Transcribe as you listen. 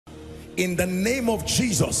in the name of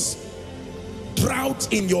Jesus,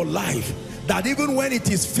 drought in your life, that even when it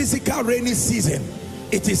is physical rainy season,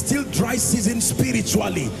 it is still dry season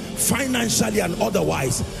spiritually, financially and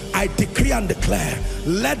otherwise. I decree and declare,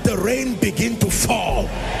 let the rain begin to fall.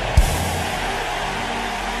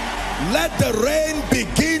 Let the rain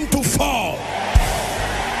begin to fall.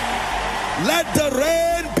 Let the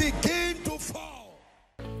rain begin to fall.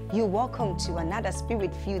 You're welcome to another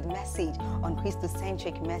spirit-filled message on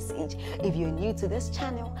Christocentric Message. If you're new to this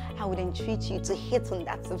channel, I would entreat you to hit on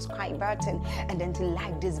that subscribe button and then to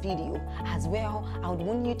like this video. As well, I would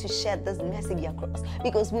want you to share this message across,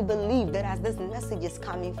 because we believe that as this message is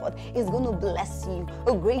coming forth, it's going to bless you.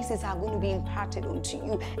 Graces are going to be imparted unto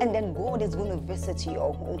you, and then God is going to visit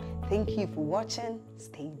your home. Thank you for watching.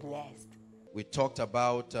 Stay blessed. We talked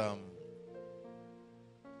about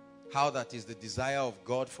how that is the desire of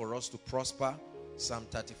God for us to prosper. Psalm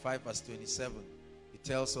 35 verse 27. It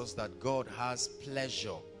tells us that God has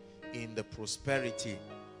pleasure in the prosperity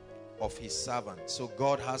of his servant. So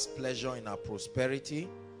God has pleasure in our prosperity.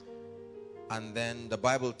 And then the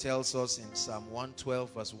Bible tells us in Psalm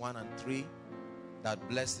 112 verse 1 and 3 that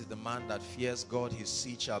blessed is the man that fears God, his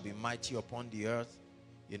seed shall be mighty upon the earth.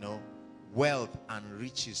 You know, wealth and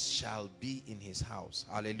riches shall be in his house.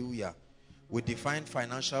 Hallelujah. We define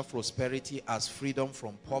financial prosperity as freedom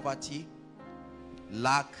from poverty,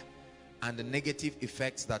 lack, and the negative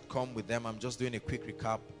effects that come with them. I'm just doing a quick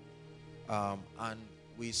recap. And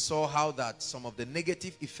we saw how that some of the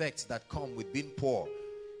negative effects that come with being poor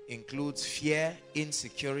includes fear,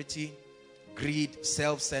 insecurity, greed,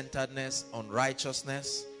 self-centeredness,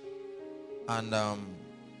 unrighteousness. And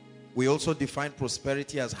we also define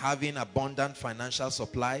prosperity as having abundant financial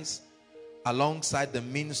supplies, alongside the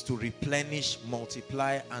means to replenish,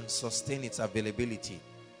 multiply, and sustain its availability.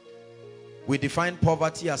 We define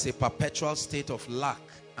poverty as a perpetual state of lack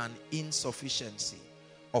and insufficiency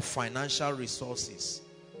of financial resources,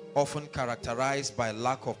 often characterized by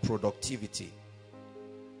lack of productivity.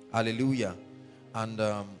 Hallelujah. And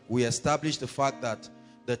we established the fact that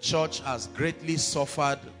the church has greatly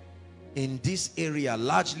suffered in this area,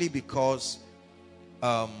 largely because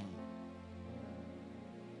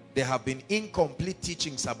there have been incomplete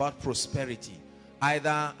teachings about prosperity.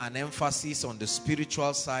 Either an emphasis on the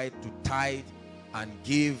spiritual side to tithe and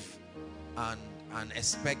give and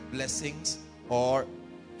expect blessings, or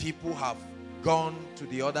people have gone to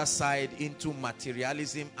the other side into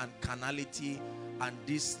materialism and carnality and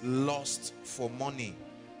this lust for money.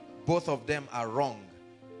 Both of them are wrong.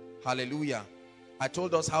 Hallelujah. I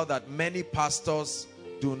told us how that many pastors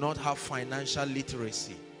do not have financial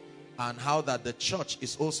literacy, and how that the church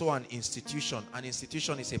is also an institution. An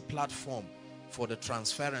institution is a platform for the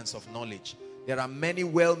transference of knowledge. There are many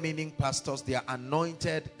well-meaning pastors. They are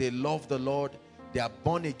anointed. They love the Lord. They are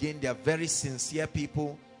born again. They are very sincere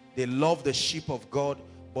people. They love the sheep of God,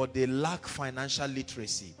 but they lack financial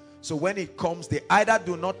literacy. So when it comes, they either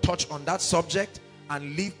do not touch on that subject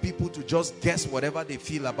and leave people to just guess whatever they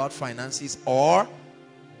feel about finances, or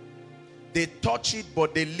they touch it,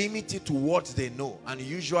 but they limit it to what they know. And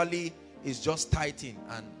usually it's just tithing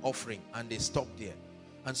and offering, and they stop there.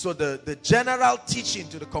 And so the general teaching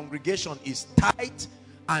to the congregation is tithe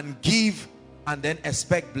and give and then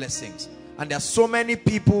expect blessings. And there are so many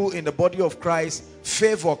people in the body of Christ,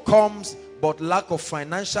 favor comes, but lack of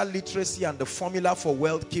financial literacy and the formula for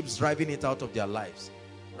wealth keeps driving it out of their lives.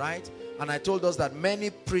 Right? And I told us that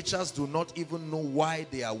many preachers do not even know why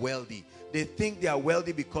they are wealthy. They think they are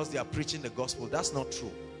wealthy because they are preaching the gospel. That's not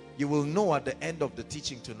true. You will know at the end of the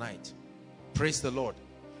teaching tonight. Praise the Lord.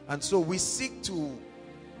 And so we seek to,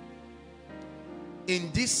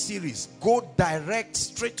 in this series, go direct,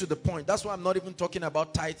 straight to the point. That's why I'm not even talking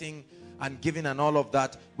about tithing and giving and all of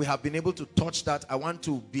that. We have been able to touch that. I want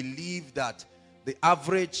to believe that the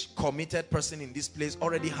average committed person in this place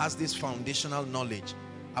already has this foundational knowledge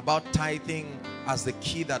about tithing as the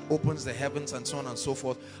key that opens the heavens and so on and so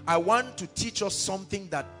forth. I want to teach us something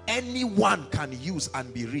that anyone can use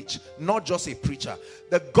and be rich, not just a preacher.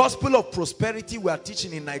 The gospel of prosperity we are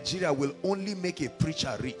teaching in Nigeria will only make a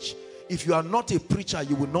preacher rich. If you are not a preacher,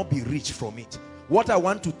 you will not be rich from it. What I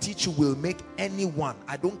want to teach you will make anyone,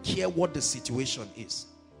 I don't care what the situation is.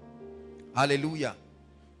 Hallelujah.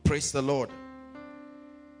 Praise the Lord.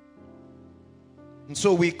 And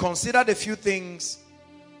so we considered a few things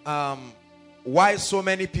why so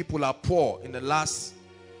many people are poor. In the last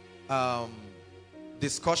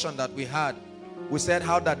discussion that we had, we said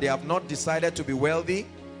how that they have not decided to be wealthy.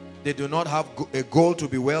 They do not have a goal to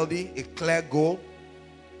be wealthy, a clear goal.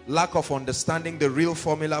 Lack of understanding the real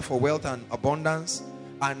formula for wealth and abundance.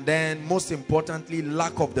 And then most importantly,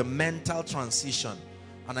 lack of the mental transition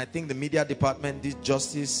And I think the media department did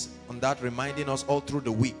justice on that, reminding us all through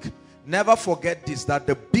the week. Never forget this, that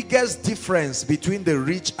the biggest difference between the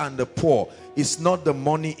rich and the poor is not the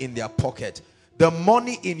money in their pocket. The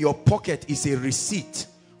money in your pocket is a receipt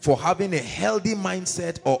for having a healthy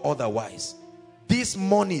mindset or otherwise. This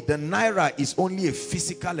money, the naira, is only a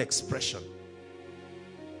physical expression.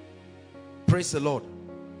 Praise the Lord.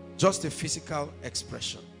 Just a physical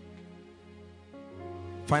expression.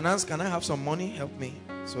 Finance, can I have some money? Help me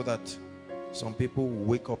so that some people will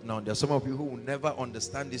wake up now. There are some of you who will never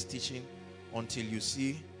understand this teaching until you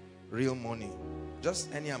see real money.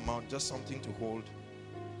 Just any amount, just something to hold.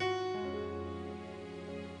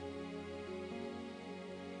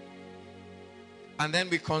 And then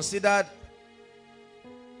we considered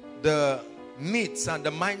the myths and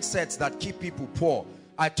the mindsets that keep people poor.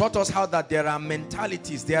 I taught us how that there are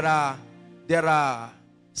mentalities, there are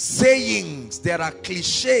sayings, there are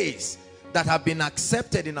cliches that have been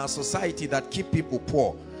accepted in our society that keep people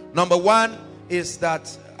poor. Number one is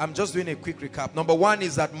that, I'm just doing a quick recap. Number one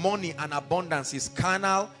is that money and abundance is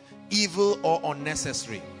carnal, evil, or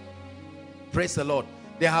unnecessary. Praise the Lord.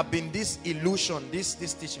 There have been this illusion, this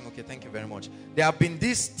teaching, okay, thank you very much. There have been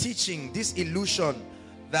this teaching, this illusion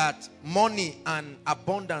that money and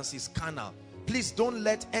abundance is carnal. Please don't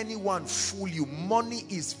let anyone fool you. Money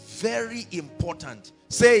is very important.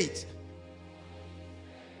 Say it.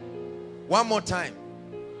 One more time.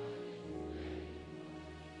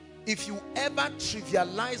 If you ever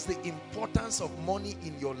trivialize the importance of money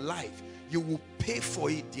in your life, you will pay for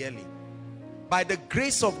it dearly. By the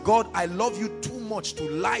grace of God, I love you too much to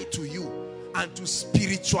lie to you and to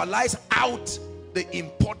spiritualize out the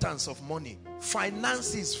importance of money.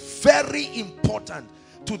 Finance is very important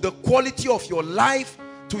to the quality of your life,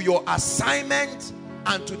 to your assignment,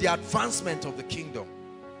 and to the advancement of the kingdom.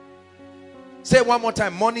 Say one more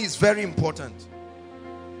time, money is very important.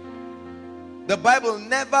 The Bible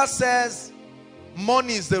never says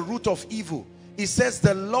money is the root of evil. It says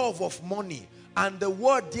the love of money. And the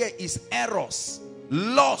word there is eros,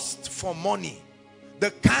 lust for money.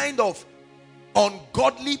 The kind of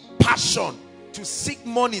ungodly passion to seek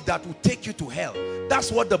money that will take you to hell. That's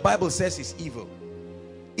what the Bible says is evil.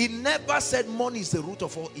 It never said money is the root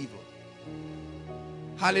of all evil.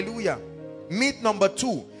 Hallelujah. Myth number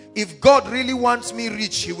two, if God really wants me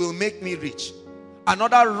rich, he will make me rich.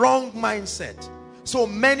 Another wrong mindset. So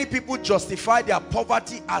many people justify their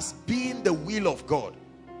poverty as being the will of God.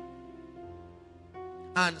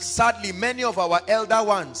 And sadly, many of our elder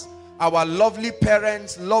ones, our lovely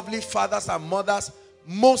parents, lovely fathers and mothers,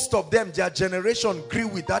 most of them, their generation grew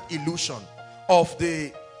with that illusion of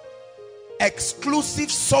the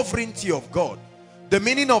exclusive sovereignty of God. The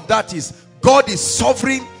meaning of that is God is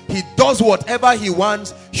sovereign. He does whatever he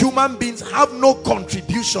wants. Human beings have no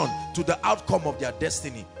contribution to the outcome of their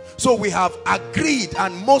destiny. So we have agreed,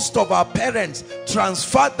 and most of our parents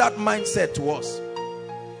transferred that mindset to us.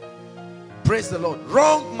 Praise the Lord.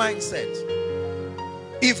 Wrong mindset.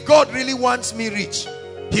 If God really wants me rich,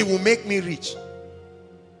 he will make me rich.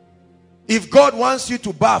 If God wants you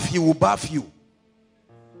to bath, he will bath you.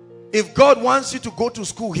 If God wants you to go to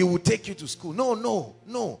school, he will take you to school. No, no,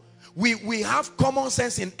 no. We have common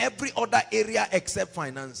sense in every other area except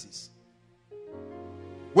finances.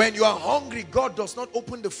 When you are hungry, God does not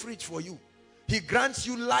open the fridge for you. He grants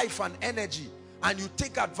you life and energy. And you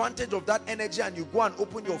take advantage of that energy and you go and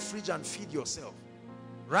open your fridge and feed yourself.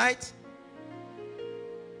 Right?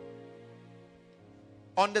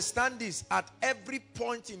 Understand this. At every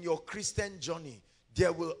point in your Christian journey,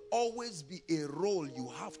 there will always be a role you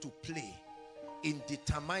have to play in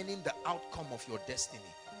determining the outcome of your destiny.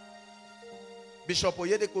 Bishop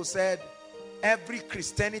Oyedepo said, every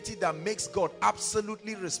Christianity that makes God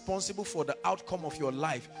absolutely responsible for the outcome of your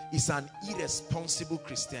life is an irresponsible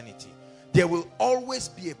Christianity. There will always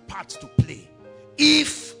be a part to play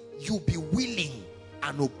if you be willing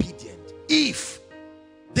and obedient. If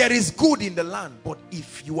there is good in the land, but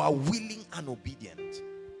if you are willing and obedient.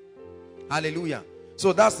 Hallelujah.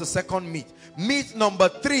 So that's the second myth. Myth number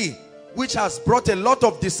three, which has brought a lot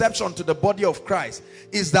of deception to the body of Christ,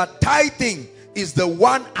 is that tithing is the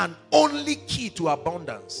one and only key to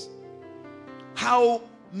abundance. How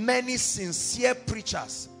many sincere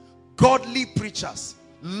preachers, godly preachers,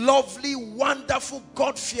 lovely, wonderful,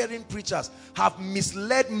 God-fearing preachers have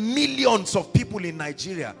misled millions of people in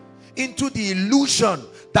Nigeria into the illusion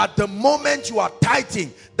that the moment you are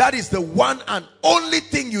tithing, that is the one and only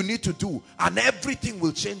thing you need to do and everything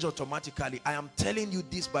will change automatically. I am telling you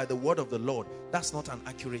this by the word of the Lord. That's not an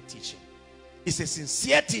accurate teaching. It's a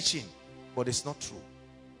sincere teaching, but it's not true.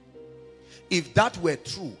 If that were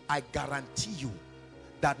true, I guarantee you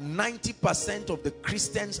that 90% of the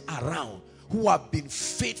Christians around who have been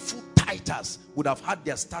faithful tithers would have had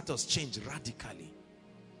their status changed radically.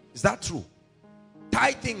 Is that true?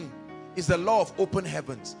 Tithing is the law of open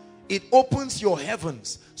heavens. It opens your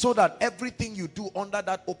heavens so that everything you do under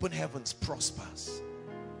that open heavens prospers.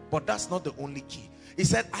 But that's not the only key. He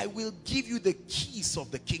said, I will give you the keys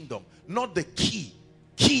of the kingdom. Not the key.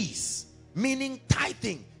 Keys. Meaning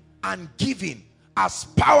tithing and giving, as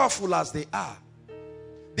powerful as they are,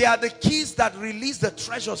 the keys that release the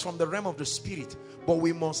treasures from the realm of the spirit. But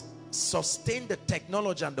we must sustain the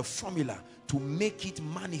technology and the formula to make it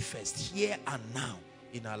manifest here and now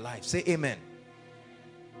in our lives. Say amen.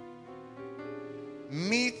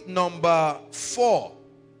 Myth number 4.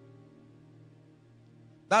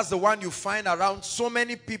 That's the one you find around so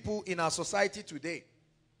many people in our society today.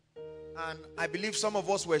 And I believe some of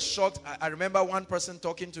us were shocked. I remember one person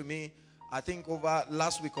talking to me, I think over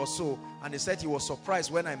last week or so, and he said he was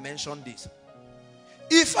surprised when I mentioned this.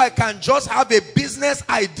 If I can just have a business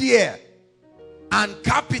idea and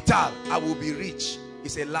capital, I will be rich.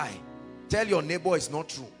 It's a lie. Tell your neighbor it's not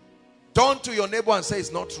true. Turn to your neighbor and say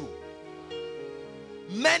it's not true.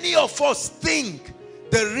 Many of us think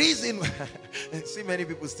the reason see many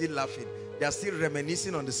people still laughing. They are still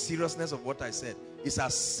reminiscing on the seriousness of what I said. It's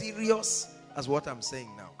as serious as what I'm saying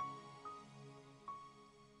now.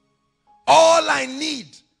 All I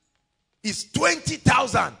need is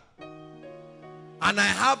 20,000 and I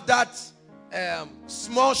have that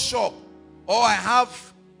small shop, or I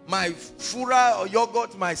have my fura or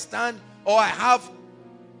yogurt, my stand, or I have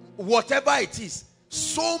whatever it is.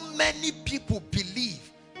 So many people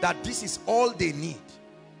believe that this is all they need.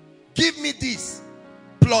 Give me this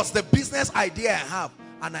plus the business idea I have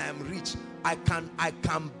and I am rich. I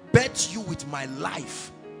can bet you with my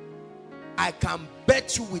life. I can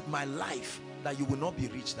bet you with my life that you will not be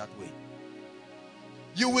rich that way.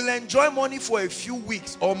 You will enjoy money for a few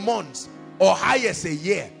weeks or months or highest a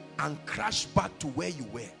year and crash back to where you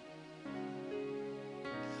were.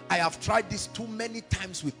 I have tried this too many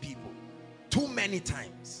times with people. Too many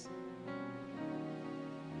times.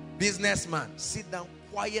 Businessman, sit down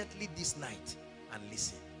quietly this night and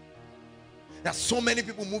listen. There's so many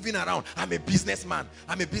people moving around. I'm a businessman.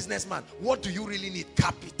 I'm a businessman. What do you really need?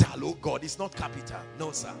 Capital. Oh God, it's not capital.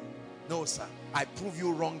 No, sir. No, sir. I prove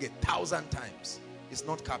you wrong 1,000 times. It's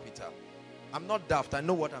not capital. I'm not daft. I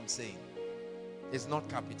know what I'm saying. It's not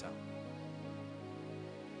capital.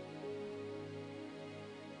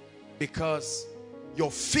 Because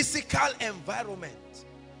your physical environment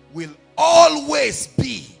will always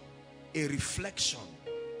be a reflection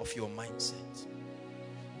of your mindset.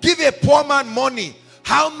 Give a poor man money.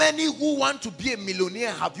 How many who want to be a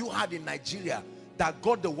millionaire have you had in Nigeria that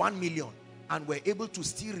got the 1 million and were able to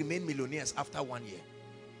still remain millionaires after 1 year?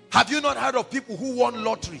 Have you not heard of people who won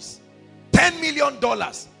lotteries? $10 million,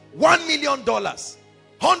 $1 million,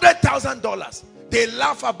 $100,000. They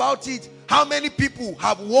laugh about it. How many people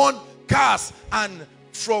have won cars and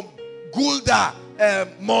from Gulda,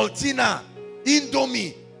 Maltina,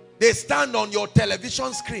 Indomie? They stand on your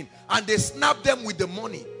television screen and they snap them with the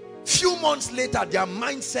money. Few months later, their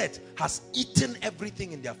mindset has eaten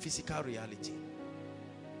everything in their physical reality.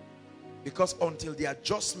 Because until the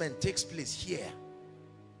adjustment takes place here,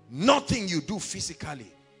 nothing you do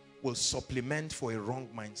physically will supplement for a wrong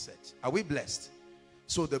mindset. Are we blessed?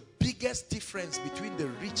 So the biggest difference between the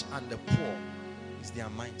rich and the poor is their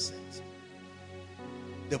mindset.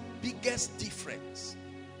 The biggest difference.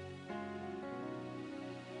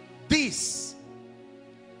 This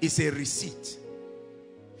is a receipt.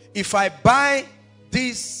 If I buy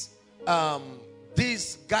this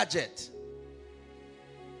gadget,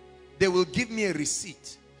 they will give me a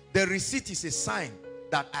receipt. The receipt is a sign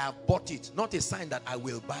that I have bought it, not a sign that I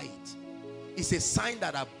will buy it. It's a sign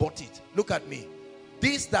that I bought it. Look at me.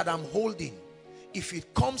 This that I'm holding, if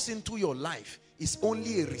it comes into your life, is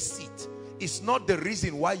only a receipt. It's not the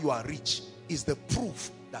reason why you are rich. It's the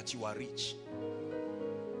proof that you are rich.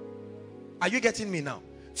 Are you getting me now?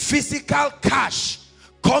 Physical cash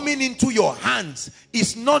coming into your hands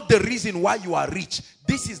is not the reason why you are rich.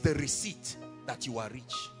 This is the receipt that you are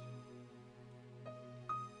rich.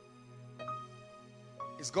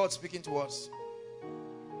 Is God speaking to us?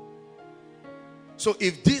 So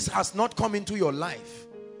if this has not come into your life,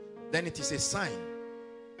 then it is a sign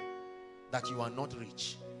that you are not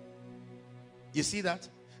rich. You see that?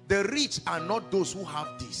 The rich are not those who have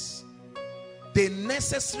this. They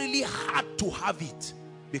necessarily had to have it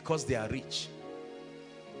because they are rich.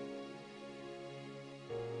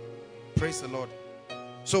 Praise the Lord.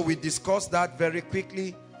 So we discussed that very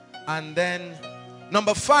quickly. And then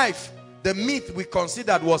number 5, The myth we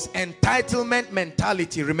considered was entitlement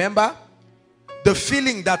mentality. Remember? The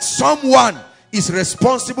feeling that someone is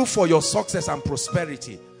responsible for your success and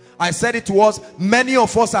prosperity. I said it was, many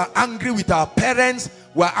of us are angry with our parents,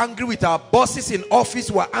 we're angry with our bosses in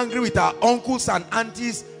office, we're angry with our uncles and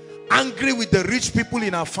aunties, angry with the rich people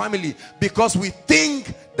in our family, because we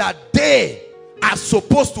think that they are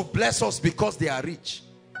supposed to bless us because they are rich.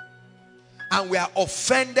 And we are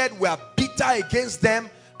offended, we are bitter against them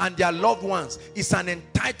and their loved ones. It's an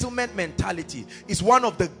entitlement mentality. It's one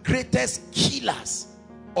of the greatest killers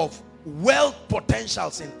of wealth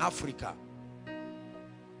potentials in Africa.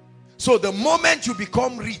 So the moment you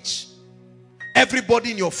become rich, everybody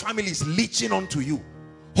in your family is leeching onto you,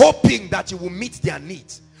 hoping that you will meet their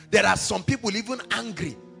needs. There are some people even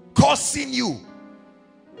angry, cursing you.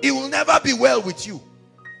 It will never be well with you.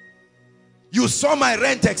 You saw my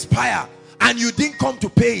rent expire and you didn't come to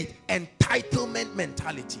pay it. Entitlement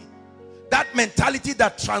mentality. That mentality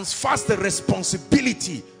that transfers the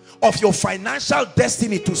responsibility of your financial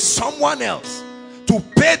destiny to someone else to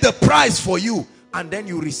pay the price for you, and then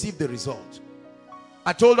you receive the result.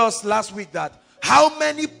 I told us last week that how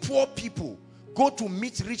many poor people go to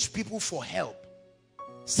meet rich people for help.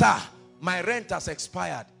 Sir, my rent has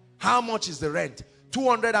expired. How much is the rent?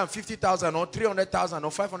 250,000 or 300,000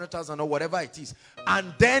 or 500,000 or whatever it is.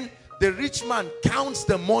 And then the rich man counts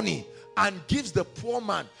the money and gives the poor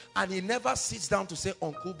man, and he never sits down to say,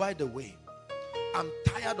 uncle, by the way, I'm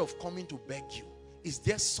tired of coming to beg you. Is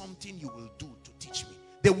there something you will do to teach me?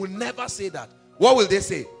 They will never say that. What will they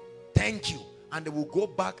say? Thank you. And they will go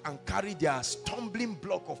back and carry their stumbling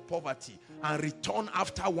block of poverty and return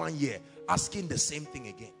after 1 year asking the same thing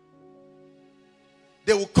again.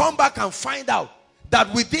 They will come back and find out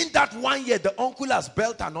that within that 1 year the uncle has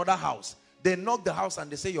built another house. They knock the house and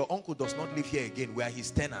they say, your uncle does not live here again. We are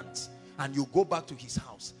his tenants. And you go back to his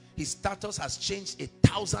house. His status has changed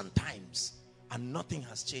 1,000 times and nothing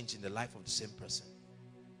has changed in the life of the same person.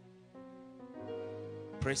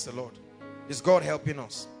 Praise the Lord. Is God helping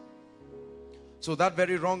us? So that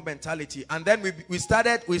very wrong mentality. And then we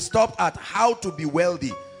stopped at how to be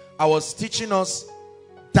wealthy. I was teaching us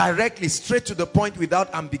directly, straight to the point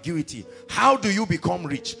without ambiguity. How do you become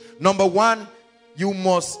rich? Number one, you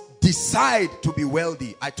must decide to be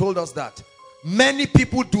wealthy. I told us that. Many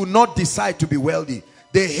people do not decide to be wealthy.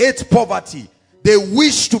 They hate poverty. They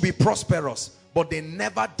wish to be prosperous, but they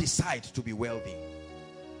never decide to be wealthy.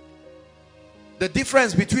 The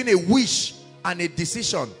difference between a wish and a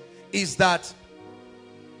decision is that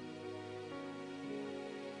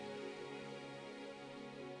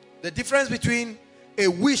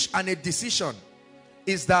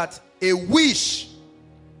a wish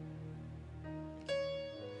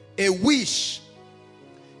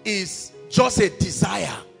is just a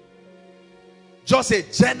desire, just a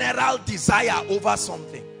general desire over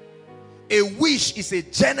something. A wish is a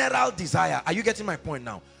general desire. Are you getting my point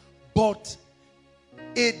now? But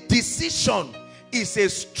a decision is a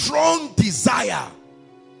strong desire.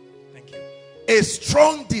 Thank you. A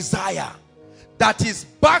strong desire that is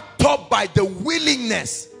backed up by the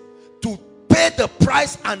willingness to pay the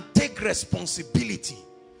price and take responsibility.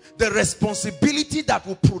 The responsibility that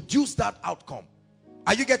will produce that outcome.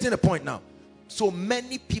 Are you getting the point now? So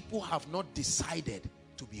many people have not decided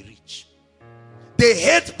to be rich. They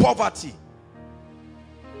hate poverty.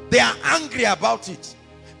 They are angry about it.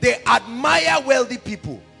 They admire wealthy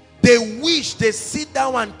people. They wish, they sit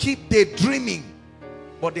down and keep daydreaming,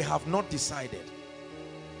 but they have not decided.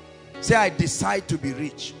 Say, I decide to be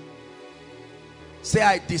rich. Say,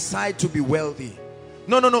 I decide to be wealthy.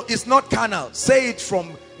 No, it's not carnal. Say it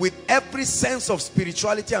with every sense of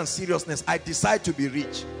spirituality and seriousness. I decide to be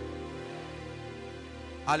rich.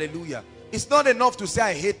 Hallelujah. It's not enough to say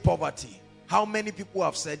I hate poverty. How many people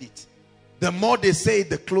have said it? The more they say it,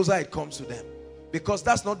 the closer it comes to them. Because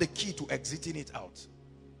that's not the key to exiting it out.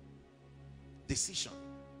 Decision.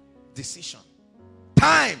 Decision.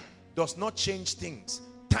 Time does not change things.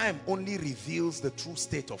 Time only reveals the true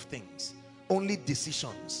state of things. Only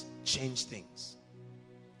decisions change things.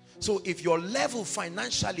 So if your level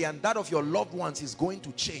financially and that of your loved ones is going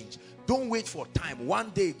to change, don't wait for time.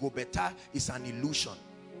 One day go better is an illusion.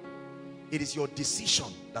 It is your decision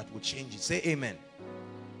that will change it. Say amen.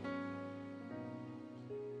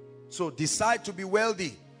 So decide to be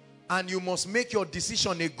wealthy, and you must make your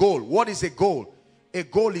decision a goal. What is a goal? A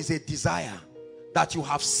goal is a desire that you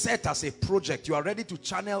have set as a project. You are ready to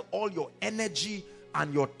channel all your energy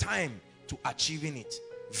and your time to achieving it.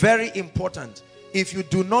 Very important. If you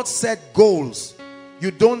do not set goals,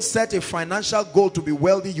 you don't set a financial goal to be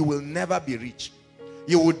wealthy, you will never be rich.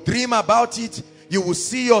 You will dream about it. You will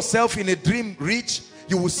see yourself in a dream rich.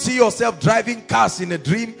 You will see yourself driving cars in a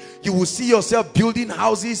dream. You will see yourself building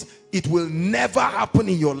houses. It will never happen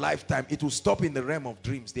in your lifetime. It will stop in the realm of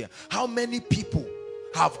dreams there. How many people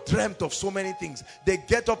have dreamt of so many things? They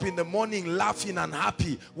get up in the morning laughing and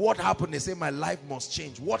happy. What happened? They say, my life must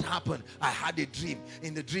change. What happened? I had a dream.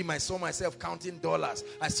 In the dream, I saw myself counting dollars.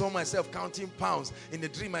 I saw myself counting pounds. In the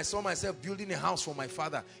dream, I saw myself building a house for my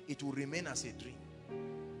father. It will remain as a dream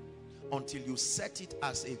until you set it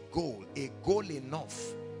as a goal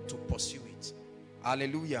enough to pursue it.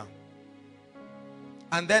 Hallelujah.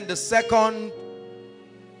 And then the second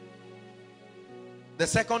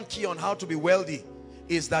key on how to be wealthy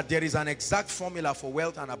is that there is an exact formula for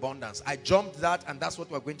wealth and abundance. I jumped that, and that's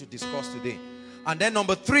what we're going to discuss today. And then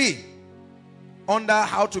number 3, under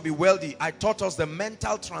how to be wealthy, I taught us the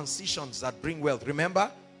mental transitions that bring wealth.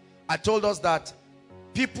 Remember, I told us that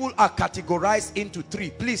people are categorized into 3.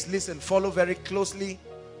 Please listen, follow very closely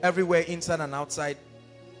everywhere, inside and outside.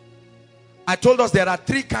 I told us there are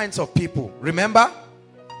 3 kinds of people. Remember,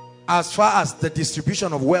 as far as the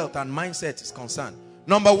distribution of wealth and mindset is concerned.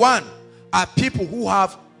 Number 1 are people who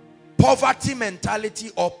have poverty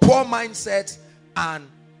mentality or poor mindset, and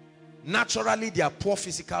naturally they are poor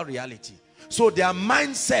physical reality. So their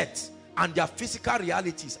mindset and their physical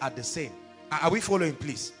realities are the same. Are we following,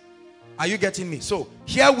 please? Are you getting me? So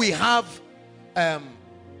here we have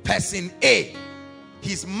person A.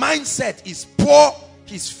 His mindset is poor.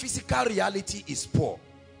 His physical reality is poor.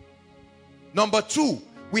 Number 2,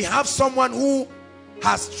 we have someone who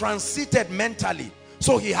has transited mentally.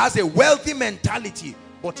 So he has a wealthy mentality,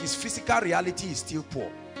 but his physical reality is still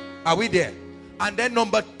poor. Are we there? And then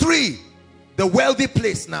number 3, the wealthy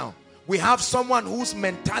place now. We have someone whose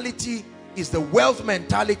mentality is the wealth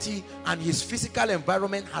mentality, and his physical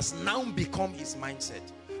environment has now become his mindset.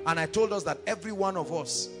 And I told us that every one of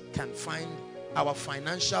us can find our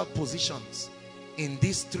financial positions in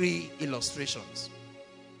these 3 illustrations.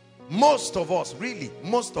 Most of us, really,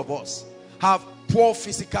 most of us have poor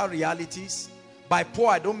physical realities. By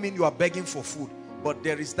poor, I don't mean you are begging for food, but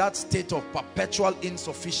there is that state of perpetual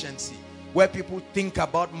insufficiency where people think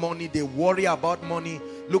about money, they worry about money.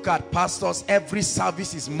 Look at pastors, every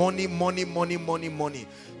service is money, money, money, money, money.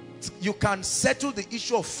 You can settle the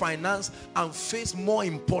issue of finance and face more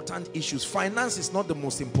important issues. Finance is not the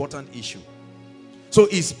most important issue. So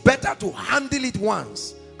it's better to handle it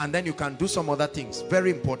once, and then you can do some other things.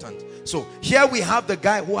 Very important. So here we have the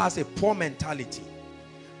guy who has a poor mentality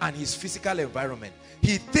and his physical environment.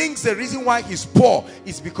 He thinks the reason why he's poor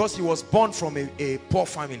is because he was born from a poor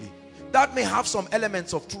family. That may have some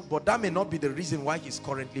elements of truth, but that may not be the reason why he's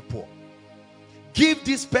currently poor. Give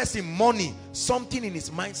this person money, something in his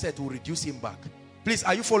mindset will reduce him back. Please,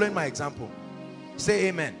 are you following my example? Say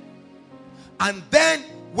amen. And then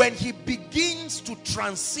when he begins to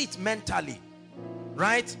transit mentally,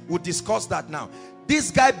 right? We'll discuss that now.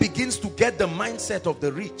 This guy begins to get the mindset of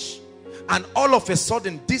the rich. And all of a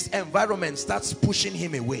sudden, this environment starts pushing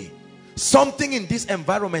him away. Something in this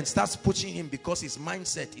environment starts pushing him because his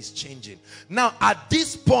mindset is changing. Now, at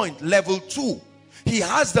this point, level 2, he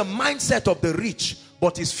has the mindset of the rich,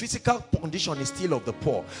 but his physical condition is still of the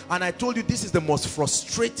poor. And I told you this is the most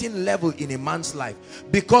frustrating level in a man's life.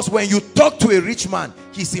 Because when you talk to a rich man,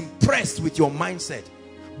 he's impressed with your mindset.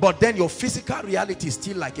 But then your physical reality is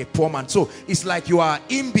still like a poor man. So it's like you are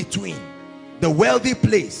in between the wealthy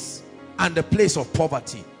place and the place of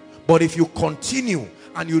poverty. But if you continue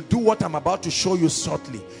and you do what I'm about to show you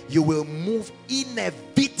shortly, you will move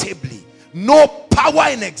inevitably. No power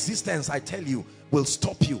in existence, I tell you, will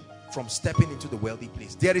stop you from stepping into the wealthy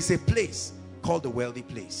place. There is a place called the wealthy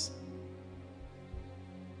place.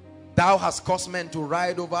 Thou hast caused men to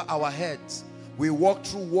ride over our heads. We walked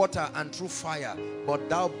through water and through fire, but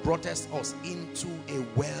thou broughtest us into a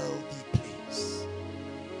wealthy place.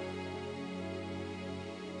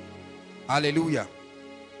 Hallelujah.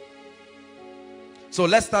 So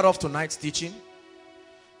let's start off tonight's teaching.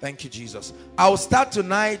 Thank you, Jesus. I'll start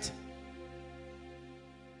tonight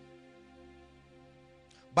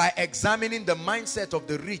by examining the mindset of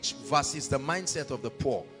the rich versus the mindset of the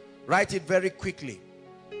poor. Write it very quickly.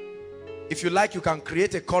 If you like, you can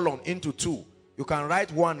create a column into 2. You can write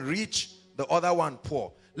one rich, the other one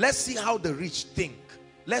poor. Let's see how the rich think.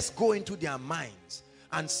 Let's go into their minds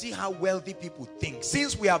and see how wealthy people think.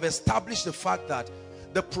 Since we have established the fact that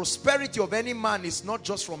the prosperity of any man is not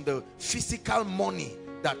just from the physical money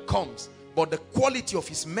that comes, but the quality of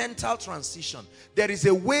his mental transition. There is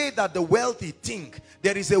a way that the wealthy think.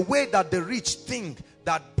 There is a way that the rich think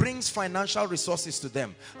that brings financial resources to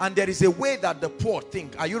them. And there is a way that the poor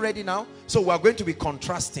think. Are you ready now? So we are going to be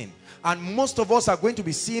contrasting. And most of us are going to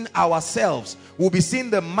be seeing ourselves. We'll be seeing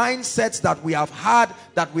the mindsets that we have had,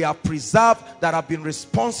 that we have preserved, that have been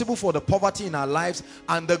responsible for the poverty in our lives.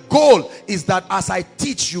 And the goal is that as I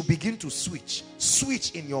teach, you begin to switch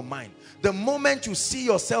in your mind. The moment you see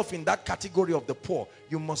yourself in that category of the poor,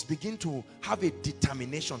 you must begin to have a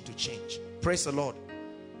determination to change. Praise the Lord.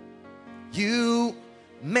 You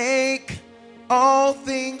make all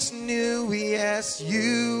things new. Yes,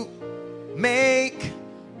 you make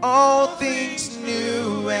all things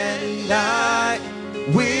new, and I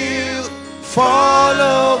will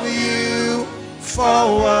follow you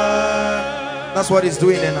forward. That's what he's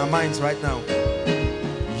doing in our minds right now.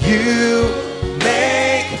 You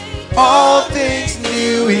make all things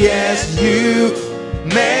new. Yes, you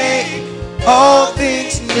make all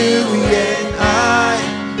things new, and I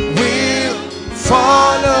will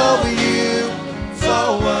follow you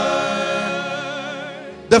forward.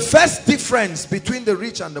 The first difference between the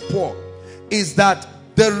rich and the poor is that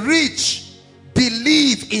the rich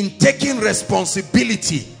believe in taking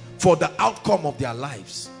responsibility for the outcome of their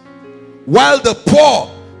lives, while the poor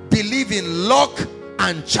believe in luck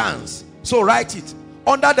and chance. So write it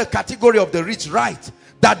under the category of the rich. Write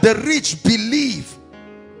that the rich believe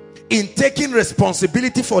in taking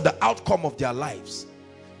responsibility for the outcome of their lives.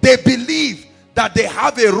 They believe that they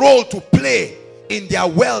have a role to play in their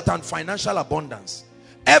wealth and financial abundance.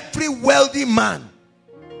 Every wealthy man,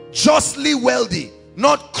 justly wealthy,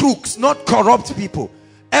 not crooks, not corrupt people,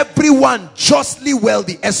 everyone justly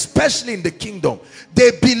wealthy, especially in the kingdom,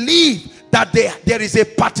 they believe that there is a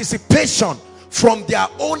participation from their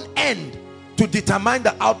own end to determine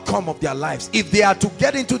the outcome of their lives. If they are to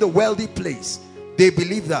get into the wealthy place, they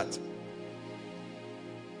believe that.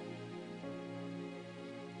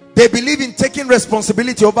 They believe in taking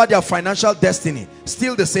responsibility over their financial destiny.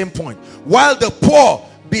 Still the same point. While the poor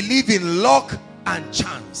believe in luck and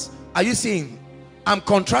chance. Are you seeing? I'm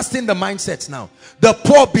contrasting the mindsets now. The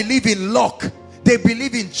poor believe in luck. They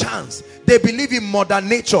believe in chance. They believe in mother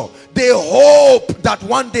nature. They hope that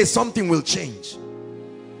one day something will change.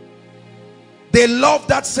 They love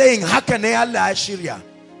that saying,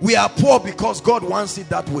 we are poor because God wants it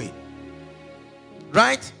that way.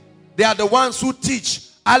 Right? They are the ones who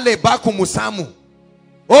teach,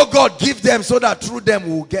 oh God, give them so that through them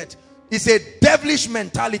we will get. It's a devilish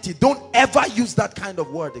mentality. Don't ever use that kind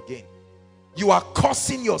of word again. You are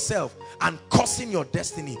cursing yourself and cursing your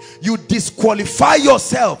destiny. You disqualify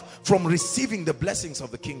yourself from receiving the blessings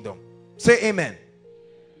of the kingdom. Say amen.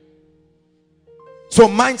 So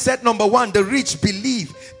mindset number one, the rich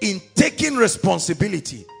believe in taking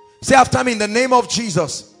responsibility. Say after me, in the name of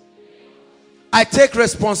Jesus, I take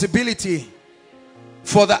responsibility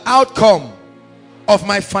for the outcome of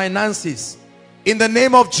my finances. In the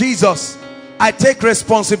name of Jesus, I take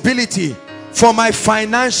responsibility for my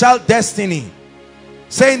financial destiny.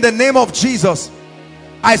 Say in the name of Jesus,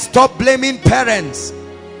 I stop blaming parents.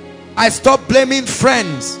 I stop blaming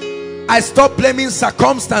friends. I stop blaming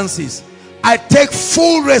circumstances. I take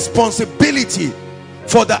full responsibility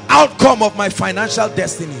for the outcome of my financial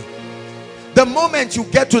destiny. The moment you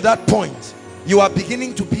get to that point, you are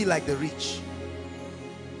beginning to be like the rich.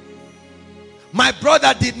 My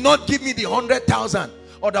brother did not give me the 100,000.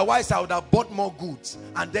 Otherwise, I would have bought more goods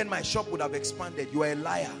and then my shop would have expanded. You are a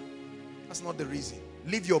liar. That's not the reason.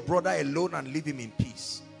 Leave your brother alone and leave him in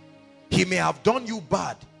peace. He may have done you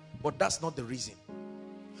bad, but that's not the reason.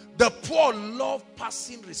 The poor love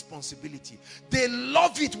passing responsibility. They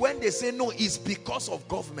love it when they say, no, it's because of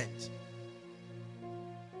government.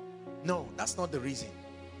 No, that's not the reason.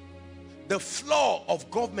 The flaw of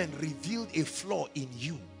government revealed a flaw in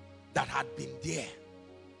you that had been there.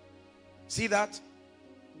 See that?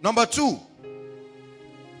 Number two,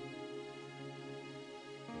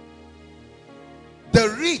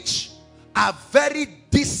 the rich are very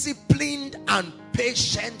disciplined and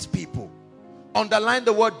patient people. Underline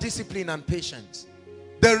the word discipline and patience.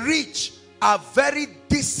 The rich are very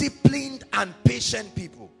disciplined and patient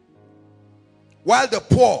people, while the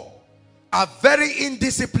poor are very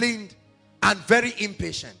indisciplined and very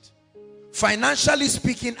impatient. Financially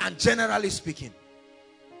speaking and generally speaking,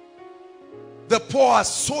 the poor are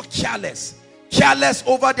so careless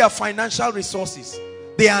over their financial resources.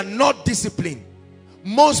 They are not disciplined.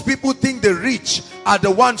 Most people think the rich are the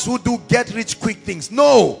ones who do get rich quick things.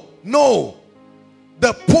 No, no.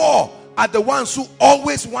 The poor are the ones who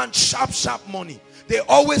always want sharp money. They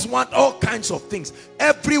always want all kinds of things.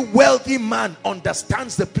 Every wealthy man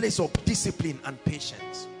understands the place of discipline and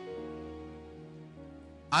patience.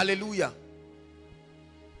 Hallelujah.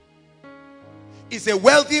 is a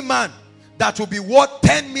wealthy man that will be worth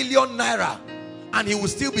 10 million naira and he will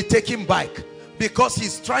still be taking bike because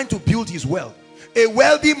he's trying to build his wealth. A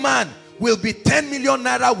wealthy man will be 10 million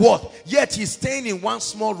naira worth, yet he's staying in one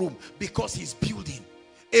small room because he's building.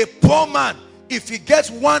 A poor man, if he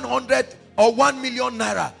gets 100 or 1 million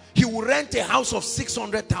naira, he will rent a house of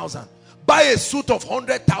 600,000, buy a suit of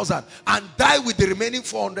 100,000 and die with the remaining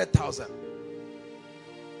 400,000.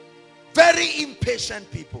 Very impatient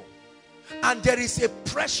people. And there is a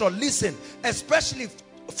pressure, listen, especially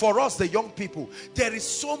for us the young people, there is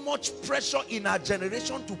so much pressure in our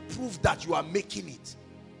generation to prove that you are making it,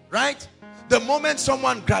 right? The moment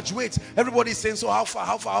someone graduates, everybody is saying, so how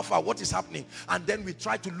far, what is happening? And then we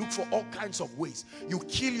try to look for all kinds of ways. You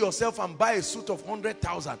kill yourself and buy a suit of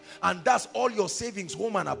 100,000 and that's all your savings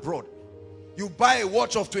home and abroad. You buy a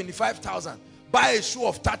watch of 25,000, buy a shoe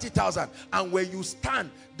of 30,000, and where you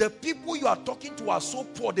stand, the people you are talking to are so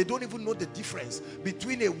poor, they don't even know the difference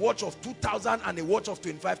between a watch of 2,000 and a watch of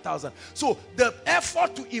 25,000. So the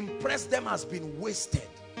effort to impress them has been wasted.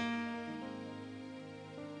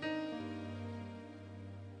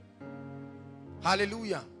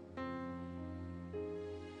 Hallelujah.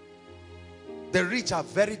 The rich are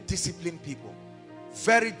very disciplined people.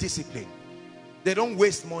 Very disciplined. They don't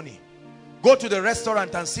waste money. Go to the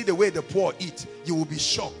restaurant and see the way the poor eat. You will be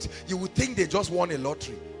shocked. You will think they just won a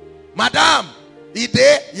lottery. Madam, eat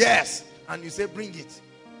there? Yes. And you say, bring it.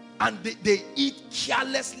 And they eat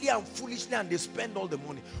carelessly and foolishly and they spend all the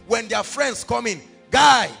money. When their friends come in,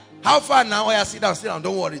 guy, how far now? I sit down,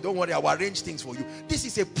 don't worry, I will arrange things for you. This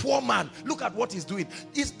is a poor man. Look at what he's doing.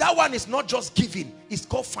 That one is not just giving, it's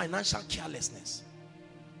called financial carelessness.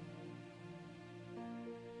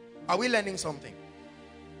 Are we learning something?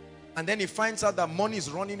 And then he finds out that money is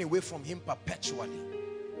running away from him perpetually.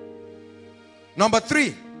 Number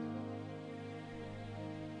 3,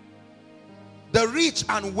 the rich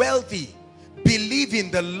and wealthy believe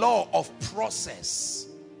in the law of process.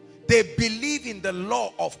 They believe in the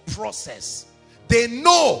law of process. They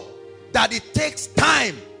know that it takes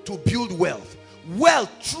time to build wealth. Wealth,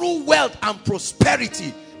 true wealth and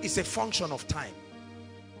prosperity is a function of time.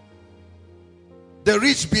 The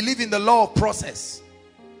rich believe in the law of process.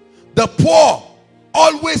 The poor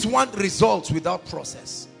always want results without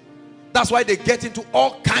process. That's why they get into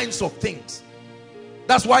all kinds of things.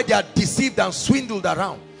 That's why they are deceived and swindled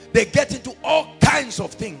around. They get into all kinds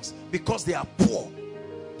of things because they are poor.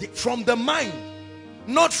 From the mind,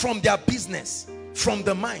 not from their business, from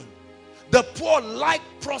the mind. The poor like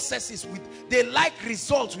processes, they like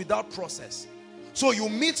results without process. So you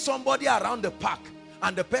meet somebody around the park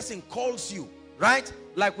and the person calls you, right?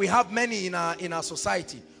 Like we have many in our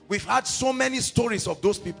society. We've had so many stories of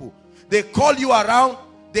those people. They call you around,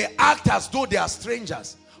 they act as though they are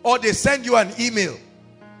strangers, or they send you an email.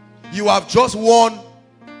 You have just won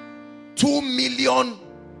 $2 million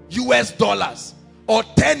US or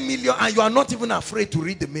 10 million, and you are not even afraid to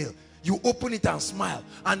read the mail. You open it and smile,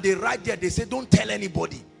 and they write there, they say, don't tell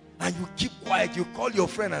anybody. And you keep quiet. You call your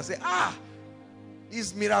friend and say,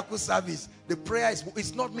 it's miracle service. The prayer is,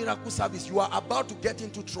 it's not miracle service. You are about to get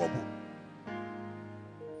into trouble.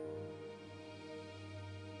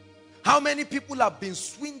 How many people have been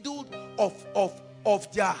swindled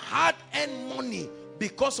of their hard-earned money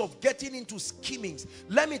because of getting into schemings?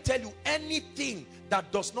 Let me tell you, anything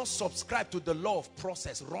that does not subscribe to the law of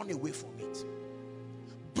process, run away from it.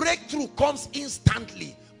 Breakthrough comes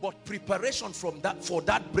instantly, but preparation for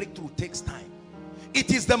that breakthrough takes time. It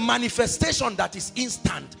is the manifestation that is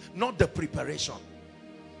instant, not the preparation.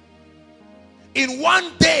 In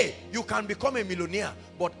one day, you can become a millionaire,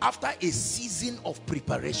 but after a season of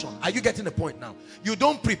preparation. Are you getting the point now? You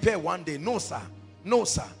don't prepare one day. No, sir. No,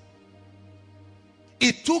 sir.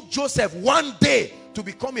 It took Joseph one day to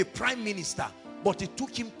become a prime minister, but it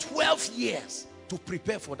took him 12 years to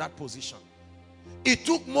prepare for that position. It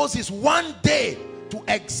took Moses one day to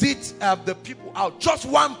exit the people out. Just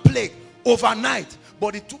one plague overnight,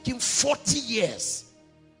 but it took him 40 years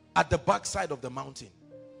at the backside of the mountain.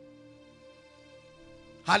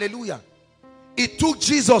 Hallelujah. It took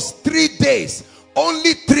Jesus 3 days,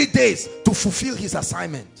 only 3 days, to fulfill his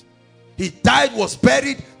assignment. He died, was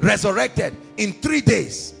buried, resurrected. In 3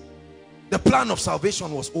 days, the plan of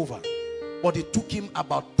salvation was over. But it took him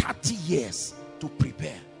about 30 years to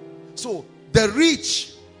prepare. So the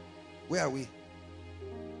rich, where are we?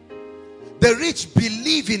 The rich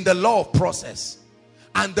believe in the law of process,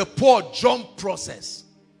 and the poor jump process.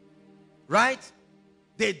 Right?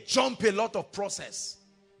 They jump a lot of process.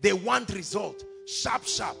 They want result. Sharp,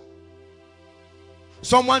 sharp.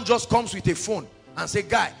 Someone just comes with a phone and say,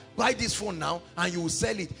 guy, buy this phone now and you will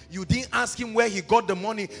sell it. You didn't ask him where he got the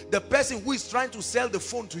money. The person who is trying to sell the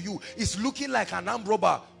phone to you is looking like an armed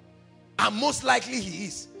robber, and most likely he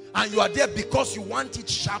is. And you are there because you want it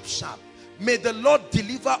sharp, sharp. May the Lord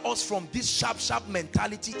deliver us from this sharp, sharp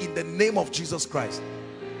mentality in the name of Jesus Christ.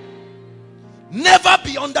 Never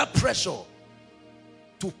be under pressure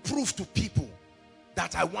to prove to people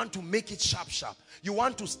that I want to make it sharp, sharp. You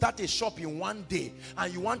want to start a shop in one day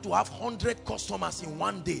and you want to have 100 customers in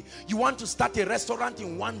one day. You want to start a restaurant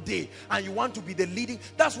in one day and you want to be the leading.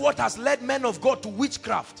 That's what has led men of God to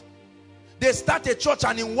witchcraft. They start a church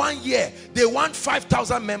and in 1 year, they want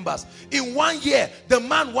 5,000 members. In 1 year, the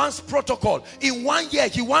man wants protocol. In 1 year,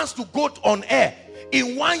 he wants to go on air.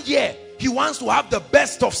 In 1 year, he wants to have the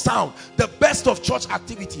best of sound, the best of church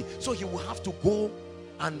activity. So he will have to go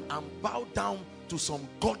and bow down to some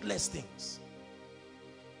godless things.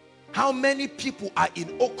 How many people are in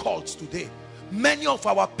occults today? Many of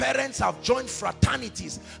our parents have joined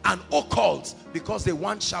fraternities and occults because they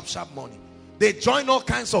want sharp, sharp money. They join all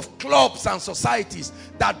kinds of clubs and societies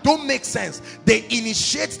that don't make sense. They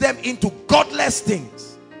initiate them into godless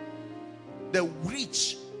things. The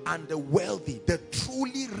rich and the wealthy, the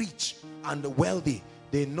truly rich and the wealthy,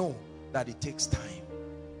 they know that it takes time.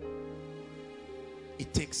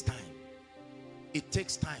 It takes time. It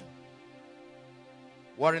takes time.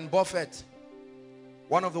 Warren Buffett,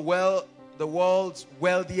 one of the world's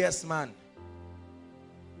wealthiest man.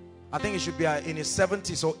 I think he should be in his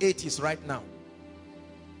 70s or 80s right now.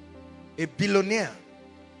 A billionaire,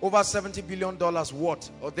 over $70 billion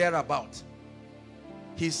worth or thereabout.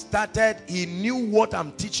 He knew what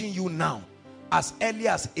I'm teaching you now as early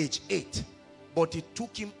as age 8, but it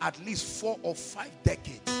took him at least 4 or 5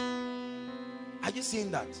 decades. Are you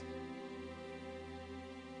seeing that?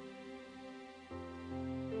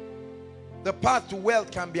 The path to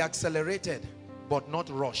wealth can be accelerated, but not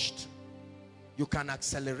rushed. You can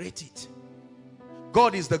accelerate it.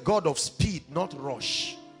 God is the God of speed, not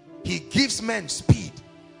rush. He gives men speed,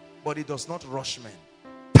 but he does not rush men.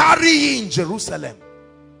 Tarry in Jerusalem.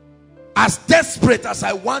 As desperate as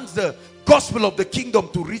I want the gospel of the kingdom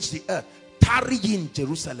to reach the earth, tarry in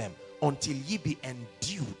Jerusalem until ye be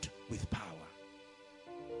endued with power.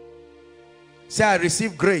 Say, I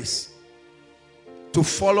receive grace to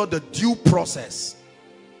follow the due process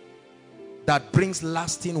that brings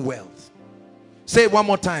lasting wealth. Say it one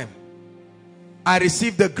more time. I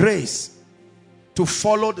receive the grace to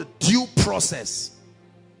follow the due process.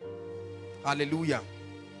 Hallelujah.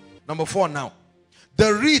 Number 4 now.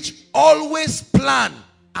 The rich always plan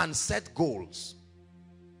and set goals.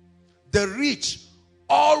 The rich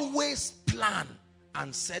always plan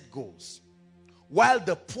and set goals, while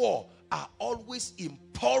the poor are always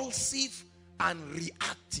impulsive and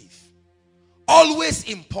reactive. Always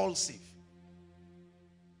impulsive.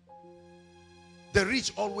 The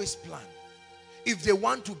rich always plan. If they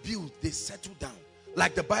want to build, they settle down.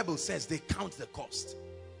 Like the Bible says, they count the cost.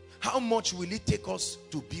 How much will it take us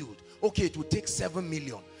to build? Okay, it will take 7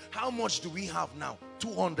 million. How much do we have now?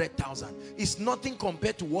 200,000. It's nothing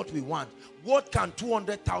compared to what we want. What can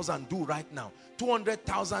 200,000 do right now?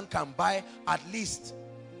 200,000 can buy at least,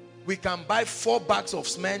 we can buy 4 bags of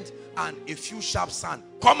cement and a few sharp sand.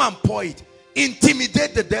 Come and pour it.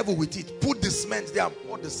 Intimidate the devil with it. Put the cement there and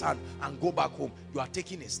pour the sand and go back home. You are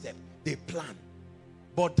taking a step. They plan.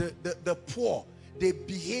 But the poor, they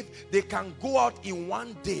behave. They can go out in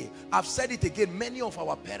one day. I've said it again. Many of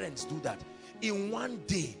our parents do that. In one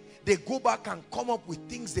day, they go back and come up with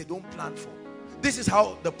things they don't plan for. This is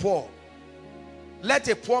how the poor. Let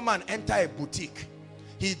a poor man enter a boutique.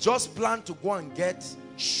 He just planned to go and get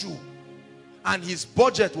shoe. And his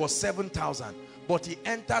budget was 7,000. But he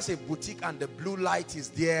enters a boutique and the blue light is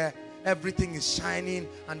there. Everything is shining.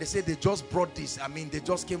 And they say they just brought this. I mean, they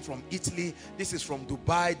just came from Italy. This is from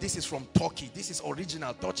Dubai. This is from Turkey. This is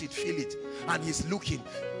original. Touch it, feel it. And he's looking.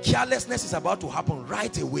 Carelessness is about to happen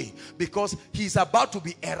right away. Because he's about to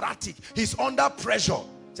be erratic. He's under pressure.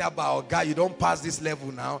 Say about, guy, you don't pass this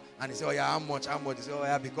level now. And he say, oh yeah, how much? How much? He say, oh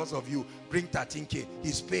yeah, because of you. Bring 13K.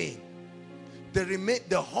 He's paying. The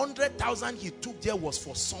 100,000 he took there was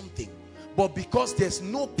for something. But because there's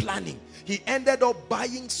no planning, he ended up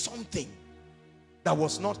buying something that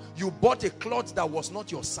was not. You bought a cloth that was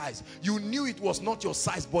not your size. You knew it was not your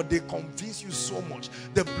size, but they convinced you so much.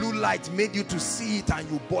 The blue light made you to see it and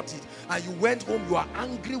you bought it. And you went home, you are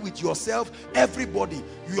angry with yourself, everybody,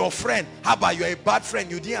 your friend. How about you're a bad friend,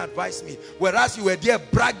 you didn't advise me. Whereas you were there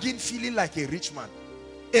bragging, feeling like a rich man.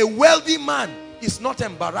 A wealthy man is not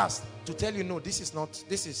embarrassed to tell you, no, this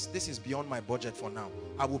is beyond my budget for now.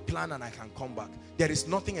 I will plan and I can come back. There is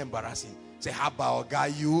nothing embarrassing. Say, how about guy,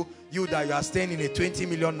 you that you are staying in a 20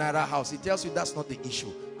 million naira house. He tells you that's not the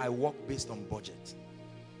issue. I work based on budget.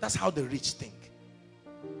 That's how the rich think.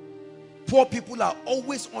 Poor people are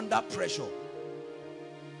always under pressure.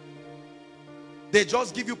 They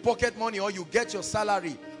just give you pocket money, or you get your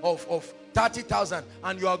salary of 30,000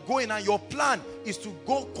 and you are going, and your plan is to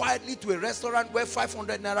go quietly to a restaurant where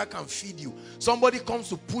 500 naira can feed you. Somebody comes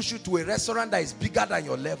to push you to a restaurant that is bigger than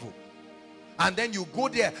your level. And then you go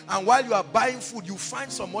there, and while you are buying food, you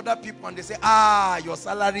find some other people and they say, your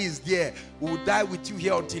salary is there. We will die with you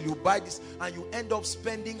here until you buy this. And you end up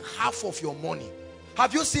spending half of your money.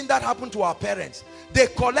 Have you seen that happen to our parents? They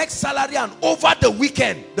collect salary and over the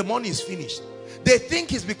weekend, the money is finished. They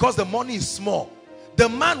think it's because the money is small. The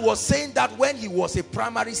man was saying that when he was a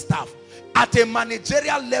primary staff. At a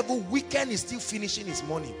managerial level, weekend is still finishing his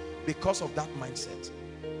money because of that mindset.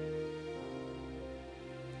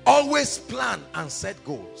 Always plan and set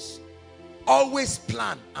goals. Always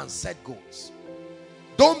plan and set goals.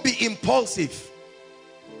 Don't be impulsive.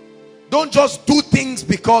 Don't just do things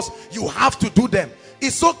because you have to do them.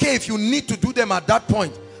 It's okay if you need to do them at that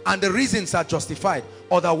point and the reasons are justified.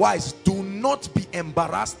 Otherwise, do not be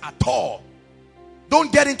embarrassed at all.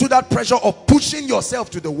 Don't get into that pressure of pushing yourself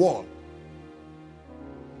to the wall.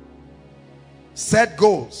 Set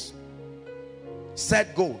goals.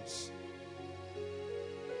 Set goals.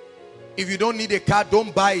 If you don't need a car,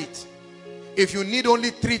 don't buy it. If you need only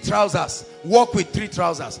 3 trousers, walk with 3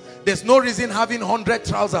 trousers. There's no reason having 100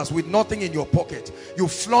 trousers with nothing in your pocket. You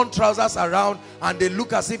flaunt trousers around and they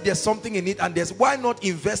look as if there's something in it, and why not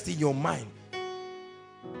invest in your mind?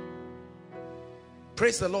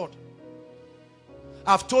 Praise the Lord.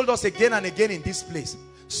 I've told us again and again in this place,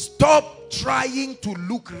 stop trying to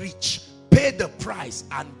look rich. Pay the price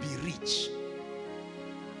and be rich.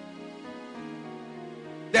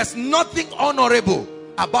 There's nothing honorable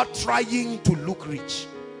about trying to look rich.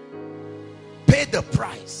 Pay the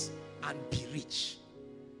price and be rich.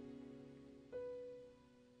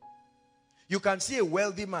 You can see a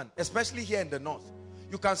wealthy man, especially here in the north.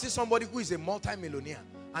 You can see somebody who is a multi-millionaire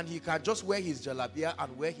and he can just wear his jalabia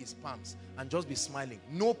and wear his pants and just be smiling.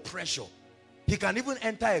 No pressure. He can even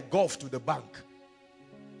enter a golf to the bank.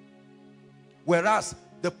 Whereas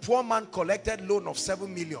the poor man collected loan of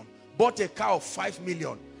 7 million, bought a car of 5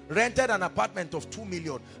 million, rented an apartment of 2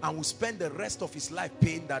 million, and will spend the rest of his life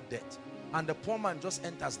paying that debt. And the poor man just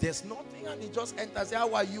enters. There's nothing, and he just enters.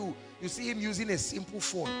 How are you? You see him using a simple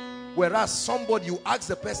phone. Whereas somebody, you ask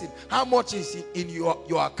the person, how much is in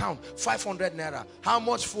your account? 500 naira. How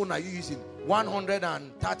much phone are you using?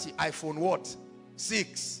 130. iPhone what?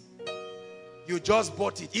 6. You just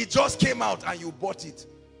bought it. It just came out and you bought it.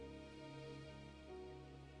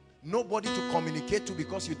 Nobody to communicate to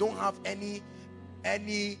because you don't have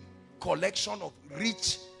any collection of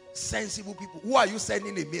rich, sensible people. Who are you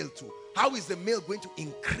sending a mail to? How is the mail going to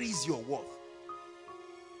increase your worth?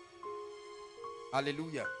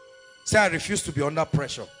 Hallelujah. Say, I refuse to be under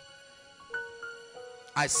pressure.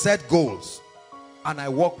 I set goals and I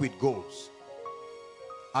work with goals.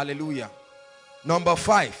 Hallelujah. Number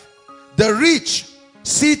 5, the rich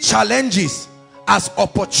see challenges as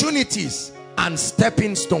opportunities and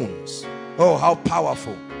stepping stones. Oh, how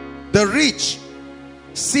powerful. The rich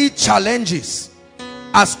see challenges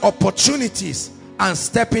as opportunities and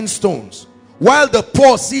stepping stones, while the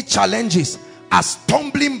poor see challenges as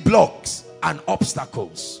stumbling blocks and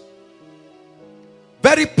obstacles.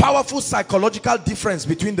 Very powerful psychological difference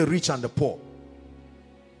between the rich and the poor.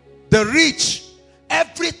 The rich,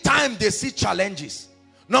 every time they see challenges,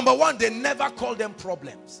 number one, they never call them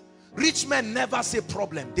problems. Rich men never say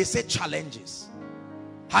problem, they say challenges.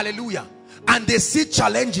 Hallelujah. And they see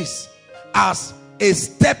challenges as a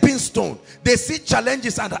stepping stone. They see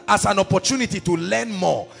challenges as an opportunity to learn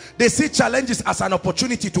more. They see challenges as an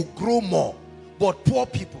opportunity to grow more. But poor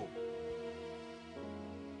people,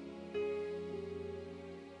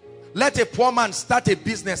 let a poor man start a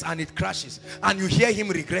business and it crashes and you hear him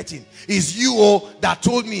regretting. It's you that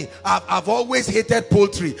told me I've always hated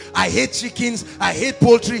poultry. I hate chickens. I hate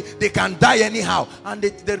poultry. They can die anyhow. And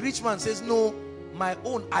the rich man says, no, my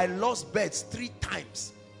own, I lost beds 3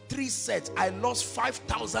 times. 3 sets. I lost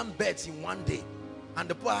 5,000 beds in one day. And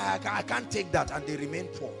the poor, I can't take that. And they remain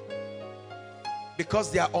poor.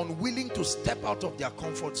 Because they are unwilling to step out of their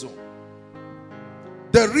comfort zone.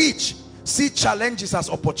 The rich see challenges as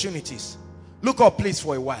opportunities. Look up please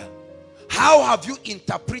for a while. How have you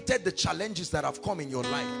interpreted the challenges that have come in your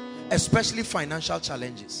life, especially financial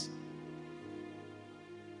challenges?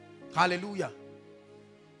 Hallelujah.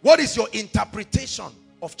 What is your interpretation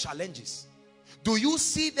of challenges? Do you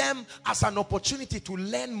see them as an opportunity to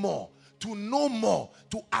learn more, to know more,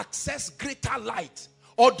 to access greater light?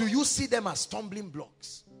 Or do you see them as stumbling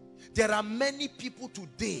blocks? There are many people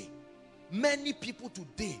today,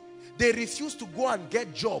 they refuse to go and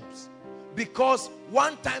get jobs because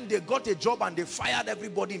one time they got a job and they fired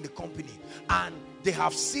everybody in the company, and they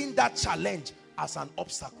have seen that challenge as an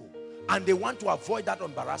obstacle and they want to avoid that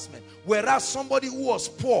embarrassment. Whereas somebody who was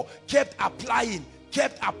poor kept applying,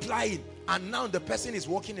 and now the person is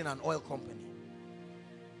working in an oil company.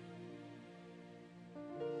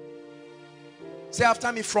 Say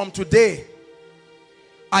after me, from today,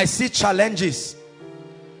 I see challenges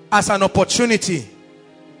as an opportunity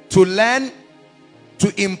to learn,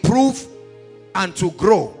 to improve, and to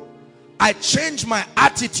grow. I change my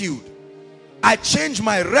attitude. I change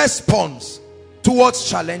my response towards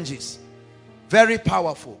challenges. Very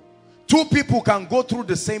powerful. Two people can go through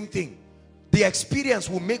the same thing. The experience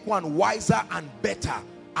will make one wiser and better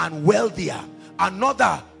and wealthier.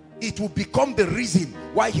 Another, it will become the reason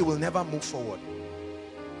why he will never move forward.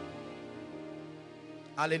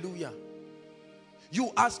 Hallelujah.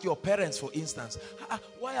 You ask your parents, for instance,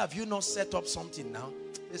 why have you not set up something now?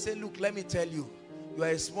 They say, look, let me tell you, you are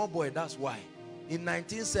a small boy, that's why. In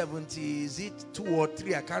 1970, is it 2 or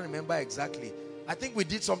 3? I can't remember exactly. I think we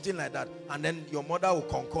did something like that. And then your mother will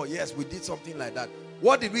concur, yes, we did something like that.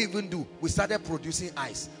 What did we even do? We started producing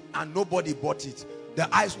ice and nobody bought it.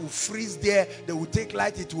 The ice will freeze there. They will take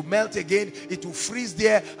light. It will melt again. It will freeze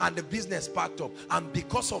there, and the business packed up. And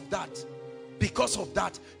because of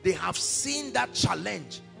that, they have seen that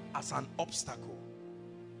challenge as an obstacle.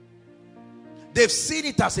 They've seen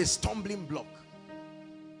it as a stumbling block.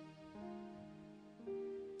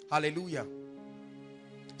 Hallelujah.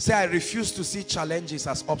 Say, I refuse to see challenges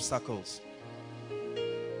as obstacles.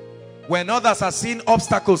 When others are seeing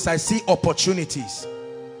obstacles, I see opportunities.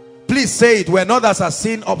 Please say it. When others are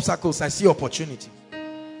seeing obstacles, I see opportunities.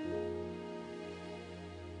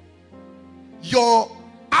 Your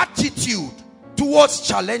attitude towards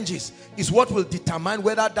challenges is what will determine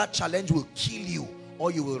whether that challenge will kill you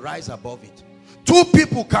or you will rise above it. Two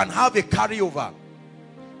people can have a carryover.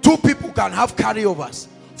 Two people can have carryovers.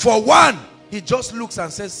 For one, he just looks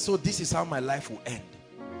and says, so this is how my life will end.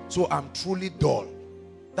 So I'm truly dull.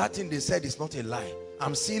 That thing they said is not a lie.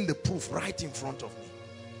 I'm seeing the proof right in front of me.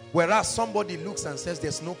 Whereas somebody looks and says,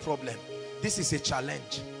 there's no problem. This is a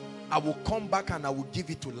challenge. I will come back and I will give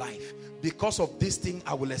it to life. Because of this thing,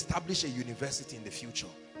 I will establish a university in the future.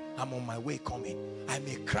 I'm on my way coming. I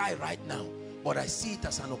may cry right now, but I see it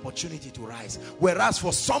as an opportunity to rise. Whereas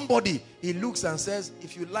for somebody, he looks and says,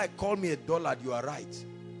 if you like, call me a dullard, you are right.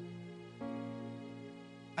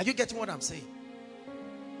 Are you getting what I'm saying?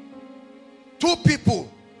 Two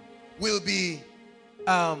people will be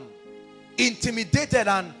intimidated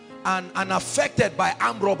and affected by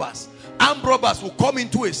armed robbers. Armed robbers will come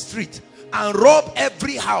into a street and rob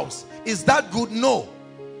every house. Is that good? No.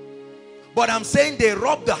 But I'm saying they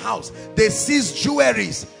rob the house. They seize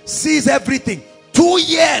jewelries, seize everything. 2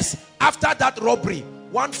 years after that robbery,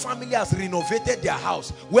 one family has renovated their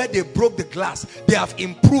house where they broke the glass. They have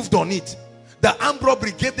improved on it. The armed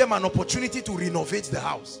robbery gave them an opportunity to renovate the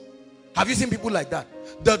house. Have you seen people like that?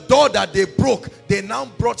 The door that they broke, they now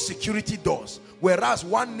brought security doors. Whereas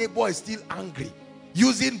one neighbor is still angry,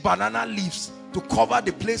 using banana leaves to cover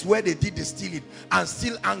the place where they did the stealing, and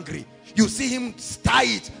still angry. You see him tie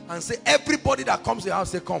it and say, everybody that comes to the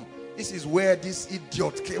house, they come. This is where this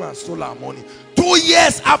idiot came and stole our money. 2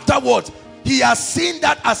 years afterwards, he has seen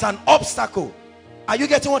that as an obstacle. Are you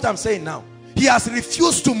getting what I'm saying now? He has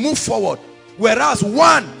refused to move forward. Whereas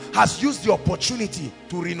one has used the opportunity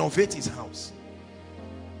to renovate his house.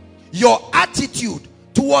 Your attitude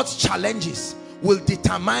towards challenges will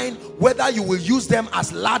determine whether you will use them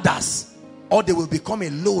as ladders or they will become a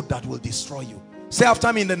load that will destroy you. Say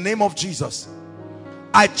after me, in the name of Jesus,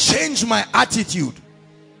 I change my attitude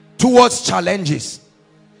towards challenges.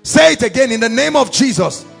 Say it again, in the name of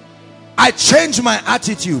Jesus, I change my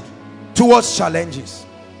attitude towards challenges.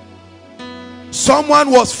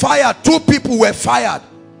 Someone was fired. 2 people were fired.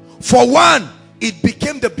 For one, it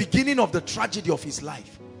became the beginning of the tragedy of his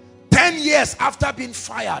life. 10 years after being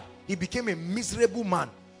fired, he became a miserable man,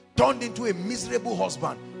 turned into a miserable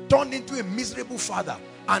husband, turned into a miserable father,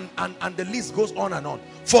 and the list goes on and on.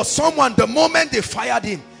 For someone, the moment they fired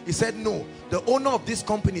him, he said, no, the owner of this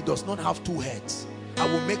company does not have 2 heads. I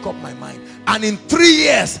will make up my mind. And in 3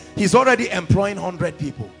 years, he's already employing 100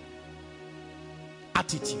 people.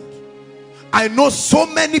 Attitude. I know so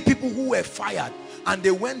many people who were fired and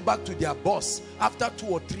they went back to their boss after 2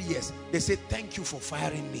 or 3 years. They said, thank you for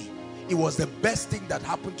firing me. It was the best thing that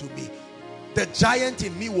happened to me. the giant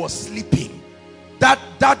in me was sleeping.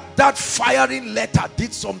 That firing letter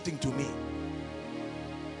did something to me.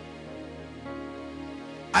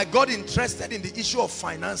 I got interested in the issue of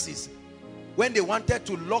finances when they wanted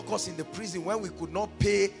to lock us in the prison when we could not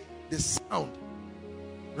pay the sound.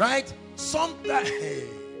 Right? Sometimes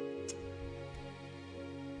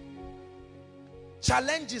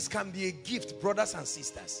challenges can be a gift, brothers and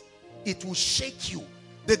sisters. It will shake you.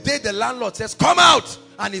 The day the landlord says, come out,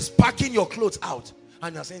 and is packing your clothes out,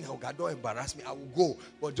 and you're saying, oh God, don't embarrass me, I will go,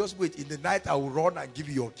 but just wait, in the night I will run and give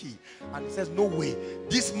you your key. And he says, no way,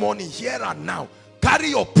 this morning, here and now, carry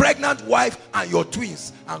your pregnant wife and your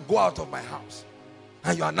twins and go out of my house.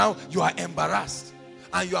 And you are embarrassed,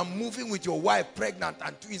 and you are moving with your wife pregnant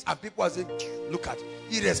and twins, and people are saying, look at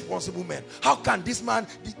irresponsible men. How can this man,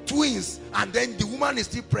 the twins, and then the woman is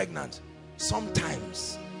still pregnant?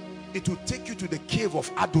 Sometimes it will take you to the cave of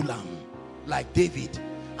Adullam like David,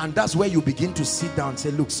 and that's where you begin to sit down and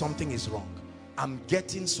say, look, something is wrong. I'm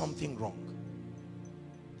getting something wrong.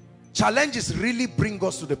 Challenges really bring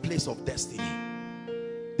us to the place of destiny.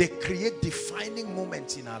 They create defining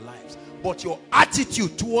moments in our lives, but your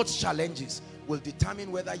attitude towards challenges will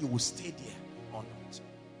determine whether you will stay there or not.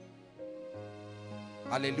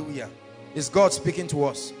 Hallelujah. Is God speaking to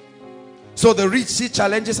us? So the rich see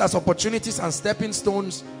challenges as opportunities and stepping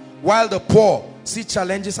stones, while the poor see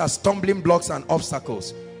challenges as stumbling blocks and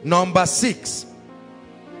obstacles. Number 6.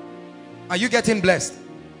 Are you getting blessed?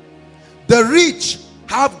 The rich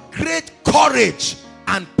have great courage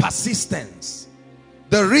and persistence.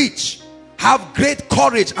 The rich have great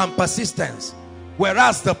courage and persistence,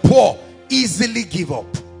 whereas the poor easily give up.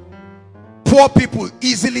 Poor people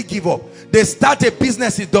easily give up. They start a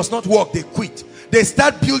business, it does not work, they quit. They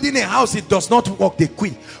start building a house, it does not work, they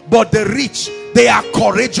quit. But the rich, they are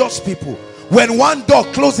courageous people. When one door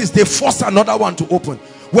closes, they force another one to open.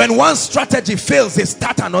 When one strategy fails, they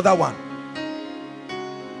start another one.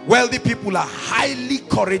 Wealthy people are highly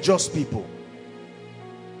courageous people.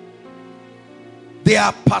 They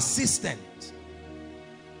are persistent.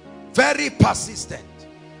 Very persistent.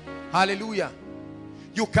 Hallelujah.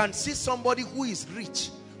 You can see somebody who is rich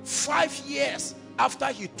 5 years after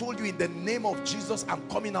he told you, in the name of Jesus, I'm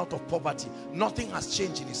coming out of poverty. Nothing has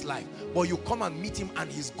changed in his life. But you come and meet him and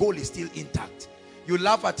his goal is still intact. You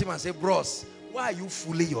laugh at him and say, bros, why are you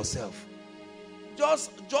fooling yourself?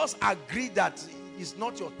 Just agree that it's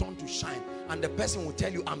not your turn to shine. And the person will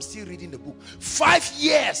tell you, I'm still reading the book. 5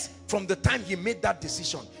 years from the time he made that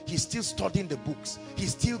decision, he's still studying the books.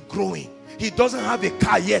 He's still growing. He doesn't have a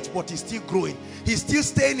car yet, but he's still growing. He's still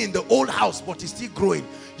staying in the old house, but he's still growing.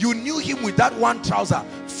 You knew him with that one trouser.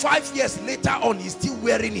 5 years later on, he's still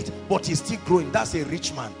wearing it, but he's still growing. That's a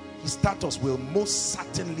rich man. His status will most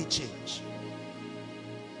certainly change.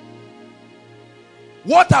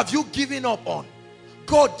 What have you given up on?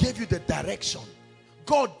 God gave you the direction.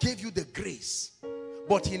 God gave you the grace,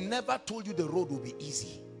 but he never told you the road will be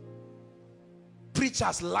easy.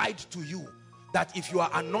 Preachers lied to you that if you are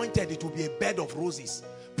anointed, it will be a bed of roses.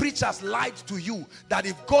 Preachers lied to you that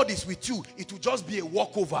if God is with you, it will just be a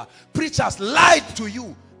walkover. Preachers lied to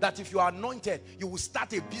you that if you are anointed, you will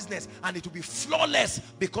start a business and it will be flawless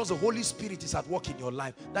because the Holy Spirit is at work in your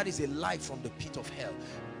life. That is a lie from the pit of hell.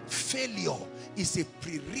 Failure is a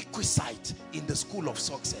prerequisite in the school of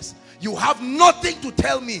success. You have nothing to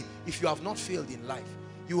tell me if you have not failed in life.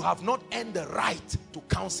 You have not earned the right to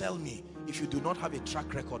counsel me if you do not have a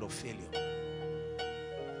track record of failure.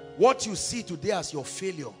 What you see today as your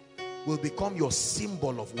failure will become your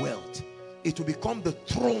symbol of wealth. It will become the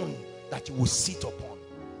throne that you will sit upon.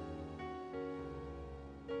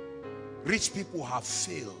 Rich people have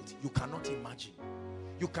failed. You cannot imagine.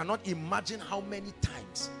 You cannot imagine how many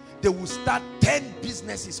times they will start 10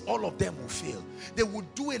 businesses, all of them will fail. They will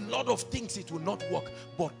do a lot of things, it will not work.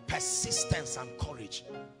 But persistence and courage.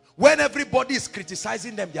 When everybody is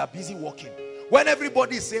criticizing them, they are busy working. When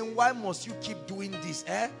everybody is saying, why must you keep doing this?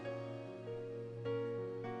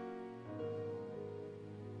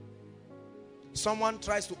 Someone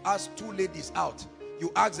tries to ask 2 ladies out.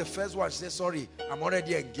 You ask the first one, she says, sorry, I'm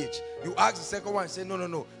already engaged. You ask the second one, say,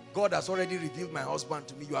 no. God has already revealed my husband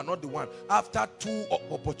to me. You are not the one. After 2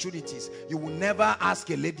 opportunities, you will never ask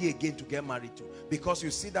a lady again to get married to. Because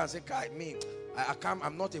you sit down and say,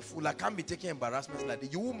 I'm not a fool. I can't be taking embarrassments like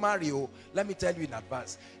that. You will marry. Oh, let me tell you in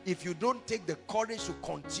advance. If you don't take the courage to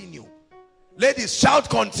continue. Ladies, shout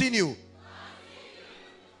continue.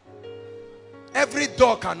 Every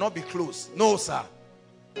door cannot be closed. No, sir.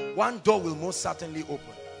 One door will most certainly open.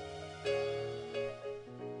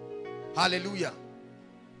 Hallelujah.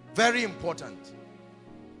 Very important.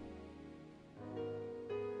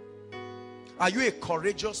 Are you a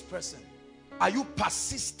courageous person? Are you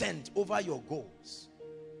persistent over your goals?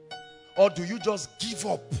 Or do you just give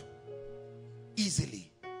up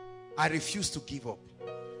easily? I refuse to give up.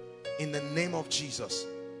 In the name of Jesus.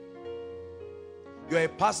 You're a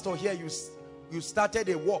pastor here, you started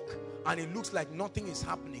a work and it looks like nothing is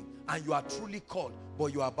happening and you are truly called,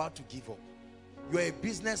 but you are about to give up. You're a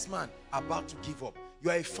businessman about to give up.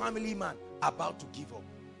 You're a family man about to give up.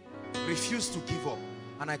 Refuse to give up.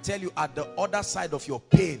 And I tell you, at the other side of your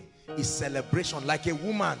pain is celebration. Like a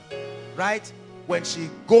woman, right? When she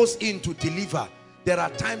goes in to deliver, there are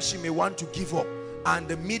times she may want to give up, and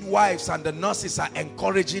the midwives and the nurses are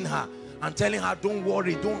encouraging her and telling her, don't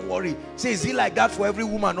worry, don't worry. Say, is it like that for every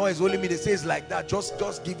woman? No, it's only me. They say it's like that. Just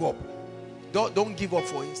give up. Don't give up,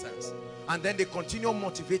 for instance. And then they continue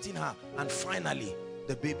motivating her, and finally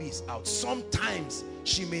the baby is out. Sometimes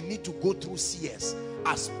she may need to go through CS.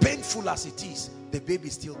 As painful as it is, the baby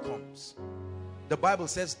still comes. The Bible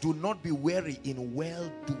says, do not be weary in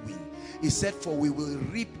well-doing. It said, for we will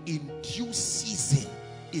reap in due season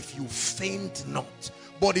if you faint not.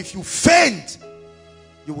 But if you faint,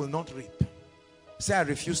 you will not reap. Say, I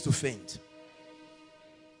refuse to faint.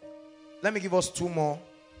 Let me give us two more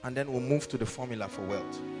and then we'll move to the formula for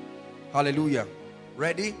wealth. Hallelujah.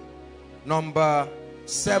 Ready? Number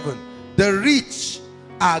 7. The rich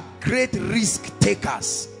are great risk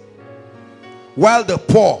takers, while the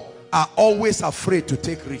poor are always afraid to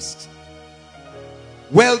take risks.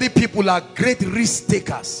 Wealthy people are great risk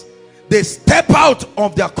takers. They step out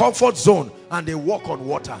of their comfort zone and they walk on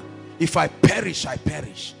water. If I perish, I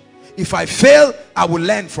perish. If I fail, I will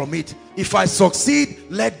learn from it. If I succeed,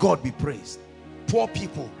 let God be praised. Poor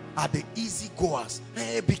people are the easy goers.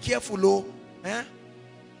 Hey, be careful, oh. Eh?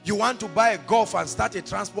 You want to buy a golf and start a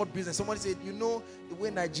transport business. Somebody said, you know the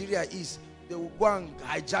way Nigeria is, they will go and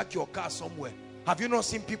hijack your car somewhere. Have you not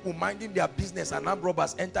seen people minding their business and armed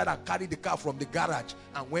robbers entered and carried the car from the garage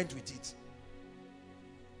and went with it?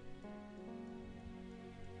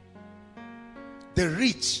 The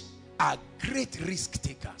rich are great risk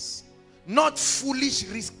takers. Not foolish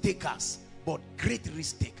risk takers, but great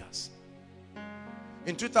risk takers.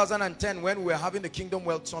 In 2010, when we were having the Kingdom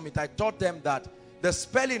Wealth Summit, I taught them that the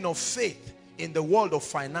spelling of faith in the world of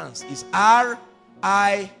finance is R-I-S-K.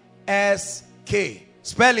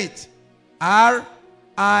 Spell it.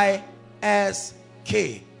 R-I-S-K.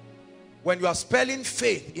 When you are spelling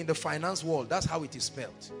faith in the finance world, that's how it is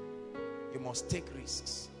spelled. You must take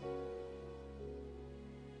risks.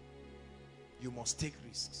 You must take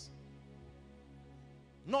risks.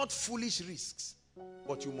 Not foolish risks,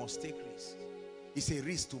 but you must take risks. It's a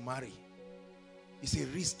risk to marry. It's a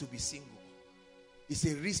risk to be single. It's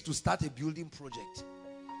a risk to start a building project.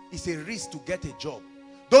 It's a risk to get a job.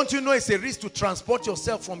 Don't you know it's a risk to transport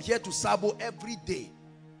yourself from here to Sabo every day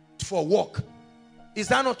for work? Is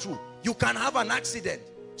that not true? You can have an accident.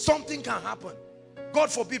 Something can happen. God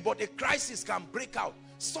forbid, but a crisis can break out.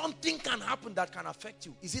 Something can happen that can affect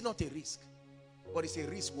you. Is it not a risk? But it's a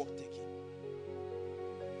risk worth taking.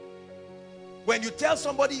 When you tell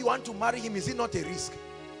somebody you want to marry him, is it not a risk?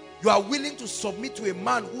 You are willing to submit to a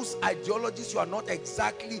man whose ideologies you are not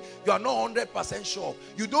 100% sure.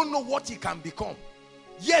 You don't know what he can become.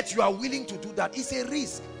 Yet you are willing to do that. It's a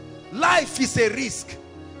risk. Life is a risk.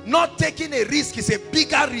 Not taking a risk is a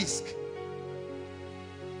bigger risk.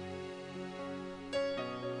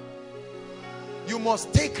 You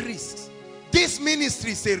must take risks. This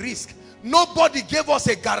ministry is a risk. Nobody gave us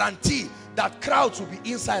a guarantee that crowds will be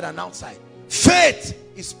inside and outside. Faith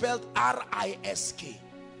is spelled R-I-S-K.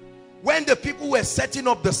 When the people were setting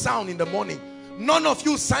up the sound in the morning, none of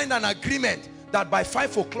you signed an agreement that by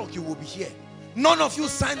 5 o'clock you will be here. None of you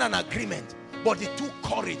signed an agreement, but it took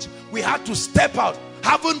courage. We had to step out,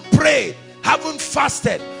 haven't prayed, haven't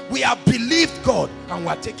fasted. We have believed God and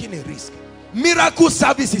we are taking a risk. Miracle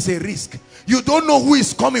service is a risk. You don't know who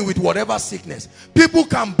is coming with whatever sickness. People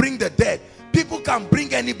can bring the dead. People can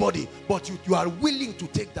bring anybody, but you are willing to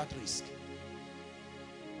take that risk.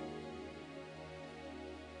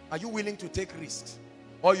 Are you willing to take risks?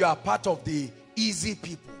 Or you are part of the easy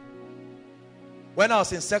people? When I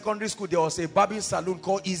was in secondary school, there was a barbing salon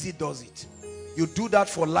called Easy Does It. You do that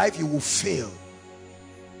for life, you will fail.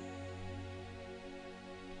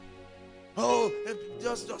 Oh,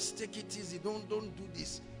 just take it easy. Don't do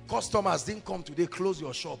this. Customers didn't come today, close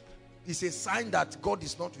your shop. It's a sign that God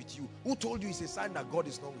is not with you. Who told you it's a sign that God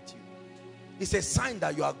is not with you? It's a sign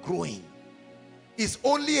that you are growing. It's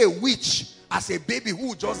only a witch as a baby who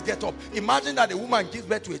will just get up. Imagine that a woman gives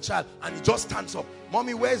birth to a child and he just stands up.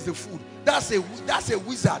 Mommy, where's the food? That's a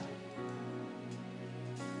wizard.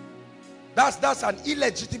 That's an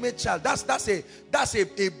illegitimate child. That's a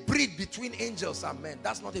breed between angels and men.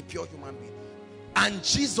 That's not a pure human being. and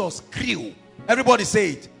Jesus grew. Everybody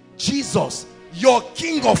say it. Jesus, your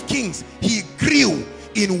King of Kings, he grew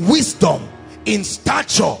in wisdom, in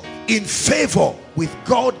stature, in favor with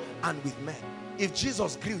God and with men. If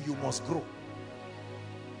Jesus grew, you must grow.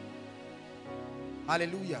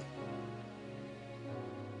 Hallelujah.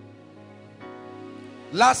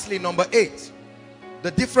 Lastly, number 8,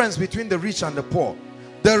 the difference between the rich and the poor.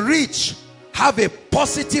 The rich have a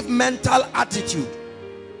positive mental attitude.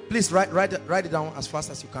 Please write it down as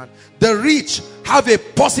fast as you can. The rich have a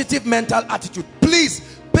positive mental attitude.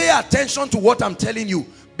 Please pay attention to what I'm telling you,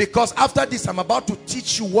 because after this I'm about to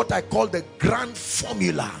teach you what I call the grand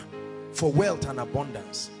formula for wealth and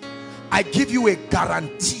abundance. I give you a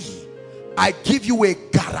guarantee. I give you a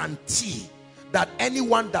guarantee that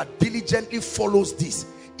anyone that diligently follows this,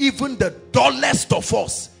 even the dullest of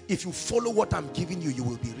us, if you follow what I'm giving you, you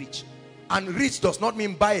will be rich. And rich does not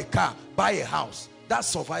mean buy a car, buy a house. That's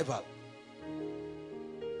survival.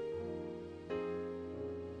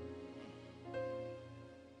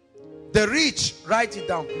 The rich, write it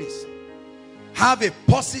down please, have a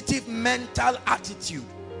positive mental attitude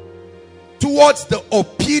towards the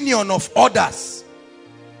opinion of others.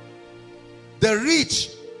 The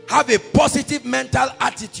rich have a positive mental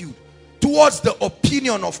attitude towards the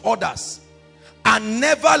opinion of others and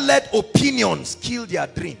never let opinions kill their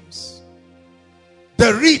dreams.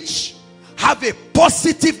 The rich have a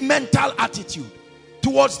positive mental attitude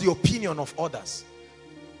towards the opinion of others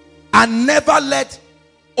and never let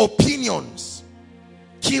opinions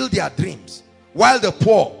kill their dreams, while the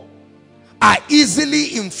poor are easily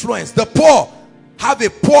influenced. The poor have a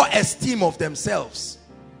poor esteem of themselves.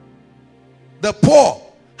 The poor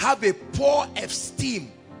have a poor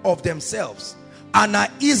esteem of themselves and are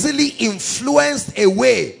easily influenced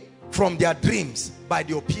away from their dreams by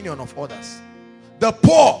the opinion of others. The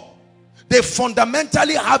poor, they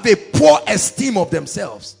fundamentally have a poor esteem of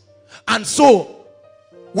themselves, and so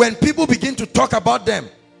when people begin to talk about them,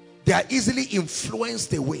 they are easily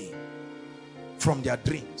influenced away from their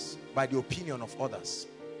dreams by the opinion of others.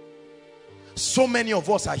 So many of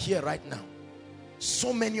us are here right now.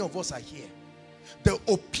 So many of us are here. The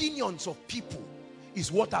opinions of people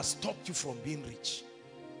is what has stopped you from being rich.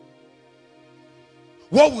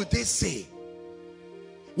 What would they say?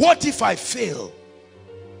 What if I fail?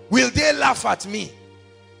 Will they laugh at me?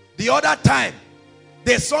 The other time,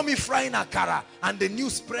 they saw me frying akara and the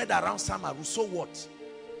news spread around Samaru. So what?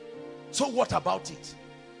 So what about it?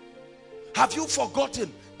 Have you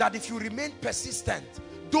forgotten that if you remain persistent,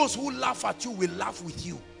 those who laugh at you will laugh with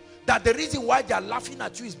you? That the reason why they are laughing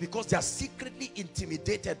at you is because they are secretly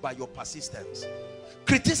intimidated by your persistence.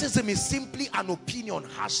 Criticism is simply an opinion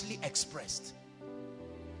harshly expressed.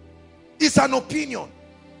 It's an opinion.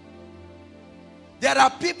 There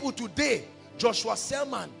are people today, Joshua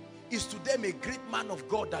Selman is to them a great man of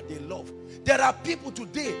God that they love. There are people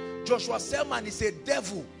today, Joshua Selman is a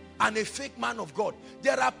devil and a fake man of God.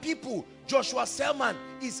 There are people, Joshua Selman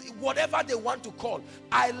is whatever they want to call.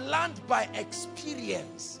 I learned by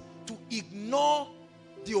experience to ignore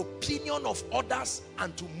the opinion of others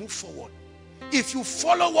and to move forward. If you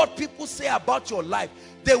follow what people say about your life,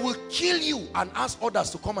 they will kill you and ask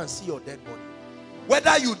others to come and see your dead body.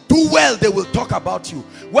 Whether you do well, they will talk about you.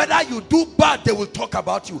 Whether you do bad, they will talk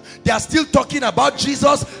about you. They are still talking about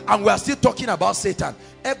Jesus and we are still talking about Satan.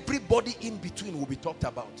 Everybody in between will be talked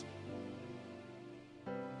about.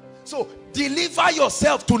 So deliver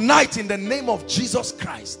yourself tonight in the name of Jesus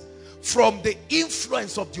Christ from the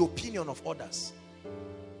influence of the opinion of others.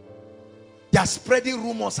 They are spreading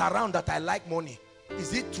rumors around that I like money.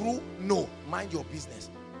 Is it true? No. Mind your business.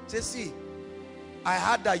 Say, see, I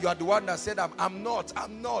heard that you are the one that said I'm not.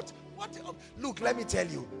 What? Look, let me tell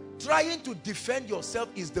you. Trying to defend yourself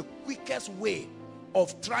is the quickest way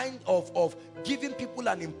of giving people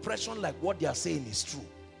an impression like what they are saying is true.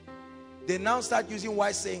 They now start using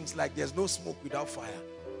wise sayings like there's no smoke without fire.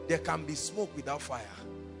 There can be smoke without fire.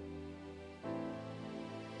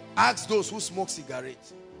 Ask those who smoke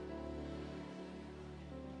cigarettes.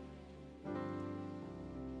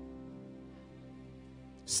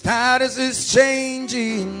 Status is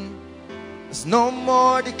changing. There's no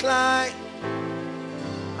more decline.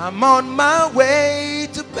 I'm on my way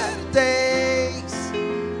to better days.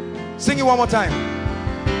 Sing it one more time.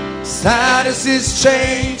 Status is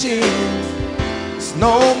changing. There's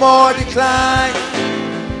no more decline.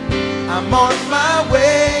 I'm on my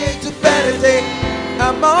way to better days.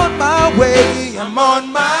 I'm on my way. I'm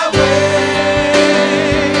on my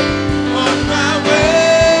way. On my way.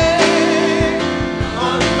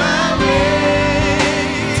 On my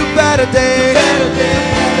way to better days. Better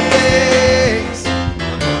days.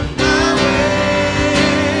 On my way.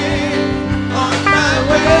 On my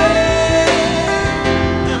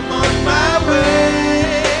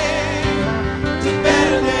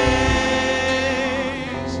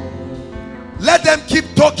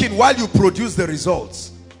working while you produce the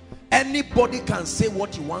results. Anybody can say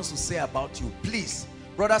what he wants to say about you. Please,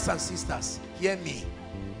 brothers and sisters, hear me.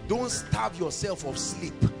 Don't starve yourself of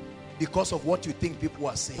sleep because of what you think people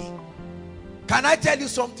are saying. Can I tell you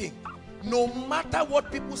something? No matter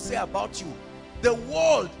what people say about you, the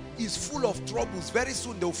world is full of troubles. Very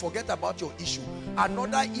soon they will forget about your issue.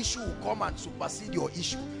 Another issue will come and supersede your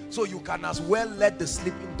issue. So you can as well let the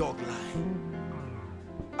sleeping dog lie.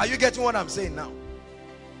 Are you getting what I'm saying now?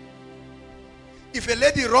 If a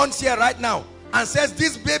lady runs here right now and says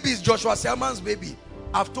this baby is Joshua Selman's baby,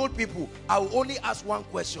 I've told people I will only ask one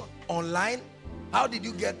question. Online? How did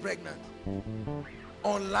you get pregnant?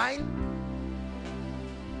 Online?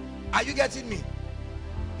 Are you getting me?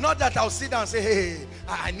 Not that I'll sit down and say, hey,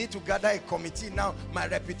 I need to gather a committee now. My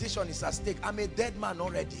reputation is at stake. I'm a dead man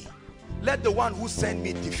already. Let the one who sent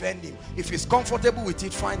me defend him. If he's comfortable with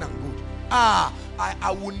it, fine and good.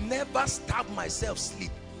 I will never starve myself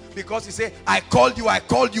sleep. Because he say, I called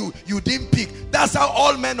you, you didn't pick. That's how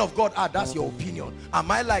all men of God are. That's your opinion.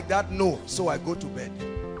 Am I like that? No. So I go to bed.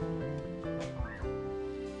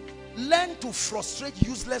 Learn to frustrate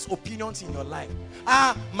useless opinions in your life.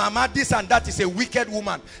 Mama, this and that is a wicked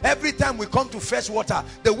woman. Every time we come to fetch water,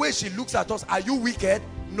 the way she looks at us, are you wicked?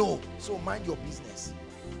 No. So mind your business.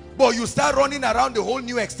 But you start running around the whole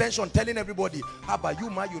new extension telling everybody, how about you,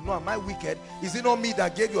 ma? You know, am I wicked? Is it not me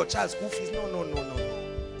that gave your child school fees? No, no, no, no, no.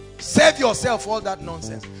 Save yourself all that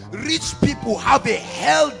nonsense. Rich people have a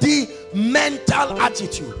healthy mental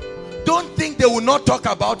attitude. Don't think they will not talk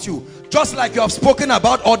about you. Just like you have spoken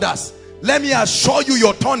about others. Let me assure you,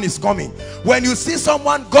 your turn is coming. When you see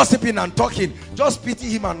someone gossiping and talking, just pity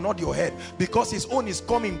him and nod your head, because his own is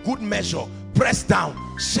coming, good measure, pressed down,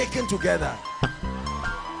 shaken together.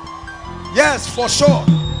 Yes, for sure.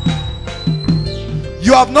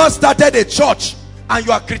 You have not started a church and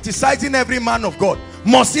you are criticizing every man of God.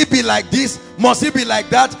 Must it be like this? Must it be like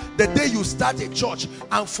that? The day you start a church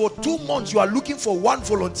and for 2 months you are looking for one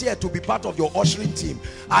volunteer to be part of your ushering team,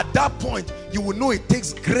 at that point you will know it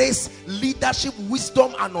takes grace, leadership,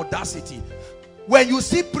 wisdom and audacity. When you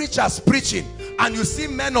see preachers preaching and you see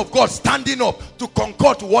men of God standing up to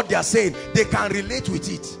concur to what they are saying, they can relate with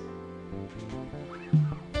it.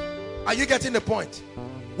 Are you getting the point?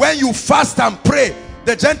 When you fast and pray,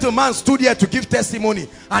 the gentleman stood here to give testimony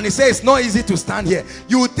and he said it's not easy to stand here.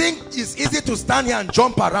 You think it's easy to stand here and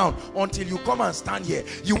jump around until you come and stand here.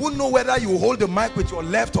 You won't know whether you hold the mic with your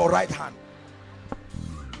left or right hand.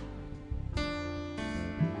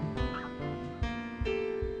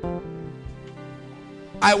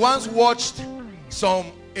 I once watched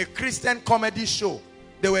a Christian comedy show.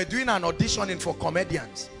 They were doing an auditioning for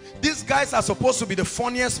comedians. These guys are supposed to be the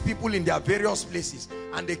funniest people in their various places,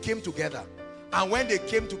 and they came together. And when they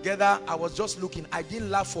came together, I was just looking. I didn't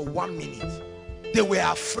laugh for 1 minute. They were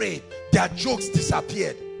afraid. Their jokes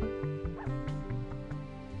disappeared.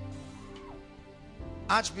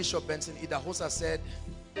 Archbishop Benson Idahosa said,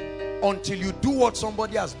 until you do what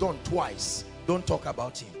somebody has done twice, don't talk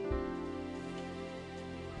about him.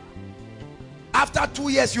 After 2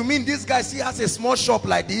 years, you mean this guy still has a small shop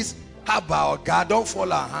like this? How about God? Don't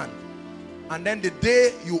fall our hand. And then the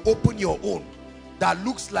day you open your own, that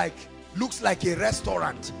looks like a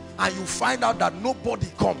restaurant, and you find out that nobody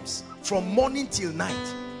comes from morning till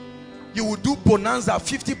night. You will do bonanza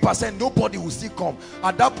 50%, nobody will still come.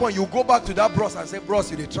 At that point you go back to that bros and say, bros,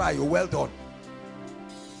 you did try, you're well done.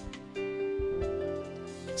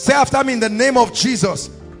 Say after me, in the name of Jesus,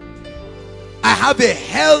 I have a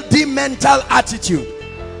healthy mental attitude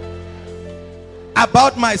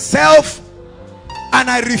about myself, and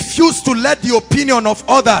I refuse to let the opinion of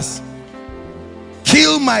others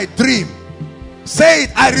kill my dream. Say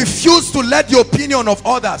it. I refuse to let the opinion of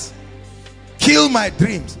others kill my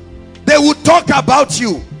dreams. They will talk about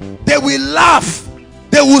you, they will laugh,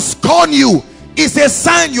 they will scorn you. It's a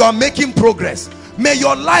sign you are making progress. May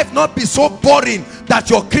your life not be so boring that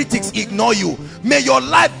your critics ignore you. May your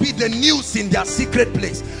life be the news in their secret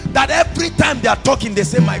place, that every time they are talking, they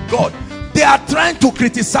say, my God, they are trying to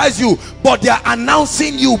criticize you, but they are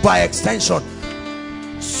announcing you by extension.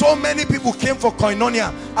 So many people came for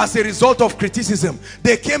Koinonia as a result of criticism.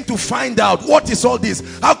 They came to find out, what is all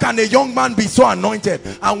this? How can a young man be so anointed?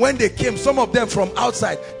 And when they came, some of them from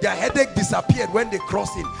outside, their headache disappeared when they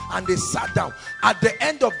crossed in and they sat down. At the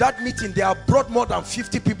end of that meeting, they have brought more than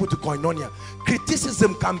 50 people to Koinonia.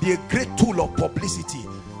 Criticism can be a great tool of publicity.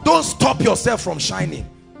 Don't stop yourself from shining.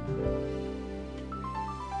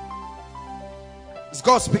 Is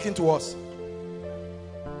God speaking to us?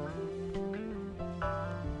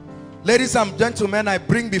 Ladies and gentlemen, I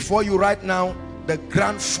bring before you right now the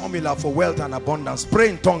grand formula for wealth and abundance. Pray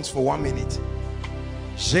in tongues for 1 minute.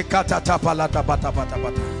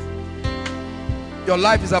 Your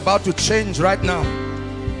life is about to change right now.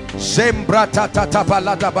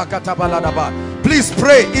 Please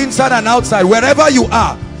pray inside and outside, wherever you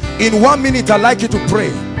are. In 1 minute, I'd like you to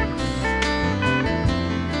pray.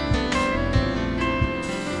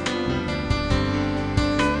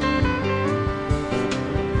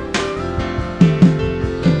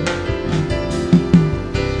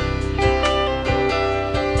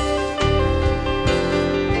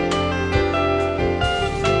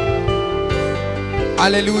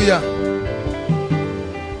 Hallelujah.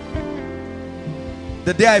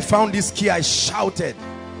 The day I found this key, I shouted.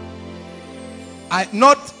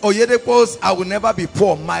 Not Oyedepo's, I will never be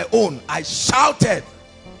poor, my own. I shouted.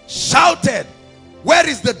 Where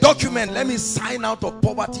is the document? Let me sign out of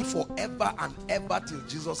poverty forever and ever till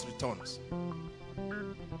Jesus returns.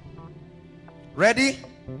 Ready?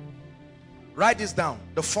 Write this down.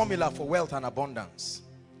 The formula for wealth and abundance.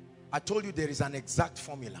 I told you there is an exact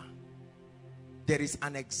formula. There is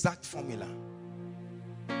an exact formula.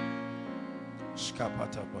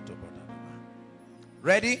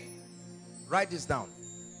 Ready? Write this down.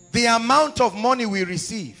 The amount of money we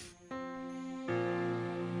receive.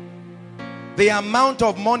 The amount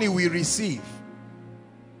of money we receive.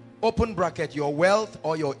 Open bracket, your wealth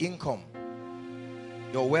or your income.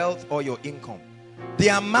 Your wealth or your income. The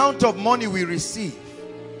amount of money we receive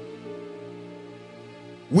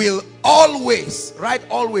will always, write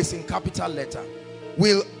always in capital letter,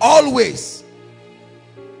 will always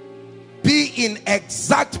be in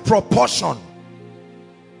exact proportion.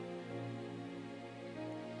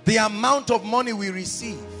 The amount of money we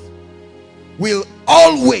receive will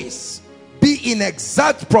always be in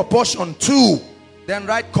exact proportion to, then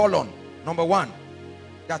write colon. Number one,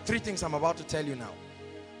 there are three things I'm about to tell you now.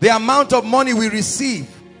 The amount of money we receive,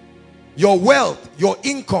 your wealth, your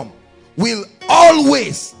income, will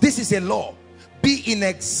always, this is a law, be in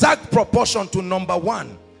exact proportion to number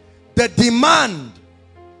one, the demand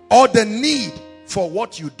or the need for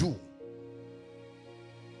what you do.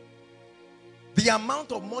 The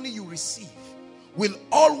amount of money you receive will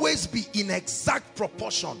always be in exact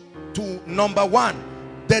proportion to number one,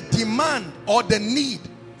 the demand or the need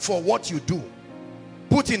for what you do.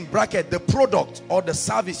 Put in bracket the product or the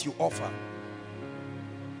service you offer.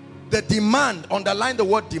 The demand, underline the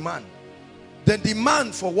word demand. The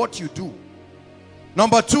demand for what you do.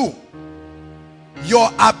 Number two, your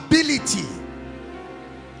ability,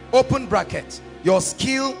 open bracket, your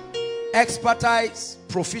skill, expertise,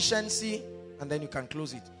 proficiency, and then you can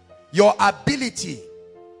close it. Your ability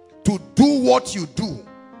to do what you do.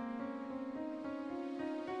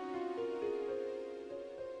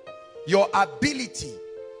 Your ability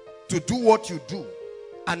to do what you do.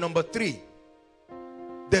 And number three,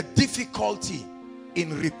 the difficulty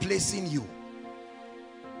in replacing you.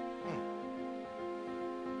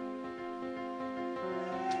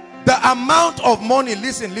 The amount of money,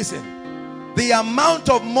 listen, the amount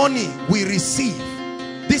of money we receive,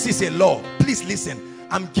 this is a law. Please listen,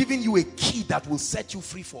 I'm giving you a key that will set you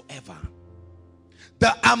free forever.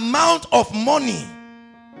 The amount of money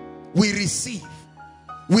we receive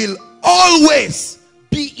will always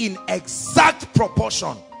be in exact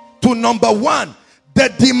proportion to number one,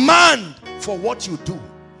 the demand for what you do.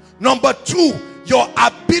 Number two, your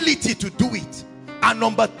ability to do it. And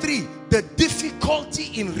number three, the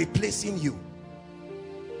difficulty in replacing you.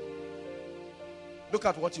 Look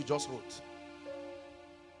at what you just wrote.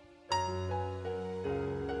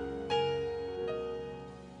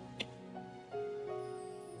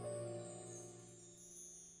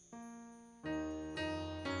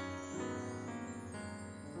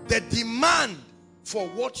 The demand for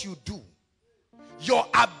what you do, your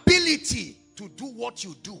ability to do what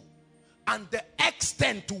you do, and the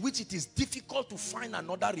extent to which it is difficult to find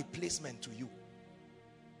another replacement to you.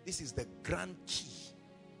 This is the grand key,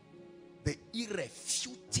 the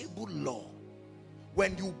irrefutable law.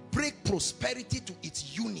 When you break prosperity to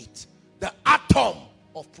its unit, the atom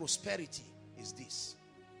of prosperity is this.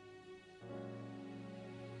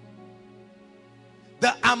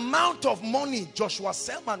 The amount of money Joshua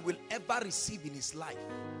Selman will ever receive in his life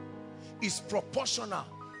is proportional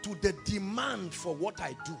to the demand for what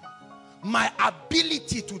I do, my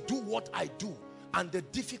ability to do what I do, and the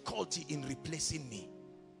difficulty in replacing me,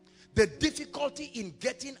 the difficulty in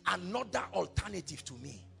getting another alternative to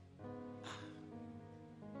me.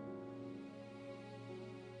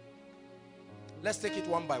 Let's take it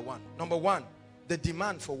one by one. Number one, the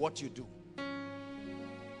demand for what you do.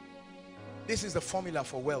 This is the formula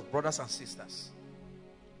for wealth, brothers and sisters.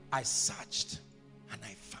 I searched and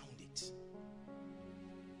I found it.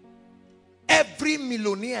 Every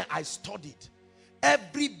millionaire I studied,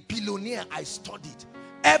 every billionaire I studied,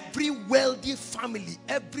 every wealthy family,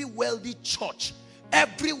 every wealthy church,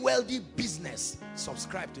 every wealthy business,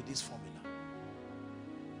 subscribe to this formula.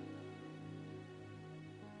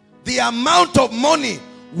 The amount of money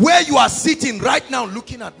where you are sitting right now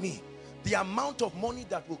looking at me, the amount of money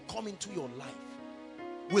that will come into your life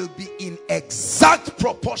will be in exact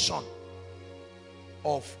proportion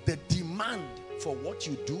of the demand for what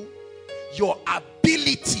you do, your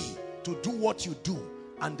ability to do what you do,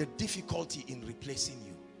 and the difficulty in replacing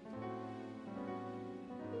you.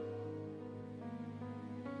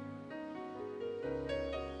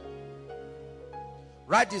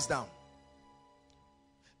 Write this down.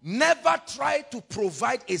 Never try to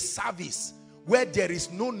provide a service where there is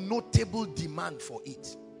no notable demand for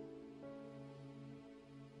it.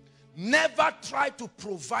 Never try to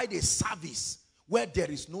provide a service where there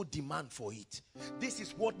is no demand for it. This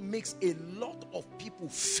is what makes a lot of people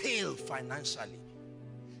fail financially.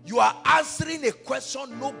 You are answering a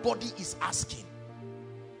question nobody is asking.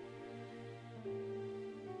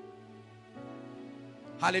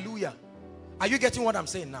 Hallelujah. Are you getting what I'm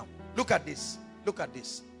saying now? Look at this. Look at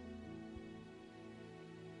this.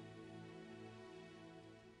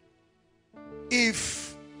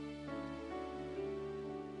 If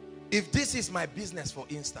this is my business, for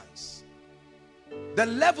instance, the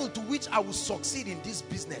level to which I will succeed in this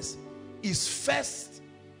business is first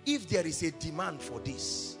if there is a demand for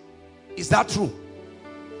this. Is that true?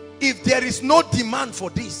 If there is no demand for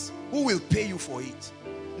this, who will pay you for it?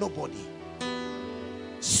 Nobody.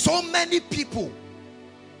 So many people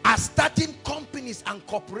are starting companies and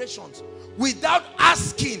corporations without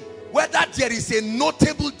asking whether there is a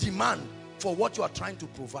notable demand for what you are trying to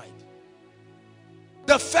provide.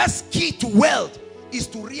 The first key to wealth is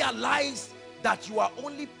to realize that you are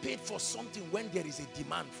only paid for something when there is a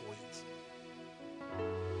demand for it.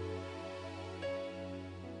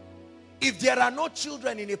 If there are no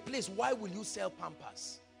children in a place, why will you sell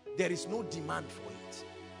Pampers? There is no demand for it.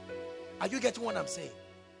 Are you getting what I'm saying?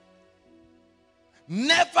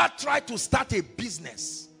 Never try to start a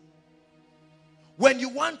business. When you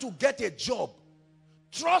want to get a job,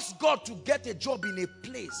 trust God to get a job in a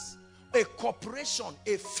place, a corporation,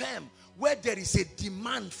 a firm where there is a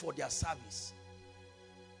demand for their service.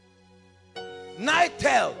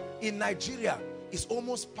 Nitel in Nigeria is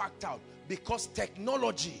almost packed out because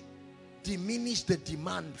technology diminished the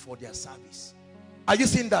demand for their service. Are you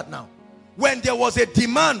seeing that now? When there was a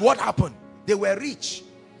demand, what happened? They were rich.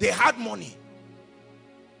 They had money.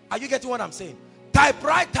 Are you getting what I'm saying?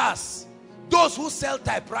 Typewriters. Those who sell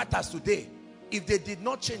typewriters today, if they did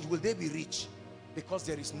not change, will they be rich? Because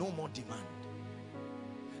there is no more demand.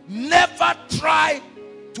 Never try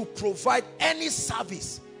to provide any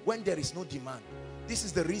service when there is no demand. This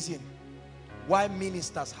is the reason why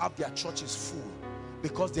ministers have their churches full.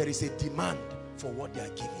 Because there is a demand for what they are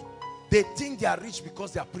giving. They think they are rich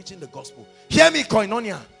because they are preaching the gospel. Hear me,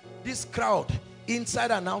 Koinonia. This crowd,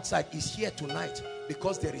 inside and outside, is here tonight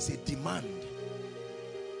because there is a demand.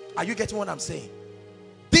 Are you getting what I'm saying?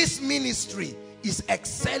 This ministry is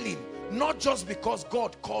excelling not just because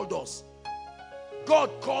God called us. God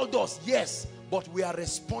called us, yes, but we are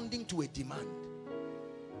responding to a demand.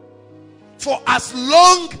 For as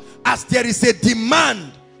long as there is a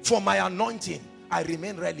demand for my anointing, I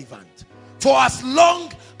remain relevant. For as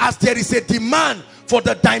long as there is a demand for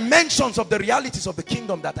the dimensions of the realities of the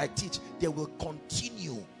kingdom that I teach, they will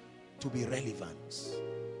continue to be relevant.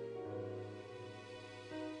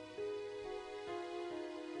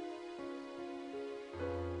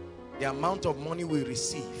 The amount of money we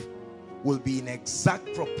receive will be in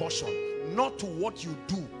exact proportion, not to what you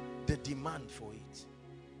do, the demand for it.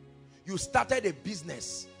 You started a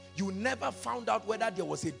business, you never found out whether there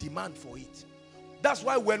was a demand for it. That's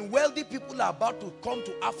why when wealthy people are about to come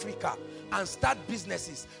to Africa and start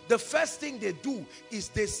businesses, the first thing they do is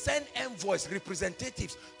they send envoys,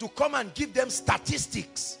 representatives, to come and give them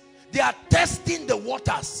statistics. They are testing the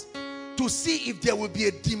waters to see if there will be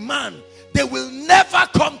a demand. They will never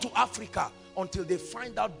come to Africa until they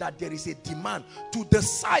find out that there is a demand to the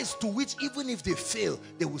size to which even if they fail,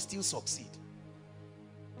 they will still succeed.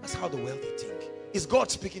 That's how the wealthy think. Is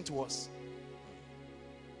God speaking to us?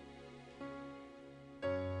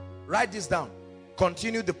 Write this down.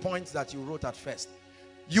 Continue the points that you wrote at first.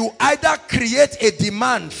 You either create a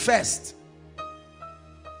demand first.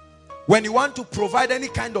 When you want to provide any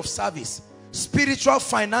kind of service, spiritual,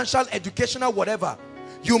 financial, educational, whatever,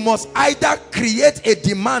 you must either create a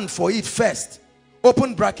demand for it first,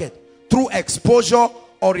 open bracket, through exposure,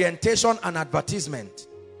 orientation, and advertisement.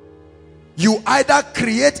 You either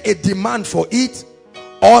create a demand for it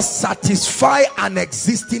or satisfy an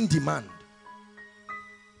existing demand.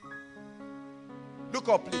 Look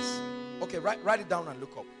up, please. Okay, write it down and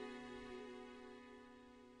look up.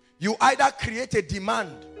 You either create a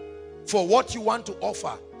demand for what you want to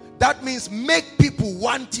offer. That means make people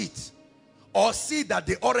want it, or see that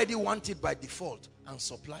they already want it by default and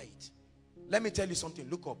supply it. Let me tell you something.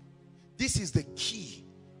 Look up. This is the key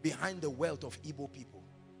behind the wealth of Igbo people.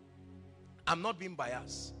 I'm not being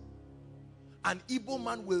biased. An Igbo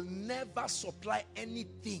man will never supply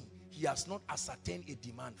anything he has not ascertained a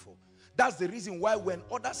demand for. That's the reason why when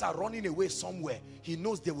others are running away somewhere, he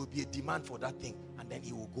knows there will be a demand for that thing, and then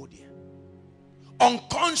he will go there.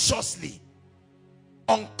 Unconsciously.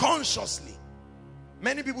 Unconsciously.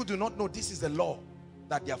 Many people do not know this is the law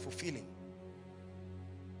that they are fulfilling.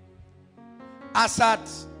 Asad,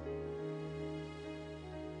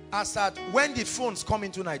 when did phones come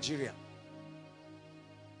into Nigeria?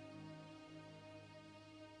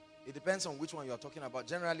 It depends on which one you are talking about.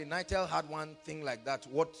 Generally, Nitel had one thing like that,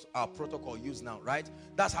 what our protocol use now, right?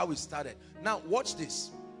 That's how it started. Now, watch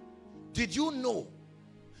this. Did you know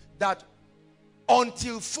that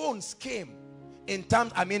until phones came, in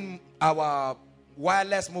terms, I mean, our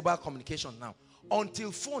wireless mobile communication now,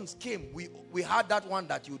 until phones came, we had that one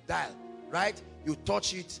that you dial, right? You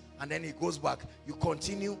touch it, and then it goes back. You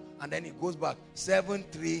continue, and then it goes back.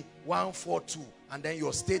 73142, and then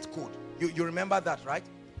your state code. You remember that, right?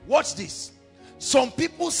 Watch this. Some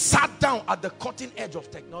people sat down at the cutting edge of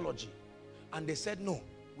technology and they said, no,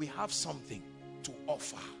 we have something to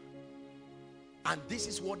offer. And this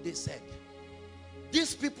is what they said.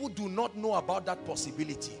 These people do not know about that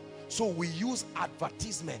possibility. So we use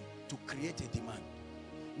advertisement to create a demand.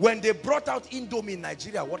 When they brought out Indomie in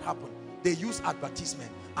Nigeria, what happened? They use advertisement,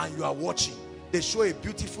 and you are watching. They show a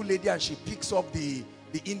beautiful lady and she picks up the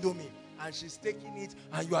Indomie. And she's taking it,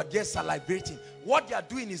 and you are there salivating. What they are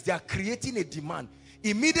doing is they are creating a demand.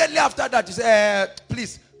 Immediately after that, you say,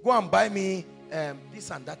 please go and buy me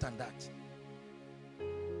this and that and that.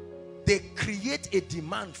 They create a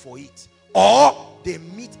demand for it, or they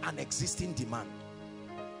meet an existing demand.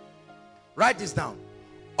 Write this down.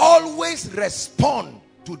 Always respond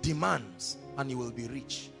to demands and you will be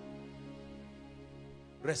rich.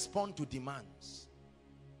 Respond to demands.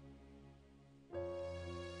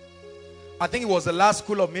 I think it was the last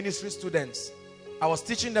School of Ministry students. I was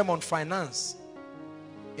teaching them on finance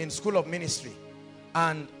in School of Ministry.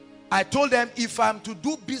 And I told them, if I'm to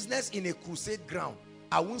do business in a crusade ground,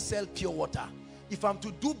 I won't sell pure water. If I'm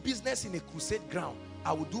to do business in a crusade ground,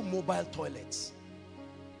 I will do mobile toilets.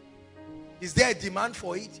 Is there a demand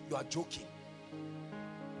for it? You are joking.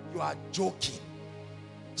 You are joking.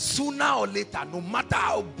 Sooner or later, no matter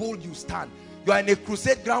how bold you stand, you are in a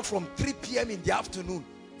crusade ground from 3 p.m. in the afternoon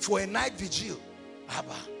for a night vigil.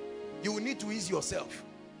 Abba, you will need to ease yourself.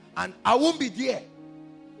 And I won't be there.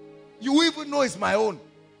 You will even know it's my own.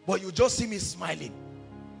 But you just see me smiling.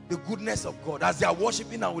 The goodness of God. As they are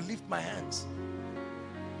worshiping, I will lift my hands.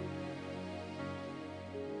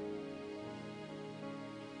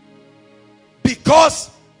 Because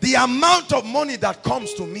the amount of money that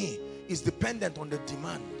comes to me is dependent on the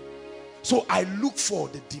demand. So I look for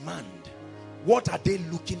the demand. What are they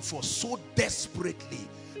looking for so desperately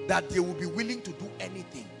that they will be willing to do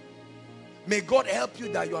anything? May God help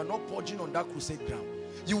you that you are not purging on that crusade ground.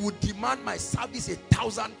 You would demand my service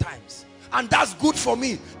 1,000 times. And that's good for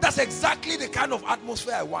me. That's exactly the kind of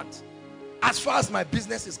atmosphere I want, as far as my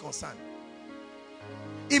business is concerned.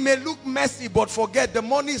 It may look messy, but forget, the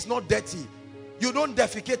money is not dirty. You don't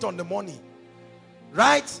defecate on the money.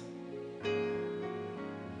 Right?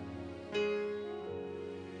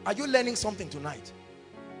 Are you learning something tonight?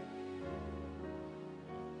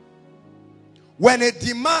 When a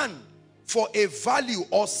demand for a value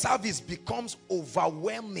or service becomes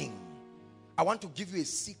overwhelming, I want to give you a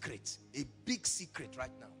secret, a big secret right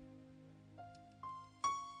now.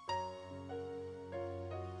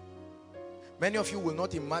 Many of you will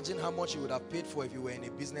not imagine how much you would have paid for if you were in a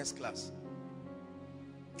business class.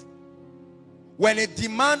 When a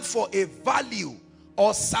demand for a value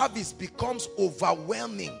or service becomes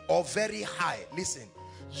overwhelming or very high, listen,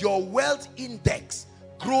 your wealth index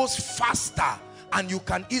grows faster and you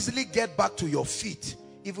can easily get back to your feet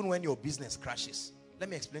even when your business crashes. Let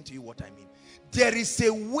me explain to you what I mean. There is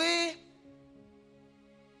a way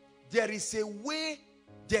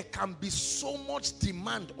there can be so much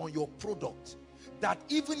demand on your product that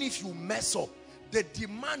even if you mess up, the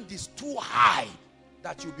demand is too high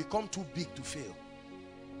that you become too big to fail.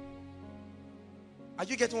 Are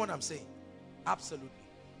you getting what I'm saying? Absolutely.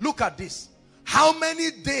 Look at this. How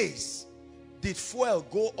many days did fuel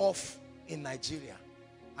go off in Nigeria?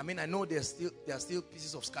 I mean, I know there are still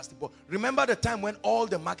pieces of scarcity, but remember the time when all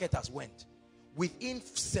the marketers went? Within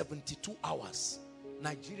 72 hours,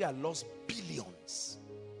 Nigeria lost billions.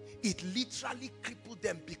 It literally crippled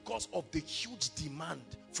them because of the huge demand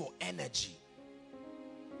for energy.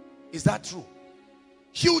 Is that true?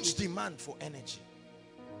 Huge demand for energy.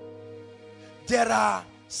 There are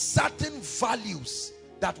certain values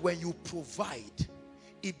that when you provide,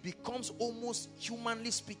 it becomes almost,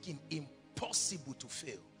 humanly speaking, impossible to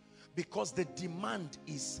fail, because the demand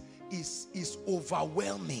is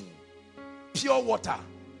overwhelming. Pure water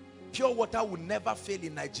will never fail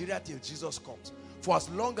in Nigeria till Jesus comes. For as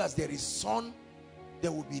long as there is sun,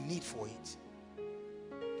 there will be need for it.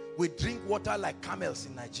 We drink water like camels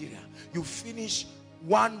in Nigeria. You finish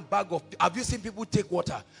one bag of, have you seen people take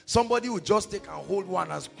water? Somebody will just take and hold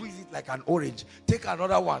one and squeeze it like an orange. Take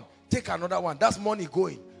another one. Take another one. That's money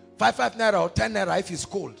going. 5 naira or 10 naira if it's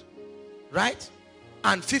cold. Right?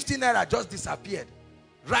 And 50 naira just disappeared.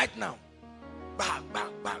 Right now. Bam,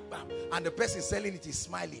 bam, bam, bam. And the person selling it is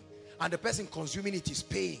smiling. And the person consuming it is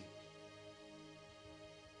paying.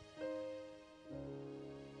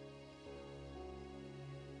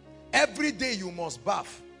 Every day you must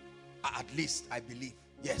bath. At least, I believe.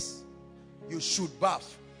 Yes. You should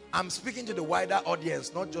bath. I'm speaking to the wider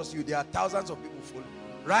audience, not just you. There are thousands of people full.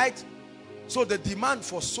 Right? So the demand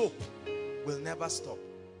for soap will never stop.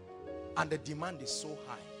 And the demand is so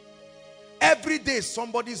high. Every day is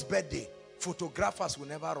somebody's birthday. Photographers will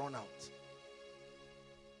never run out.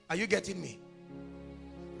 Are you getting me?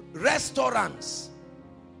 Restaurants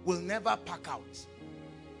will never pack out.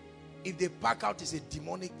 If they pack out, it's a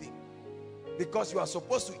demonic thing. Because you are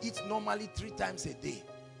supposed to eat normally 3 times a day.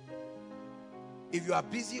 If you are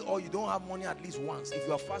busy or you don't have money, at least once. If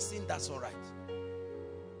you are fasting, that's all right.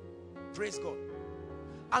 Praise God.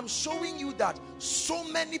 I'm showing you that so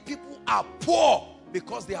many people are poor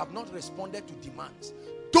because they have not responded to demands.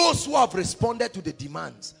 Those who have responded to the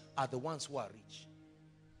demands are the ones who are rich.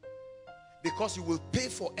 Because you will pay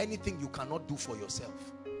for anything you cannot do for yourself.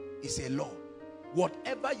 It's a law.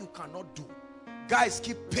 Whatever you cannot do. Guys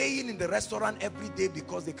keep paying in the restaurant every day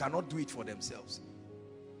because they cannot do it for themselves.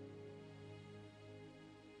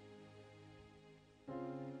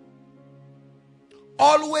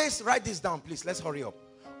 Always, write this down please, let's hurry up.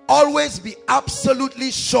 Always be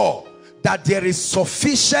absolutely sure that there is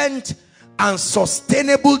sufficient and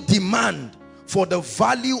sustainable demand for the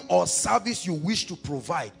value or service you wish to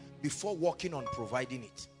provide before working on providing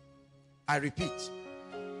it. I repeat,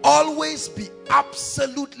 always be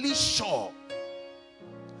absolutely sure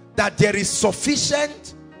that there is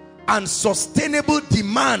sufficient and sustainable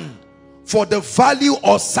demand for the value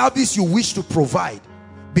or service you wish to provide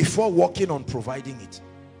before working on providing it.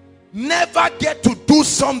 Never get to do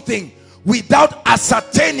something without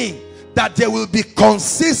ascertaining that there will be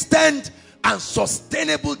consistent and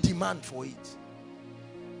sustainable demand for it.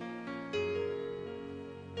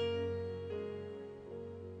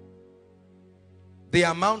 The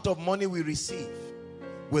amount of money we receive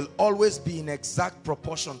will always be in exact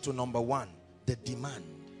proportion to number 1, the demand.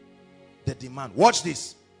 The demand. Watch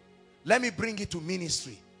this. Let me bring it to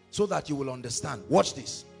ministry so that you will understand. Watch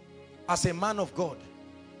this. As a man of God,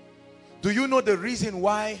 do you know the reason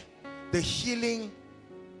why the healing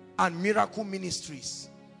and miracle ministries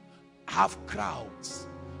have crowds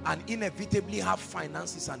and inevitably have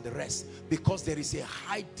finances and the rest? Because there is a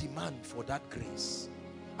high demand for that grace.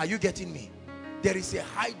 Are you getting me? There is a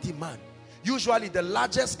high demand. Usually the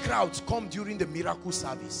largest crowds come during the miracle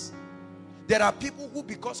service. There are people who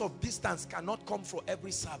because of distance cannot come for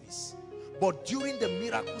every service. But during the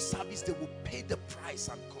miracle service, they will pay the price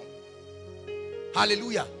and come.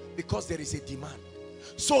 Hallelujah. Because there is a demand.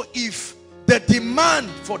 So if the demand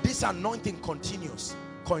for this anointing continues,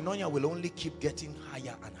 koinonia will only keep getting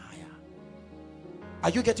higher and higher. Are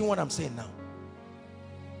you getting what I'm saying now?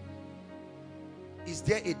 Is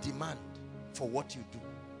there a demand for what you do?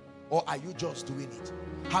 Or are you just doing it?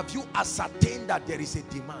 Have you ascertained that there is a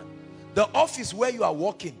demand? The office where you are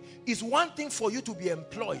working is one thing for you to be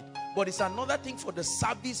employed, but it's another thing for the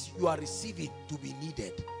service you are receiving to be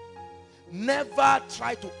needed. Never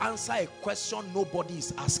try to answer a question nobody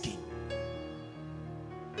is asking.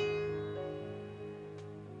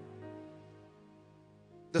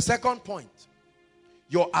 The second point,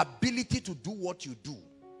 your ability to do what you do.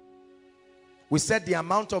 We said the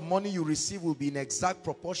amount of money you receive will be in exact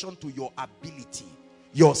proportion to your ability,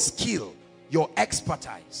 your skill, your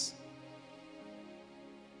expertise.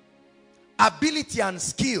 Ability and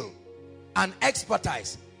skill and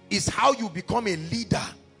expertise is how you become a leader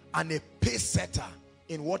and a pace setter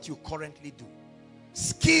in what you currently do.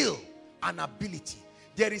 Skill and ability.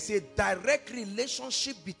 There is a direct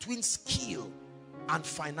relationship between skill and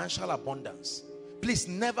financial abundance. Please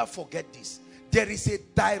never forget this. There is a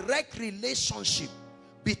direct relationship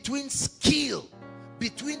between skill,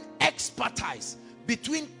 between expertise,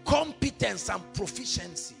 between competence and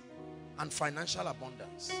proficiency, and financial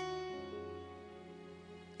abundance.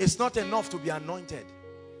 It's not enough to be anointed.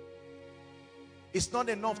 It's not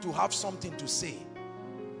enough to have something to say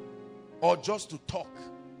or just to talk.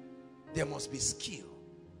 There must be skill.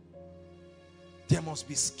 There must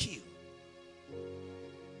be skill.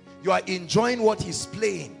 You are enjoying what he's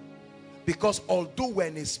playing because although we're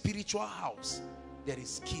in a spiritual house, there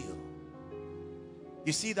is skill.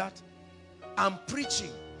 You see that? I'm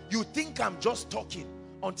preaching. You think I'm just talking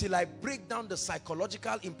until I break down the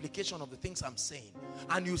psychological implication of the things I'm saying.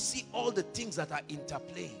 And you see all the things that are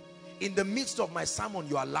interplaying. In the midst of my sermon,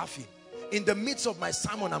 you are laughing. In the midst of my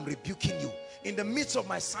sermon, I'm rebuking you. In the midst of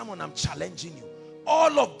my sermon, I'm challenging you.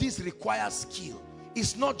 All of this requires skill.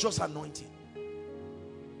 It's not just anointing.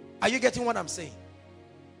 Are you getting what I'm saying?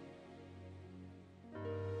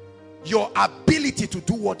 Your ability to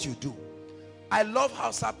do what you do. I love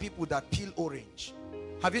how some people that peel orange.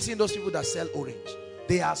 Have you seen those people that sell orange?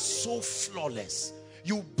 They are so flawless.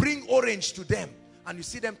 You bring orange to them and you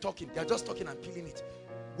see them talking. They're just talking and peeling it.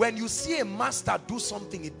 When you see a master do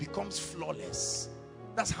something, it becomes flawless.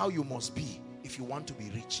 That's how you must be if you want to be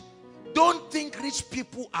rich. Don't think rich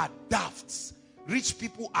people are dafts. Rich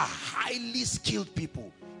people are highly skilled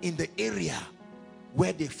people in the area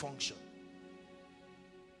where they function.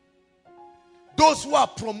 Those who are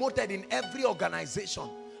promoted in every organization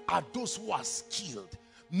are those who are skilled.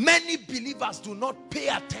 Many believers do not pay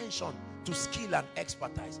attention to skill and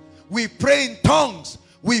expertise. We pray in tongues,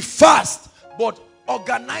 we fast, but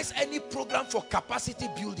organize any program for capacity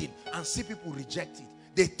building and see people reject it.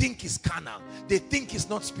 They think it's carnal. They think it's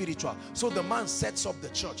not spiritual. So the man sets up the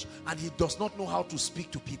church and he does not know how to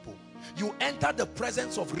speak to people. You enter the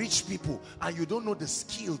presence of rich people and you don't know the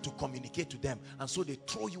skill to communicate to them, and so they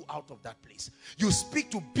throw you out of that place. You speak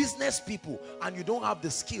to business people and you don't have the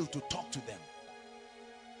skill to talk to them.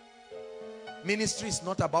 Ministry is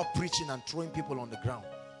not about preaching and throwing people on the ground.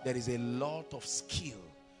 There is a lot of skill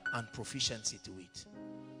and proficiency to it.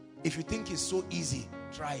 If you think it's so easy,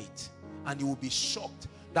 try it. And you will be shocked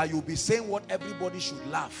that you'll be saying what everybody should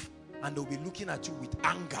laugh, and they'll be looking at you with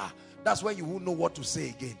anger. That's when you won't know what to say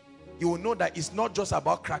again. You will know that it's not just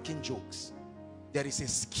about cracking jokes. There is a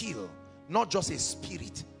skill, not just a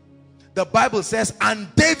spirit. The Bible says,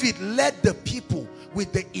 and David led the people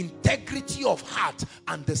with the integrity of heart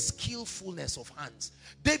and the skillfulness of hands.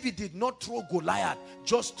 David did not throw Goliath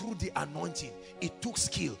just through the anointing. It took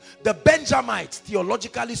skill. The Benjamites,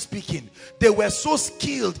 theologically speaking, they were so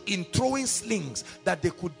skilled in throwing slings that they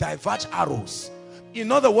could diverge arrows.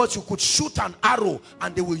 In other words, you could shoot an arrow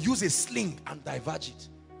and they will use a sling and diverge it.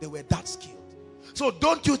 They were that skilled. So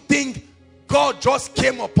don't you think God just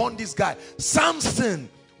came upon this guy? Samson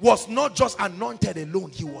was not just anointed alone,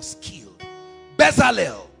 he was skilled.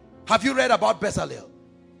 Bezalel, have you read about Bezalel?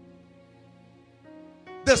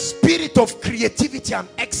 The spirit of creativity and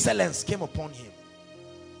excellence came upon him.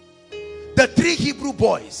 The 3 Hebrew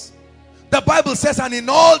boys, the Bible says, and in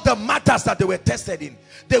all the matters that they were tested in,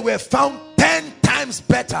 they were found 10 times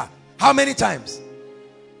better. How many times?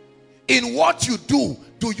 In what you do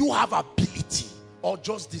you have ability or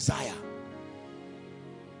just desire?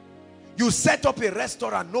 You set up a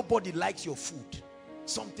restaurant, nobody likes your food.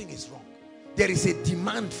 Something is wrong. There is a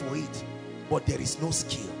demand for it, but there is no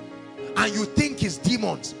skill. And you think it's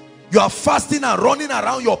demons. You are fasting and running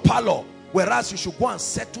around your parlor, whereas you should go and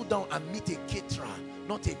settle down and meet a caterer,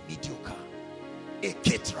 not a mediocre. A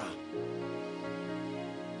caterer.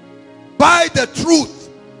 Buy the truth.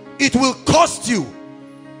 It will cost you.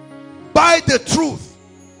 Buy the truth.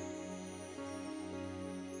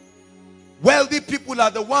 Wealthy people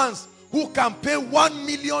are the ones who can pay 1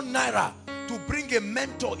 million naira to bring a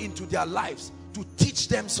mentor into their lives to teach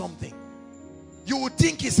them something. You would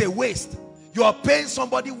think it's a waste. You are paying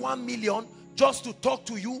somebody 1 million just to talk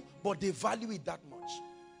to you, but they value it that much.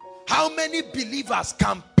 How many believers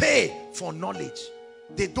can pay for knowledge?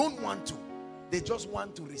 They don't want to. They just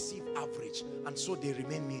want to receive average, and so they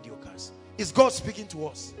remain mediocres. Is God speaking to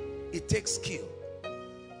us? It takes skill.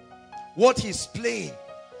 What he's playing,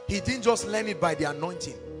 he didn't just learn it by the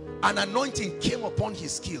anointing. An anointing came upon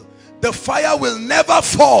his skill. The fire will never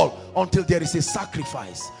fall until there is a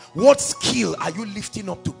sacrifice. What skill are you lifting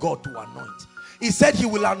up to God to anoint? He said he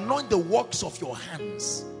will anoint the works of your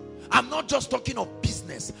hands. I'm not just talking of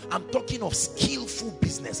business. I'm talking of skillful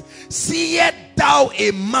business. Seest thou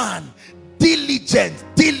a man diligent,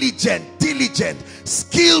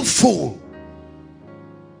 skillful?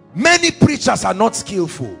 Many preachers are not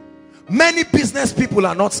skillful. Many business people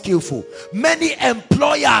are not skillful. Many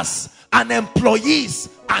employers and employees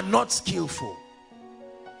are not skillful.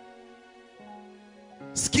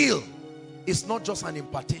 Skill is not just an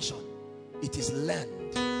impartation. It is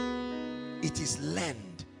learned. It is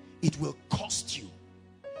learned. It will cost you.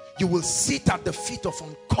 You will sit at the feet of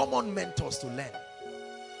uncommon mentors to learn.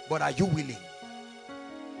 But are you willing?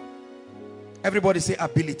 Everybody say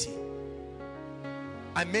ability.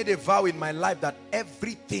 I made a vow in my life that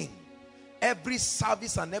everything, every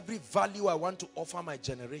service and every value I want to offer my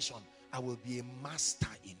generation, I will be a master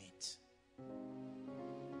in it.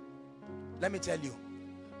 Let me tell you,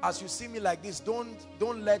 as you see me like this, don't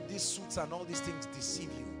let these suits and all these things deceive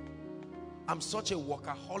you. I'm such a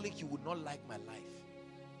workaholic, you would not like my life.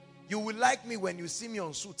 You will like me when you see me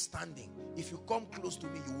on suit standing. If you come close to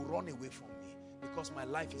me, you will run away from me because my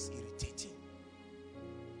life is irritating.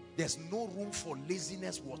 There's no room for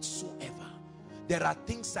laziness whatsoever. There are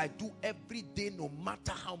things I do every day no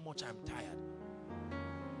matter how much I'm tired.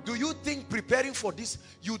 Do you think preparing for this,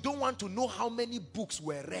 you don't want to know how many books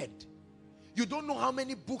were read? You don't know how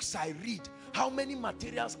many books I read, how many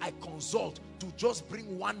materials I consult to just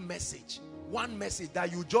bring one message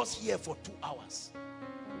that you just hear for 2 hours.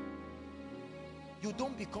 You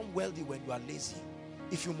don't become wealthy when you are lazy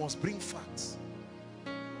if you must bring facts.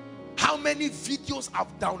 How many videos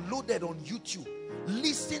I've downloaded on YouTube,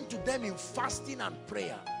 listened to them in fasting and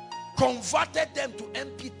prayer, converted them to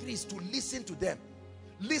MP3s to listen to them,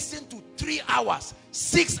 listen to 3 hours,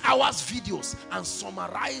 6 hours videos and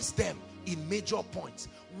summarize them in major points,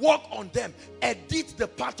 work on them, edit the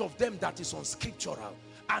part of them that is unscriptural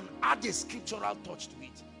and add a scriptural touch to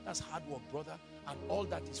it. That's hard work, brother, and all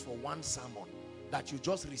that is for one sermon that you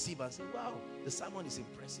just receive and say, wow, the sermon is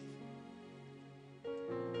impressive.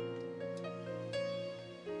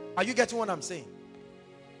 Are you getting what I'm saying?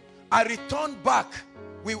 I returned back.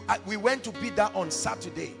 We went to Bida on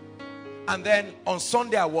Saturday. And then on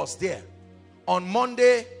Sunday I was there. On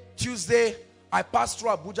Monday, Tuesday, I passed through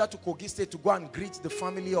Abuja to Kogi State to go and greet the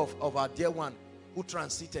family of our dear one who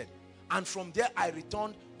transited. And from there I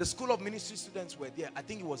returned. The School of Ministry students were there. I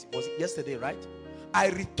think it was yesterday, right? I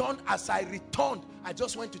returned. As I returned, I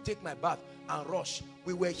just went to take my bath and rush.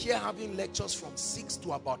 We were here having lectures from 6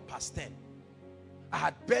 to about past 10. I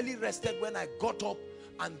had barely rested when I got up,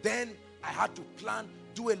 and then I had to plan,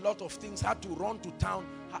 do a lot of things, had to run to town,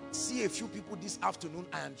 see a few people this afternoon.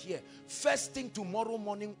 I am here. First thing tomorrow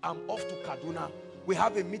morning, I'm off to Kaduna. We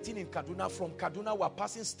have a meeting in Kaduna. From Kaduna, we're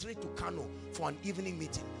passing straight to Kano for an evening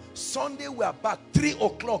meeting. Sunday, we are back 3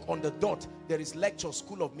 o'clock on the dot. There is lecture,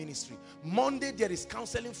 School of Ministry. Monday, there is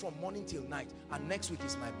counseling from morning till night. And next week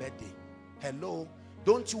is my birthday. Hello.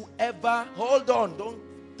 Don't you ever, hold on, don't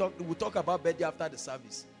talk, we'll talk about birthday after the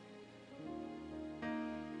service.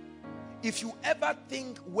 If you ever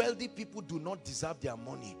think wealthy people do not deserve their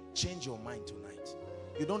money, change your mind tonight.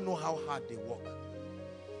 You don't know how hard they work.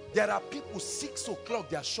 There are people 6 o'clock,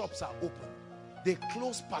 their shops are open. They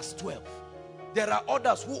close past 12. There are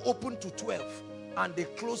others who open to 12 and they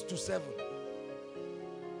close to 7.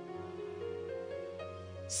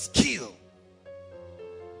 Skill,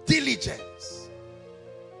 diligence.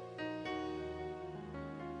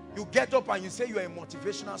 You get up and you say you are a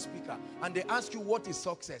motivational speaker, and they ask you what is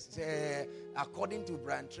success. Say, according to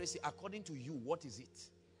Brian Tracy, according to you, what is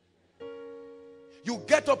it? You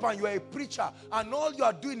get up and you are a preacher, and all you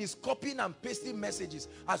are doing is copying and pasting messages.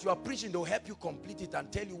 As you are preaching, they'll help you complete it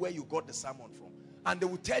and tell you where you got the sermon from. And they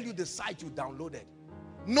will tell you the site you downloaded.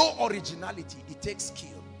 No originality. It takes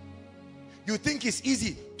skill. You think it's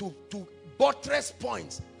easy to buttress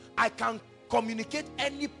points. I can communicate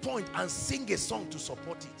any point and sing a song to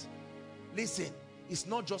support it. Listen, it's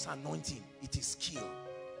not just anointing, it is skill.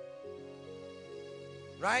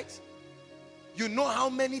 Right? You know how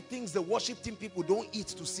many things the worship team people don't eat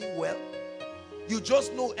to sing well? You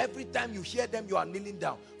just know every time you hear them, you are kneeling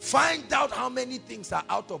down. Find out how many things are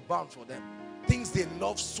out of bounds for them. Things they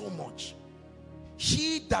love so much.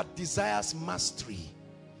 He that desires mastery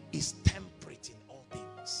is temperate in all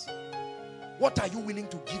things. What are you willing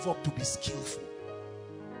to give up to be skillful?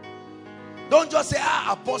 Don't just say,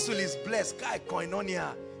 apostle is blessed. Guy,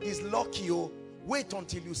 koinonia is lucky. Oh. Wait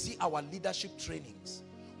until you see our leadership trainings.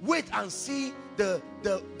 Wait and see the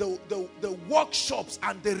workshops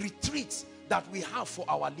and the retreats that we have for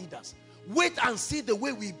our leaders. Wait and see the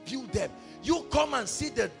way we build them. You come and see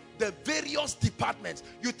the various departments.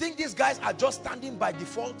 You think these guys are just standing by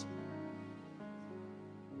default?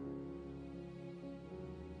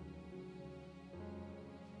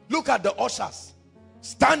 Look at the ushers,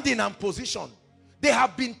 standing and position. They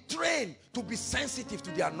have been trained to be sensitive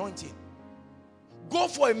to the anointing. Go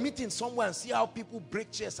for a meeting somewhere and see how people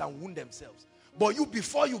break chairs and wound themselves. But you,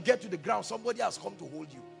 before you get to the ground, somebody has come to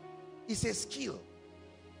hold you. It's a skill.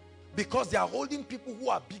 Because they are holding people who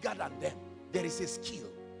are bigger than them. There is a skill.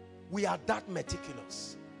 We are that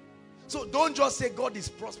meticulous. So don't just say God is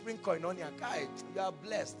prospering Koinonia. Guys, you are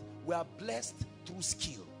blessed. We are blessed through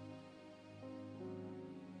skill.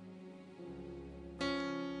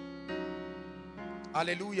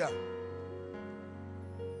 Hallelujah.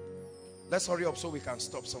 Let's hurry up so we can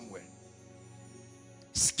stop somewhere.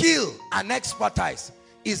 Skill and expertise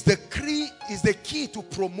is the key to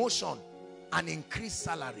promotion and increased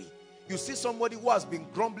salary. You see somebody who has been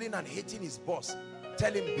grumbling and hating his boss,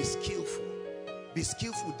 tell him be skillful. Be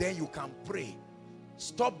skillful, then you can pray.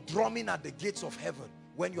 Stop drumming at the gates of heaven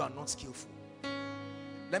when you are not skillful.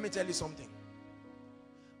 Let me tell you something.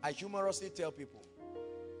 I humorously tell people,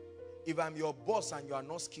 if I'm your boss and you are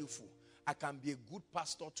not skillful, I can be a good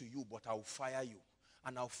pastor to you, but I'll fire you.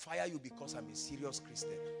 And I'll fire you because I'm a serious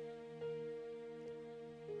Christian.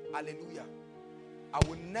 Hallelujah. I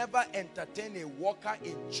will never entertain a worker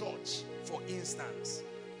in church, for instance.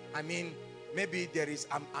 I mean, maybe there is,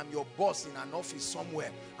 I'm your boss in an office somewhere,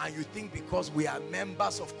 and you think because we are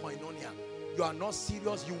members of Koinonia, you are not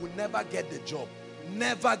serious, you will never get the job.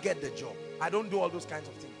 Never get the job. I don't do all those kinds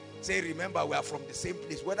of things. Say, remember, we are from the same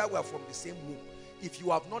place, whether we are from the same womb. If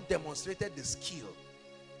you have not demonstrated the skill,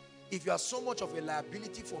 if you are so much of a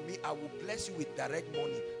liability for me, I will bless you with direct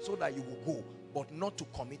money so that you will go, but not to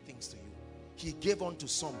commit things to you. He gave unto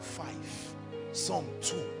some 5, some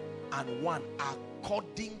 2, and 1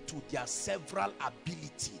 according to their several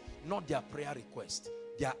ability, not their prayer request,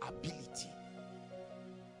 their ability.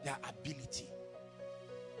 Their ability.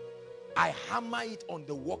 I hammer it on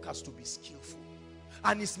the workers to be skillful.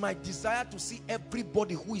 And it's my desire to see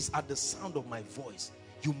everybody who is at the sound of my voice.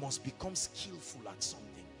 You must become skillful at something.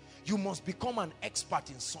 You must become an expert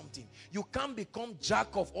in something. You can't become jack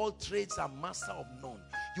of all trades and master of none.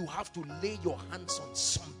 You have to lay your hands on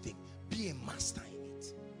something. Be a master in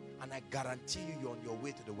it. And I guarantee you, you're on your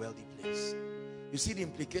way to the wealthy place. You see the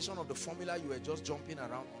implication of the formula you were just jumping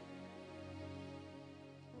around on?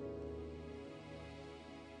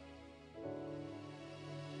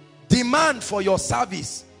 Demand for your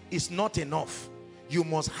service is not enough. You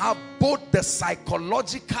must have both the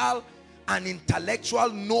psychological and intellectual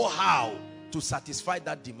know-how to satisfy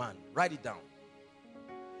that demand. Write it down.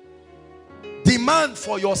 Demand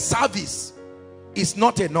for your service is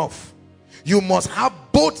not enough. You must have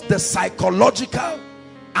both the psychological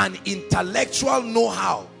and intellectual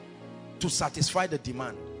know-how to satisfy the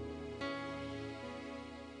demand.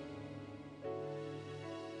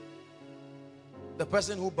 The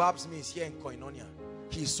person who barbs me is here in Koinonia.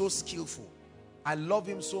 He is so skillful. I love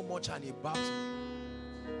him so much and he barbs me.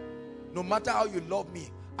 No matter how you love me,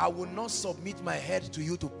 I will not submit my head to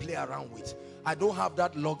you to play around with. I don't have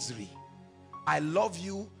that luxury. I love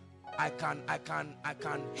you. I can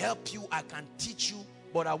help you. I can teach you,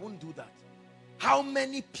 but I won't do that. How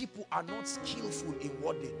many people are not skillful in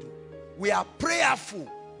what they do? We are prayerful,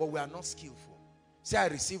 but we are not skillful. Say, I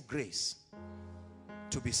receive grace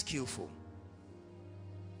to be skillful.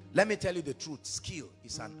 Let me tell you the truth. Skill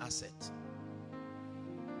is an asset.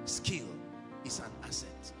 Skill is an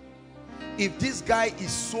asset. If this guy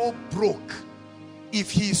is so broke,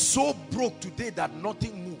 if he is so broke today that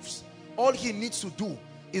nothing moves, all he needs to do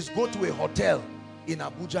is go to a hotel in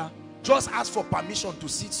Abuja, just ask for permission to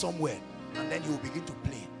sit somewhere, and then he will begin to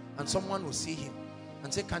play. And someone will see him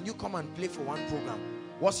and say, can you come and play for one program?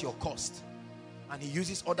 What's your cost? And he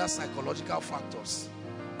uses other psychological factors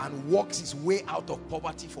and walks his way out of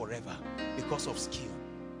poverty forever because of skill.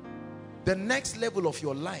 The next level of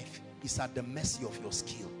your life is at the mercy of your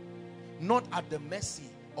skill. Not at the mercy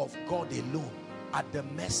of God alone, at the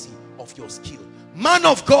mercy of your skill. Man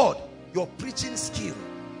of God, your preaching skill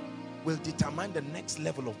will determine the next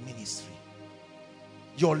level of ministry.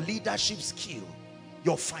 Your leadership skill,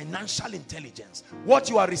 your financial intelligence, what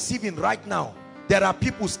you are receiving right now. There are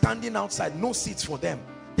people standing outside, no seats for them.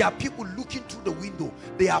 There are people looking through the window.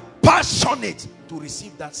 They are passionate to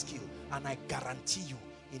receive that skill. And I guarantee you,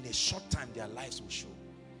 in a short time, their lives will show.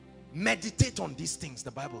 Meditate on these things,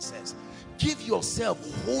 the Bible says. Give yourself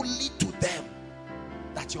wholly to them,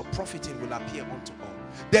 that your profiting will appear unto all.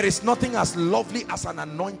 There is nothing as lovely as an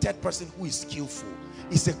anointed person who is skillful.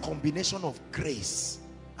 It's a combination of grace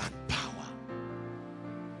and power.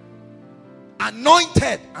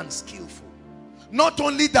 Anointed and skillful. Not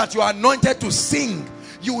only that you are anointed to sing,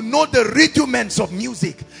 you know the rudiments of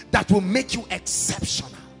music that will make you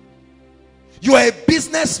exceptional. You are a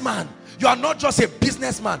businessman. You are not just a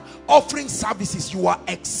businessman offering services. You are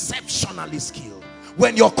exceptionally skilled.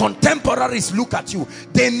 When your contemporaries look at you,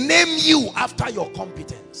 they name you after your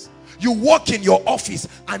competence. You walk in your office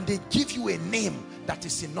and they give you a name that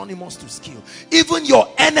is synonymous to skill. Even your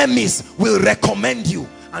enemies will recommend you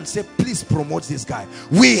and say, please promote this guy.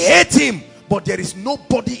 We hate him, but there is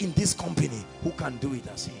nobody in this company who can do it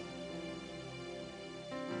as him.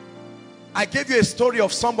 I gave you a story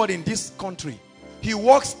of somebody in this country. He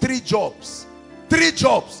works 3 jobs,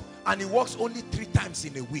 and he works only 3 times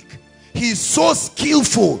in a week. He is so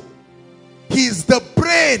skillful. He is the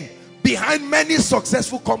brain behind many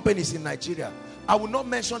successful companies in Nigeria. I will not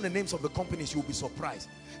mention the names of the companies, you'll be surprised.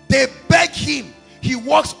 They beg him. He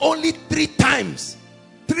works only 3 times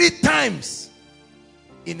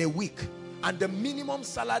in a week, and the minimum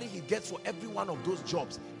salary he gets for every one of those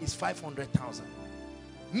jobs is 500,000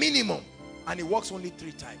 minimum, and he works only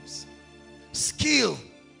 3 times. Skill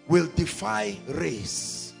will defy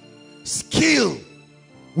race. Skill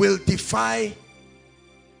will defy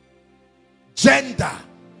gender.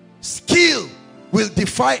 Skill will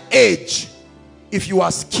defy age. If you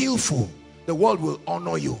are skillful, the world will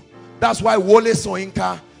honor you. That's why Wole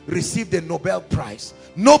Soyinka received the Nobel Prize.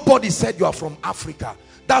 Nobody said you are from Africa.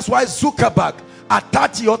 That's why Zuckerberg at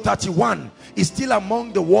 30 or 31 is still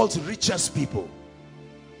among the world's richest people.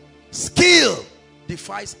 Skill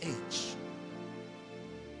defies age.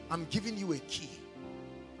 I'm giving you a key.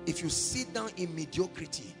 If you sit down in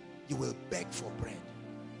mediocrity, you will beg for bread.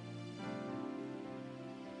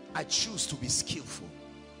 I choose to be skillful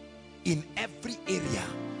in every area.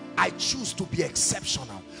 I choose to be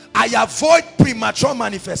exceptional. I avoid premature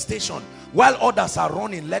manifestation. While others are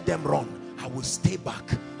running, let them run. I will stay back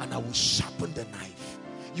and I will sharpen the knife.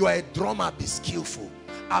 You are a drummer, be skillful.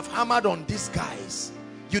 I've hammered on these guys.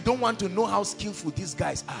 You don't want to know how skillful these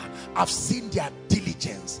guys are. I've seen their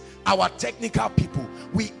diligence. Our technical people,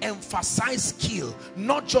 we emphasize skill,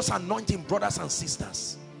 not just anointing brothers and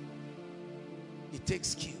sisters. It takes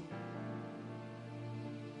skill.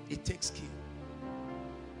 It takes skill.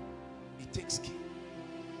 It takes skill.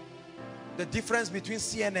 The difference between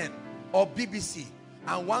CNN or BBC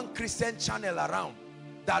and one Christian channel around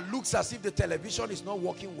that looks as if the television is not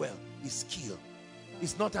working well is skill.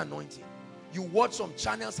 It's not anointing. You watch some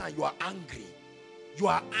channels and you are angry. You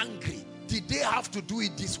are angry. Did they have to do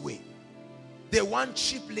it this way? They want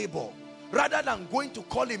cheap labor. Rather than going to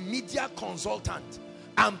call a media consultant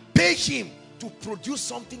and pay him to produce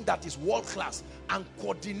something that is world class and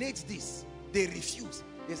coordinate this, they refuse.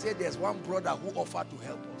 They say there's one brother who offered to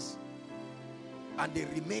help us, and they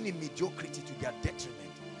remain in mediocrity to their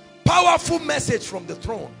detriment. Powerful message from the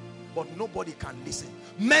throne, but nobody can listen.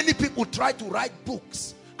 Many people try to write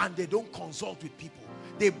books and they don't consult with people.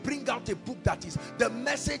 They bring out a book that is, the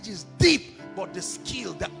message is deep, but the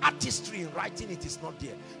skill, the artistry in writing it is not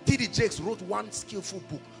there. T.D. Jakes wrote one skillful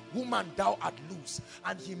book, Woman Thou Art Loose,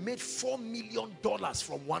 and he made $4 million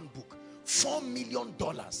from one book. $4 million.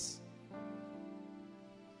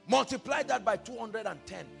 Multiply that by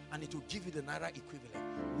 210 and it will give you the Naira equivalent.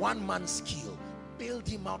 One man's skill, build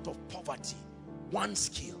him out of poverty. One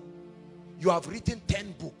skill. You have written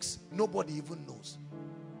 10 books, nobody even knows,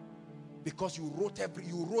 because you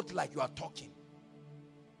wrote like you are talking.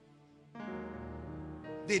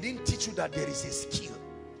 They didn't teach you that there is a skill.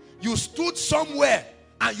 You stood somewhere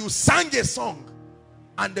and you sang a song,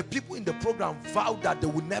 and the people in the program vowed that they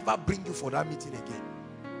would never bring you for that meeting again.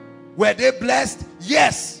 Were they blessed?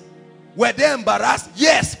 Yes. Were they embarrassed?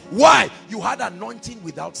 Yes. Why? You had anointing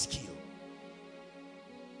without skill.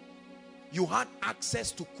 You had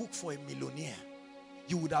access to cook for a millionaire.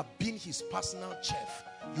 You would have been his personal chef.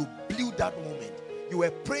 You blew that moment. You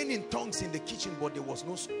were praying in tongues in the kitchen, but there was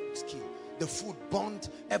no skill. The food burnt,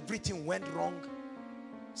 everything went wrong.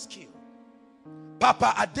 Skill.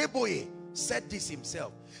 Papa Adeboye said this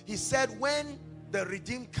himself. He said when the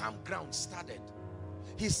Redeemed Campground started,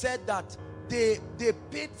 he said that they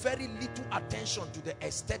paid very little attention to the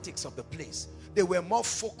aesthetics of the place. They were more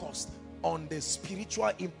focused on the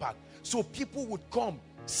spiritual impact. So people would come,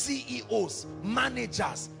 CEOs,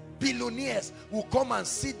 managers, billionaires will come and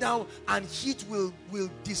sit down, and heat will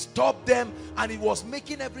disturb them, and it was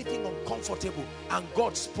making everything uncomfortable. And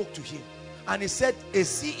God spoke to him and he said, a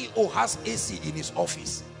CEO has AC in his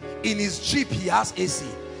office, in his Jeep he has AC,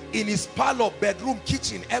 in his parlor, bedroom,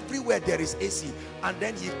 kitchen, everywhere there is AC. And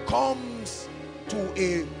then he comes to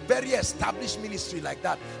a very established ministry like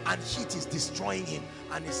that and heat is destroying him.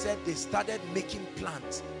 And he said they started making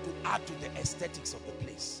plans to add to the aesthetics of the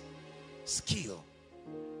place. Skill.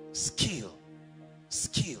 Skill.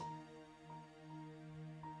 Skill.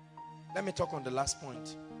 Let me talk on the last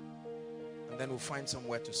point and then we'll find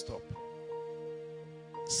somewhere to stop.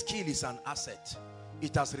 Skill is an asset.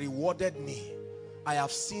 It has rewarded me. I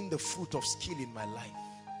have seen the fruit of skill in my life.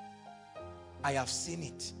 I have seen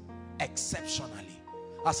it exceptionally.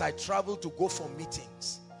 as I travel to go for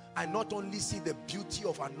meetings, I not only see the beauty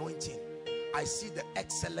of anointing, I see the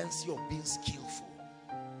excellency of being skillful.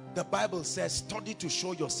 The Bible says, study to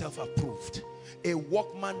show yourself approved, a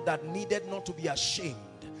workman that needed not to be ashamed,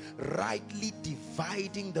 rightly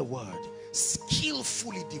dividing the word,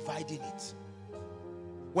 skillfully dividing it.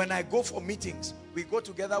 When I go for meetings, we go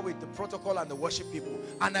together with the protocol and the worship people,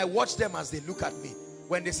 and I watch them as they look at me.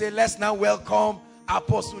 When they say, let's now welcome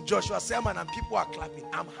Apostle Joshua Selman, and people are clapping,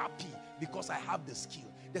 I'm happy because I have the skill.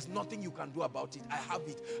 There's nothing you can do about it. I have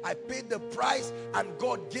it. I paid the price and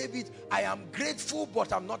God gave it. I am grateful,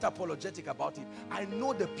 but I'm not apologetic about it. I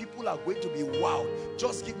know the people are going to be wowed.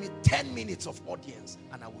 Just give me 10 minutes of audience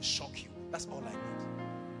and I will shock you. That's all I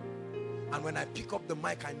need. And when I pick up the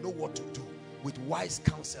mic, I know what to do. With wise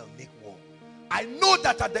counsel, make war. I know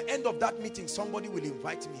that at the end of that meeting, somebody will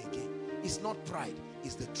invite me again. It's not pride,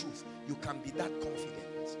 it's the truth. You can be that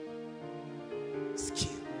confident.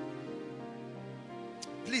 Skill.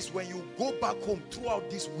 Please, when you go back home throughout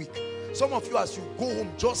this week, some of you, as you go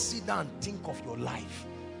home, just sit down and think of your life.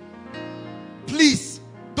 Please,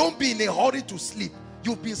 don't be in a hurry to sleep.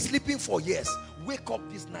 You've been sleeping for years. Wake up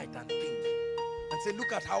this night and think. And say,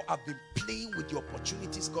 look at how I've been playing with the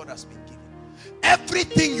opportunities God has been giving.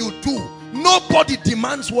 Everything you do, nobody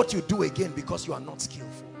demands what you do again because you are not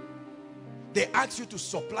skillful. They ask you to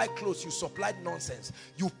supply clothes, you supplied nonsense.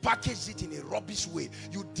 You packaged it in a rubbish way.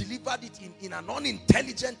 You delivered it in an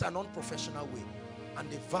unintelligent and unprofessional way.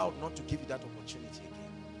 And they vowed not to give you that opportunity again.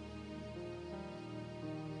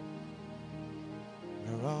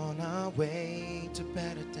 We're on our way to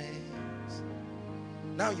better days.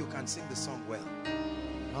 Now you can sing the song well.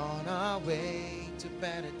 On our way to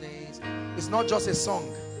better days. It's not just a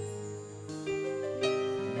song.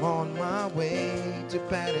 I'm on my way to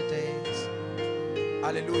better days.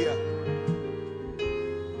 Hallelujah.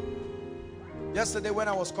 Yesterday when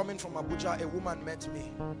I was coming from Abuja, a woman met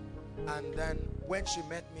me. And then when she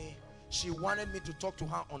met me, she wanted me to talk to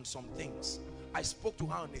her on some things. I spoke to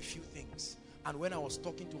her on a few things. And when I was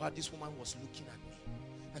talking to her, this woman was looking at me.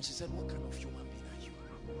 And she said, what kind of human being are you?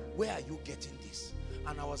 Where are you getting this?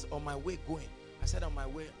 And I was on my way going. I said, I'm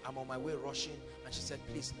on my way rushing. And she said,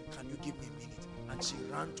 please, can you give me a minute? And she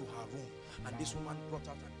ran to her room. And this woman brought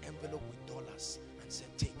out an envelope with dollars and said,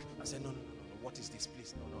 take. I said, no. What is this,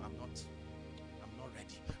 please? No, I'm not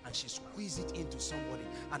ready. And she squeezed it into somebody.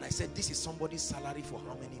 And I said, this is somebody's salary for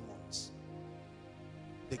how many months?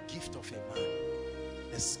 The gift of a man.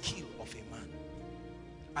 The skill of a man.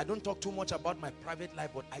 I don't talk too much about my private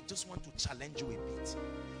life, but I just want to challenge you a bit.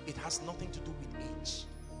 It has nothing to do with age.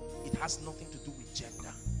 It has nothing to do with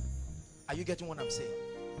gender. Are you getting what I'm saying?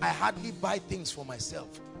 I hardly buy things for myself.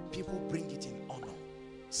 People bring it in honor.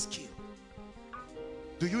 Skill.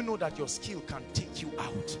 Do you know that your skill can take you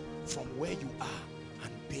out from where you are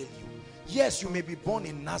and bail you? Yes, you may be born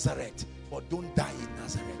in Nazareth, but don't die in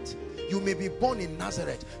Nazareth. You may be born in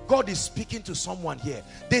Nazareth. God is speaking to someone here.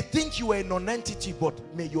 They think you are a non-entity, but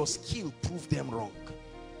may your skill prove them wrong.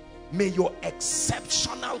 May your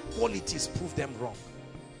exceptional qualities prove them wrong.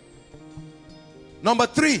 Number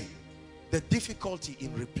 3, the difficulty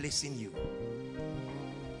in replacing you.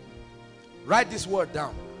 Write this word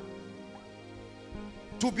down.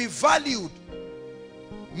 To be valued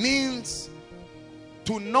means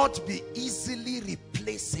to not be easily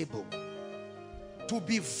replaceable. To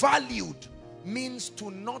be valued means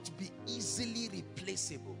to not be easily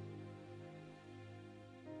replaceable.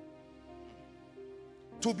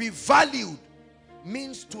 To be valued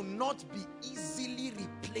means to not be easily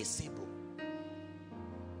replaceable.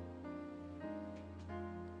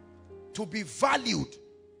 To be valued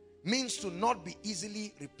means to not be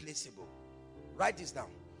easily replaceable. Write this down.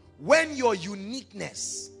 When your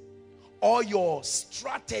uniqueness or your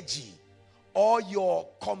strategy or your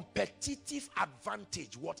competitive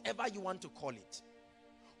advantage, whatever you want to call it,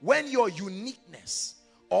 when your uniqueness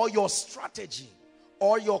or your strategy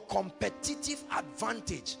or your competitive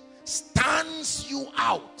advantage stands you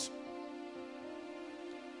out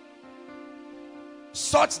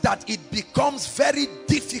such that it becomes very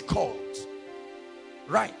difficult,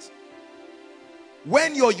 right?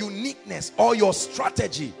 When your uniqueness or your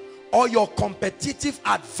strategy or your competitive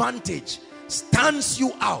advantage stands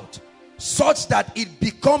you out such that it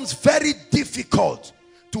becomes very difficult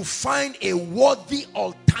to find a worthy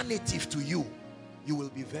alternative to you, you will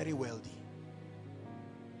be very wealthy.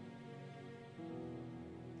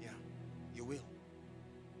 Yeah, you will.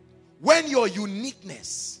 When your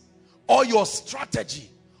uniqueness or your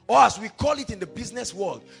strategy, or as we call it in the business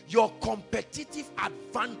world, your competitive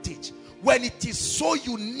advantage, when it is so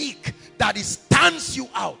unique that it stands you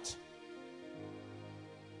out,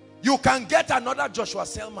 You can get another Joshua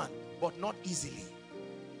Selman, but not easily.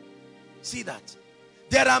 See that?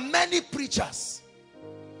 There are many preachers,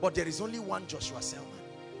 but there is only one Joshua Selman.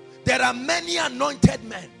 There are many anointed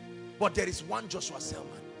men, but there is one Joshua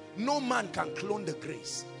Selman. No man can clone the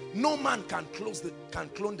grace. No man can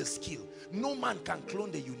clone the skill. No man can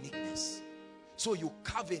clone the uniqueness. So you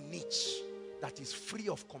carve a niche that is free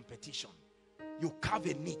of competition. You carve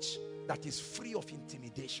a niche that is free of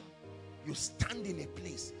intimidation. You stand in a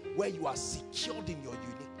place where you are secured in your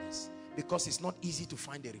uniqueness, because it's not easy to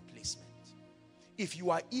find a replacement. If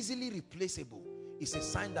you are easily replaceable, it's a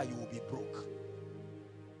sign that you will be broke.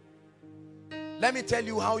 Let me tell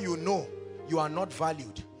you how you know you are not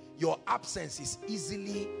valued. Your absence is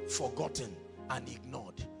easily forgotten and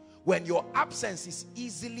ignored. When your absence is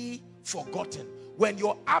easily forgotten, when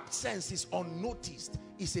your absence is unnoticed,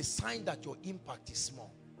 it's a sign that your impact is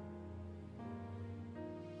small.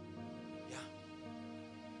 Yeah.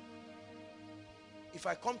 If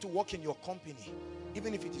I come to work in your company,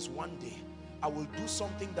 even if it is one day, I will do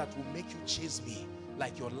something that will make you chase me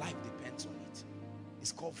like your life depends on it.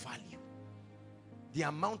 It's called value. The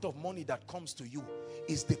amount of money that comes to you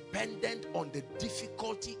is dependent on the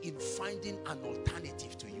difficulty in finding an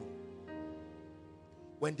alternative to you.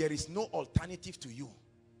 When there is no alternative to you,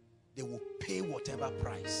 they will pay whatever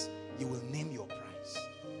price. You will name your price.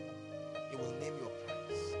 You will name your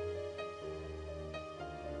price.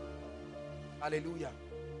 Hallelujah.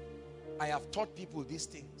 I have taught people these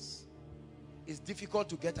things. It's difficult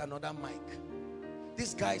to get another Mike.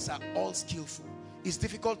 These guys are all skillful. It's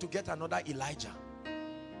difficult to get another Elijah.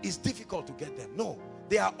 It's difficult to get them. No,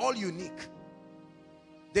 they are all unique.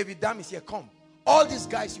 David Dam is here. Come. All these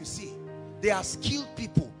guys you see, they are skilled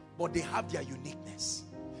people, but they have their uniqueness.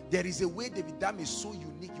 There is a way David Dam is so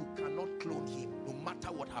unique, you cannot clone him, no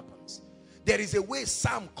matter what happens. There is a way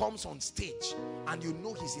Sam comes on stage, and you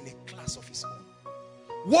know he's in a class of his own.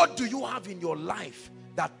 What do you have in your life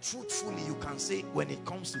that truthfully you can say, when it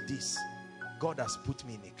comes to this, God has put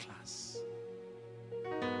me in a class?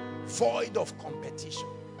 Void of competition.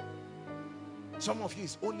 Some of you,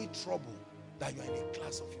 is only trouble that you are in a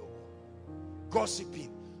class of your own.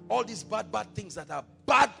 Gossiping, all these bad things that are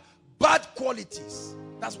bad qualities.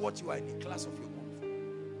 That's what you are in a class of your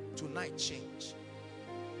own. Tonight, change.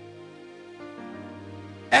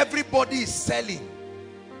 Everybody is selling,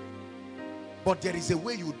 but there is a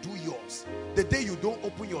way you do yours. The day you don't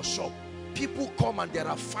open your shop, people come and there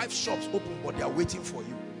are 5 shops open, but they are waiting for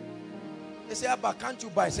you. They say, Abba, can't you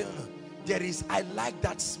buy? I say, there is, I like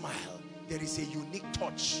that smile. There is a unique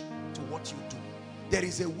touch to what you do. There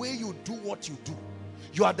is a way you do what you do.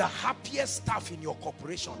 You are the happiest staff in your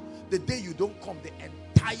corporation. The day you don't come, the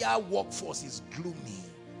entire workforce is gloomy.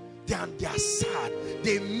 They are sad.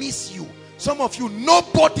 They miss you. Some of you,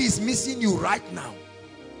 nobody is missing you right now.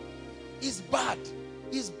 It's bad.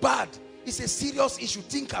 It's bad. It's a serious issue.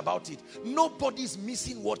 Think about it. Nobody is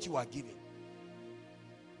missing what you are giving.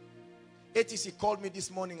 ATC called me this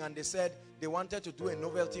morning and they said they wanted to do a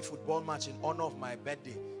novelty football match in honor of my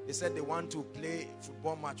birthday. They said they want to play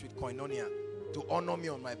football match with Koinonia to honor me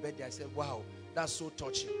on my birthday. I said, wow, that's so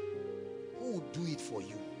touching. Who will do it for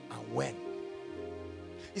you and when?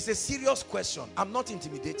 It's a serious question. I'm not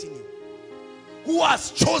intimidating you. Who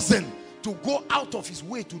has chosen to go out of his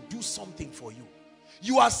way to do something for you?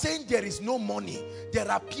 You are saying there is no money. There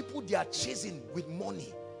are people they are chasing with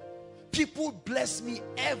money. People bless me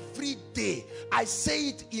every day. I say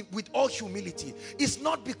it with all humility. It's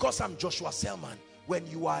not because I'm Joshua Selman. When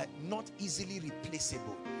you are not easily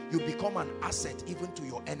replaceable, you become an asset even to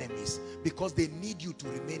your enemies, because they need you to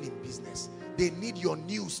remain in business. They need your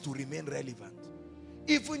news to remain relevant.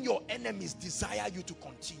 Even your enemies desire you to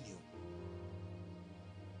continue.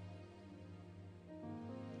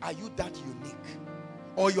 Are you that unique?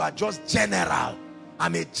 Or you are just general?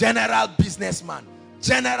 I'm a general businessman.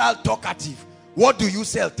 General talkative. What do you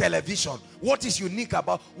sell? Television. What is unique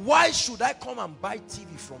about? Why should I come and buy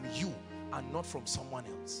TV from you and not from someone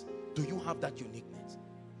else? Do you have that uniqueness?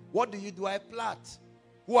 What do you do? I plait.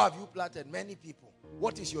 Who have you plaited? Many people.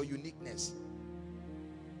 What is your uniqueness?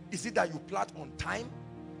 Is it that you plait on time?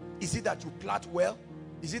 Is it that you plait well?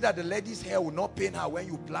 Is it that the lady's hair will not pain her when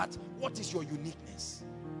you plait? What is your uniqueness?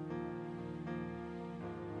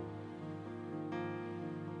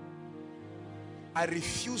 I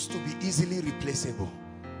refuse to be easily replaceable.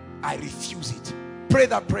 I refuse it. Pray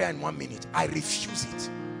that prayer in 1 minute. I refuse it.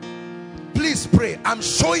 Please pray. I'm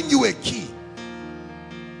showing you a key.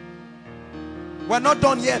 We're not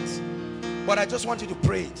done yet, but I just want you to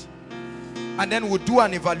pray it. And then we'll do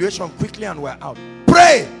an evaluation quickly and we're out.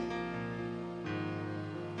 Pray.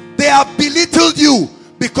 They have belittled you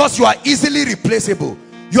because you are easily replaceable.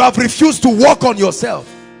 You have refused to work on yourself.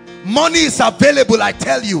 Money is available, I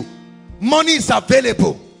tell you. Money is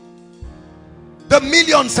available. The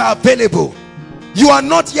millions are available. You are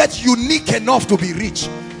not yet unique enough to be rich.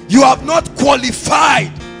 You have not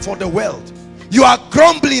qualified for the world. You are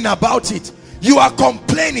grumbling about it. You are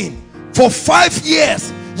complaining. For 5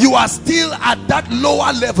 years, you are still at that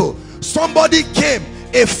lower level. Somebody came,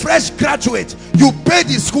 a fresh graduate. You paid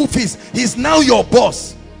his school fees. He's now your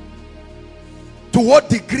boss. To what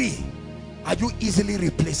degree are you easily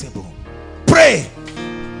replaceable? Pray.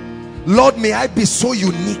 Lord, may I be so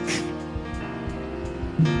unique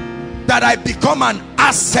that I become an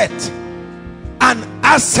asset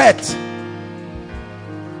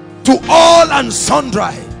to all and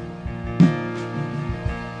sundry.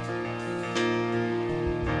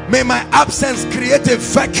 May my absence create a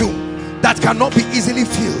vacuum that cannot be easily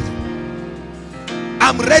filled.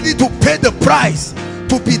 I'm ready to pay the price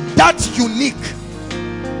to be that unique,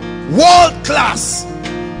 world class,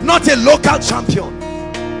 not a local champion.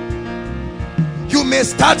 You may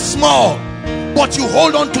start small, but you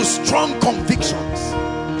hold on to strong convictions.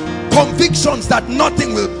 Convictions that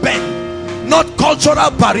nothing will bend, not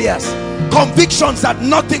cultural barriers. Convictions that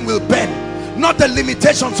nothing will bend, not the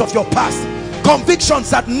limitations of your past. Convictions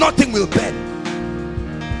that nothing will bend.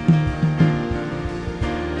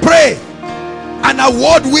 Pray. An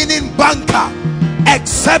award-winning banker,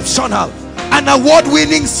 exceptional. An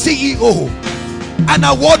award-winning CEO, an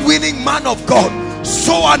award-winning man of God,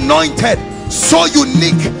 so anointed, so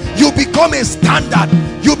unique. You become a standard.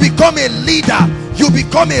 You become a leader. You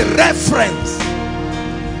become a reference.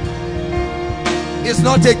 It's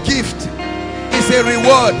not a gift. It's a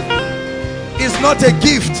reward. It's not a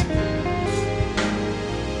gift.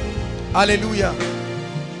 Hallelujah.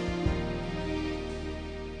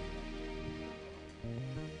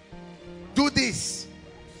 Do this,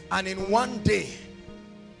 and in one day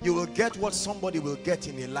you will get what somebody will get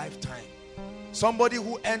in a lifetime. Somebody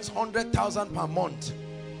who earns 100,000 per month.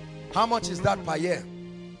 How much is that per year?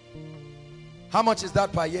 How much is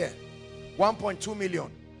that per year? 1.2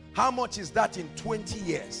 million. How much is that in 20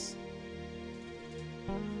 years?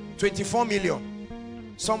 24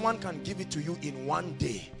 million. Someone can give it to you in one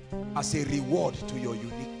day as a reward to your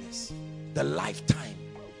uniqueness. The lifetime.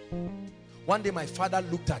 One day my father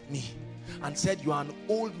looked at me and said, you are an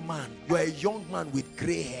old man. You are a young man with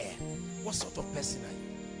gray hair. What sort of person are you?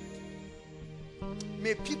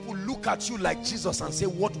 May people look at you like Jesus and say,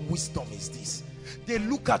 what wisdom is this? They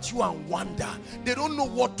look at you and wonder. They don't know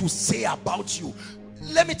what to say about you.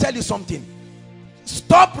 Let me tell you something.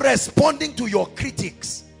 Stop responding to your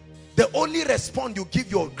critics. The only response you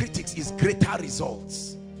give your critics is greater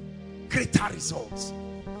results. Greater results.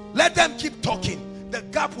 Let them keep talking. The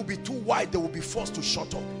gap will be too wide. They will be forced to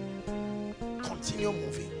shut up. Continue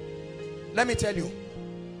moving. Let me tell you,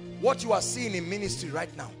 what you are seeing in ministry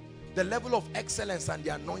right now, the level of excellence and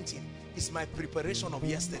the anointing is my preparation of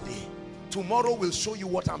yesterday. Tomorrow will show you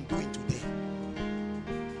what I'm doing today.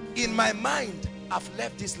 In my mind, I've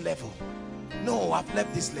left this level. No, I've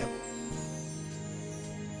left this level.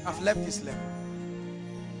 I've left this level.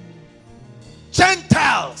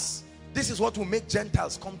 Gentiles. This is what will make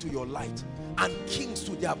Gentiles come to your light, and kings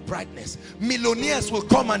to their brightness. Millionaires will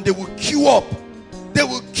come and they will queue up. They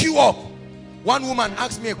will queue up. One woman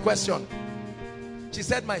asked me a question. She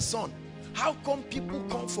said, my son, how come people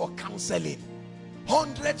come for counseling?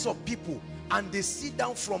 Hundreds of people, and they sit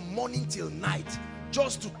down from morning till night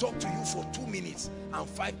just to talk to you for 2 minutes and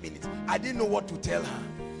 5 minutes. I didn't know what to tell her.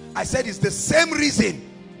 I said, it's the same reason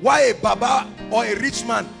why a baba or a rich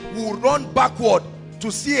man will run backward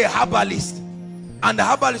to see a herbalist, and the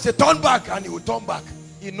herbalist say, turn back, and he will turn back.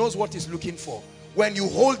 He knows what he's looking for. When you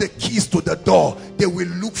hold the keys to the door, they will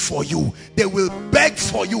look for you. They will beg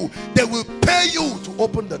for you. They will pay you to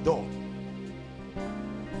open the door.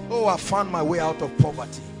 Oh, I found my way out of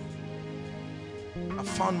poverty. I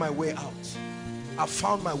found my way out. I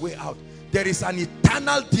found my way out. There is an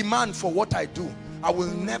eternal demand for what I do. I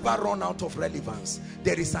will never run out of relevance.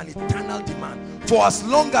 There is an eternal demand. For as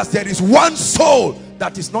long as there is one soul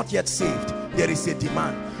that is not yet saved, there is a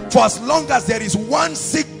demand. For as long as there is one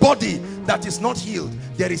sick body that is not healed,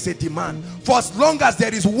 there is a demand. For as long as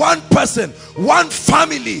there is one person, one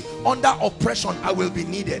family under oppression, I will be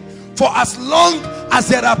needed. For as long as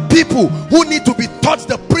there are people who need to be taught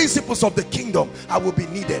the principles of the kingdom, I will be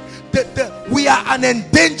needed. We are an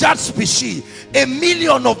endangered species. 1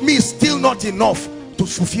 million of me is still not enough to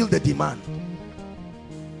fulfill the demand.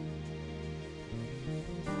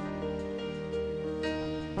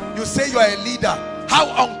 You say you are a leader. How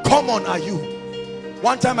uncommon are you?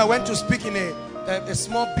 One time I went to speak in a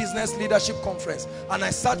small business leadership conference, and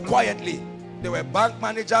I sat quietly, There were bank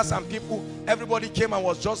managers and people. Everybody came and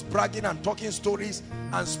was just bragging and talking stories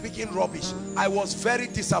and speaking rubbish. I was very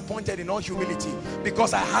disappointed in all humility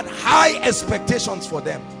because I had high expectations for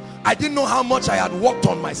them. I didn't know how much I had worked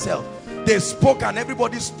on myself. They spoke and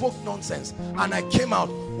everybody spoke nonsense. And I came out.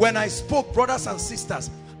 When I spoke, brothers and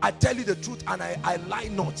sisters, I tell you the truth and I lie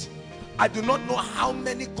not. I do not know how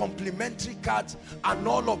many complimentary cards and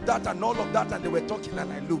all of that and all of that, and they were talking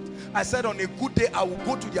and I looked. I said on a good day I will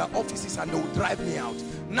go to their offices and they will drive me out.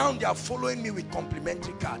 Now they are following me with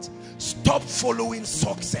complimentary cards. Stop following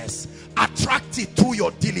success. Attract it through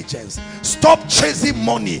your diligence. Stop chasing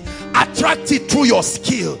money. Attract it through your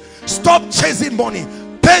skill. Stop chasing money.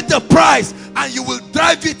 Pay the price and you will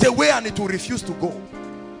drive it away and it will refuse to go.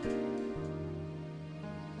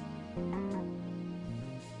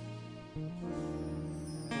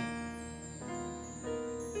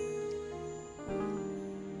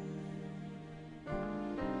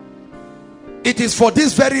 It is for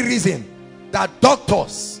this very reason that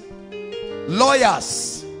doctors,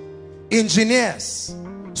 lawyers, engineers,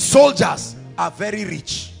 soldiers are very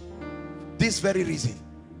rich. This very reason.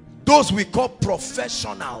 Those we call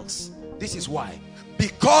professionals. This is why.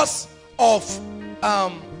 Because of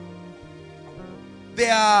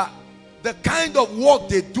the kind of work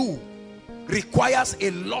they do requires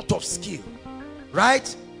a lot of skill.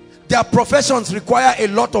 Right? Their professions require a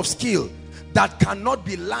lot of skill that cannot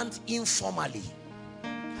be learned informally.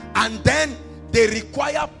 And then they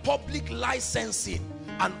require public licensing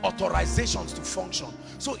and authorizations to function.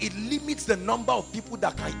 So it limits the number of people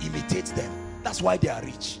that can imitate them. That's why they are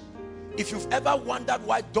rich. If you've ever wondered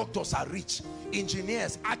why doctors are rich,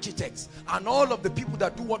 engineers, architects, and all of the people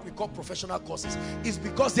that do what we call professional courses, is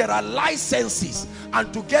because there are licenses,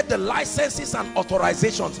 and to get the licenses and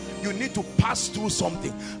authorizations you need to pass through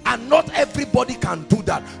something, and not everybody can do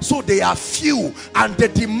that. So they are few, and the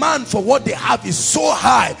demand for what they have is so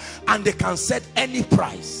high, and they can set any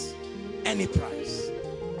price. Any price.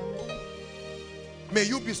 May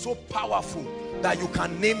you be so powerful that you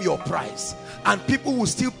can name your price, and people will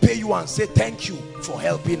still pay you and say thank you for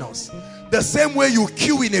helping us. The same way you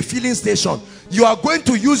queue in a filling station, you are going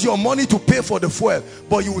to use your money to pay for the fuel,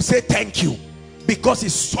 but you will say thank you because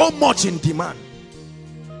it's so much in demand.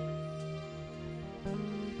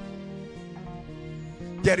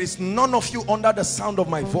 There is none of you under the sound of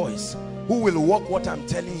my voice who will walk what I'm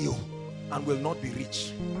telling you and will not be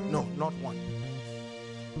rich. No, not one.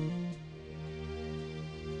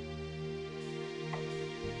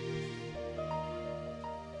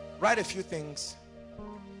 Write a few things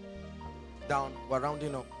down. We're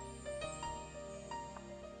rounding up.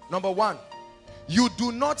 Number one, you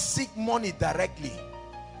do not seek money directly.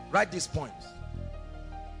 Write this point.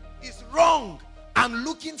 It's wrong. I'm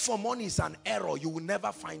looking for money is an error. You will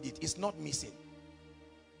never find it. It's not missing.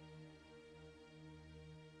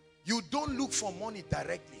 You don't look for money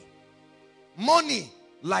directly. Money,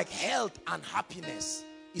 like health and happiness,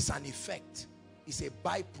 is an effect. It's a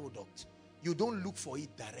byproduct. You don't look for it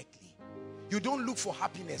directly. You don't look for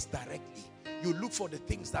happiness directly. You look for the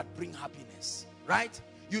things that bring happiness, right?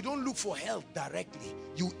 You don't look for health directly.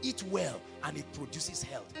 You eat well and it produces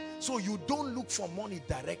health. So you don't look for money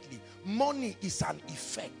directly. Money is an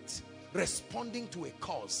effect responding to a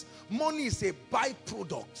cause. Money is a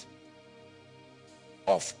byproduct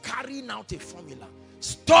of carrying out a formula.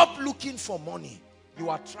 Stop looking for money. You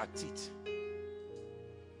attract it.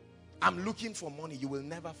 I'm looking for money. You will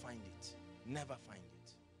never find it. Never find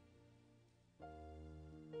it.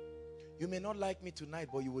 You may not like me tonight,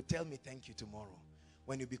 but you will tell me thank you tomorrow.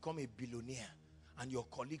 When you become a billionaire and your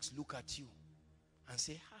colleagues look at you and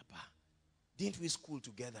say, Haba, didn't we school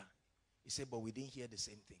together? You say, but we didn't hear the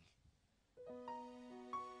same thing.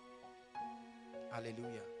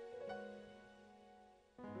 Hallelujah.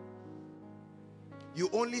 You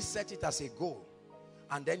only set it as a goal,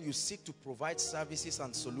 and then you seek to provide services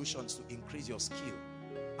and solutions to increase your skill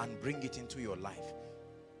and bring it into your life.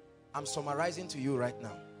 I'm summarizing to you right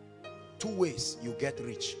now. 2 ways you get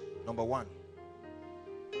rich. Number one,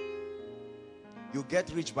 you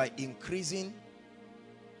get rich by increasing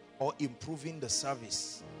or improving the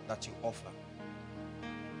service that you offer.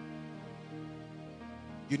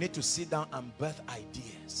 You need to sit down and birth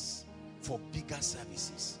ideas for bigger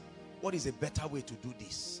services. What is a better way to do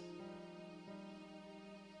this?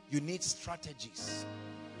 You need strategies.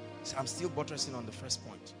 So I'm still buttressing on the first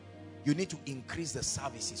point. You need to increase the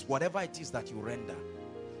services, whatever it is that you render.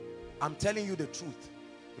 I'm telling you the truth.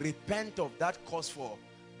 Repent of that cause for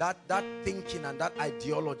that thinking and that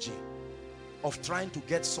ideology of trying to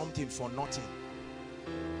get something for nothing.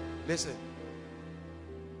 Listen,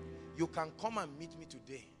 you can come and meet me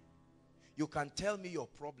today. You can tell me your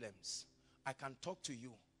problems. I can talk to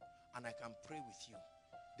you and I can pray with you.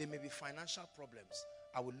 There may be financial problems.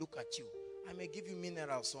 I will look at you. I may give you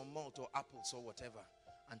minerals or malt or apples or whatever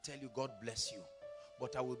and tell you God bless you.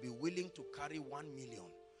 But I will be willing to carry 1 million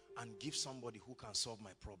and give somebody who can solve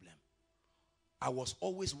my problem. I was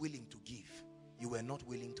always willing to give. You were not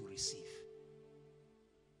willing to receive.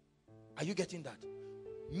 Are you getting that?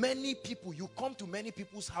 Many people, you come to many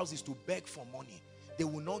people's houses to beg for money. They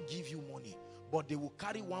will not give you money, but they will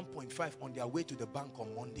carry 1.5 on their way to the bank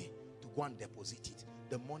on Monday to go and deposit it.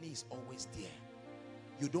 The money is always there.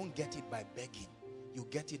 You don't get it by begging. You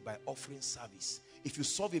get it by offering service. If you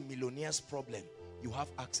solve a millionaire's problem, you have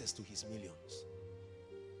access to his millions.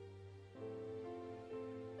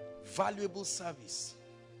 Valuable service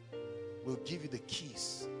will give you the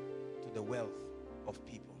keys to the wealth of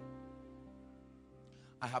people.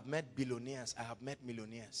 I have met billionaires. I have met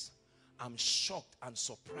millionaires. I'm shocked and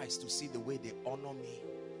surprised to see the way they honor me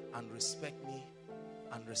and respect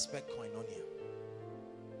koinonia.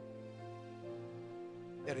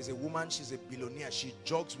 There is a woman, she's a billionaire. She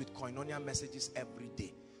jogs with koinonia messages every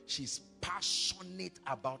day. She's passionate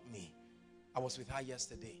about me. I was with her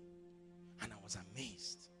yesterday and I was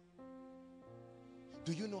amazed.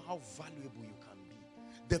 Do you know how valuable you can be?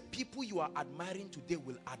 The people you are admiring today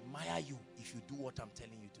will admire you if you do what I'm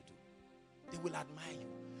telling you to do. They will admire you.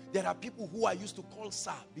 There are people who I used to call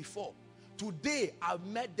sir before. Today, I've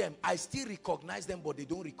met them. I still recognize them, but they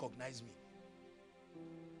don't recognize me.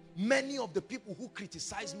 Many of the people who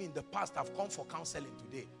criticized me in the past have come for counseling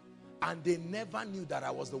today. And they never knew that I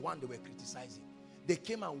was the one they were criticizing. They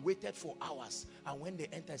came and waited for hours. And when they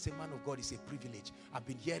enter, I say, man of God, it's a privilege. I've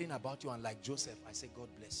been hearing about you. And like Joseph, I say, God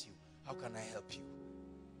bless you. How can I help you?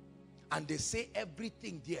 And they say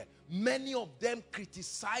everything there. Many of them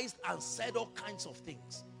criticized and said all kinds of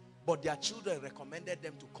things. But their children recommended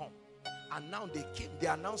them to come. And now they came. They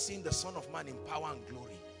are now seeing the Son of Man in power and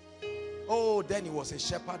glory. Oh, then he was a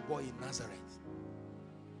shepherd boy in Nazareth.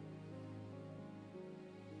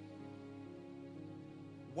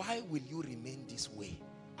 Why will you remain this way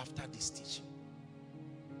after this teaching?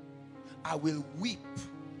 I will weep.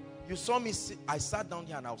 You saw me, I sat down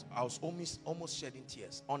here and I was almost shedding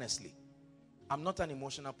tears, honestly. I'm not an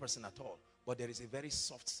emotional person at all, but there is a very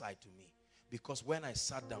soft side to me. Because when I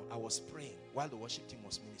sat down, I was praying while the worship team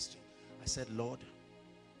was ministering. I said, Lord,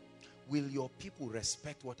 will your people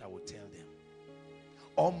respect what I will tell them?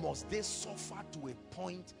 Or must they suffer to a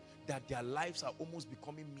point that their lives are almost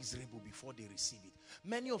becoming miserable before they receive it?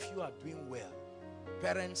 Many of you are doing well.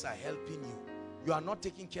 Parents are helping you. You are not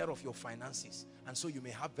taking care of your finances. And so you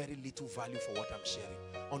may have very little value for what I'm sharing.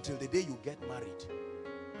 Until the day you get married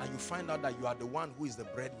and you find out that you are the one who is the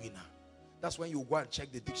breadwinner. That's when you go and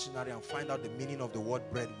check the dictionary and find out the meaning of the word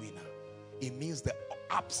breadwinner. It means the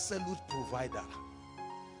absolute provider.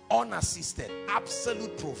 Unassisted,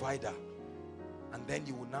 absolute provider. And then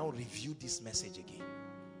you will now review this message again.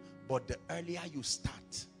 But the earlier you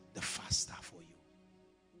start, the faster for you.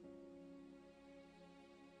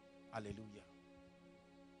 Hallelujah.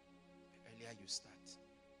 The earlier you start,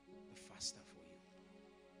 the faster for you.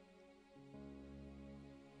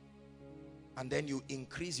 And then you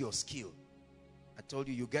increase your skill. I told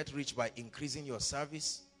you, you get rich by increasing your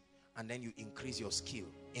service, and then you increase your skill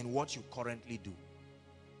in what you currently do.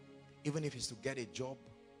 Even if it's to get a job.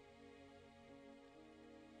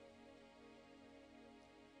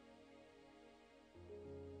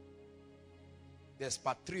 There's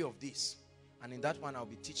part 3 of this. And in that one, I'll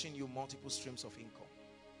be teaching you multiple streams of income.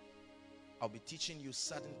 I'll be teaching you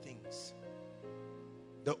certain things.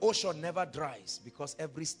 The ocean never dries because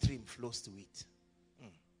every stream flows to it.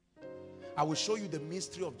 I will show you the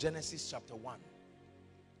mystery of Genesis chapter 1.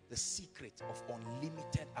 The secret of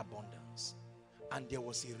unlimited abundance. And there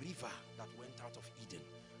was a river that went out of Eden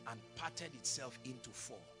and parted itself into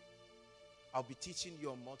 4. I'll be teaching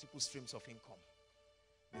you on multiple streams of income.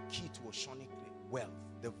 The key to oceanic wealth.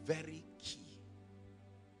 The very key.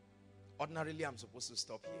 Ordinarily, I'm supposed to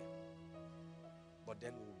stop here. But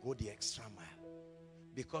then we'll go the extra mile.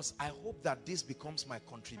 Because I hope that this becomes my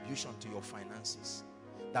contribution to your finances.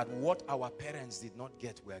 That what our parents did not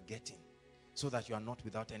get, we are getting. So that you are not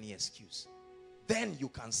without any excuse. Then you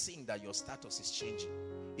can sing that your status is changing.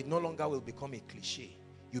 It no longer will become a cliche.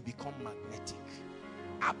 You become magnetic.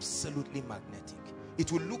 Absolutely magnetic.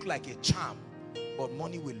 It will look like a charm, but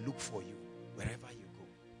money will look for you wherever you go.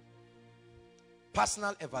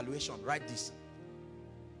 Personal evaluation. Write this.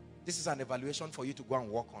 This is an evaluation for you to go and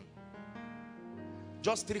work on.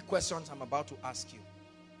 Just 3 questions I'm about to ask you.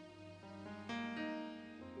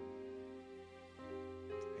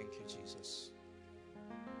 Thank you, Jesus.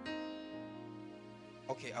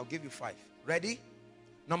 Okay, I'll give you 5. Ready?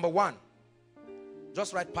 Number 1.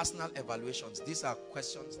 Just write personal evaluations. These are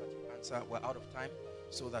questions that you answer. We're out of time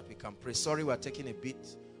so that we can pray. Sorry, we're taking a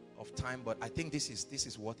bit of time, but I think this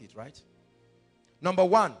is worth it, right? Number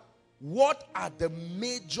one, what are the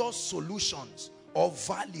major solutions or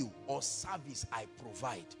value or service I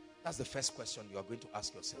provide? That's the first question you are going to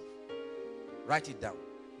ask yourself. Write it down.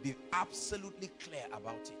 Be absolutely clear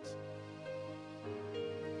about it.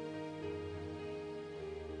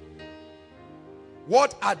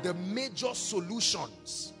 What are the major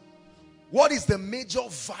solutions? What is the major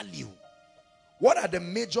value? What are the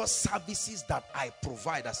major services that I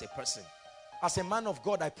provide as a person? As a man of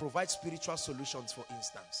God, I provide spiritual solutions, for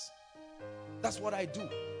instance. That's what I do.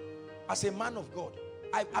 As a man of God,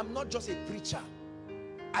 I'm not just a preacher.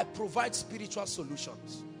 I provide spiritual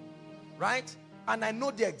solutions. Right? And I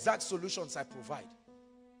know the exact solutions I provide.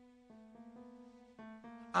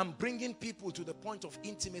 I'm bringing people to the point of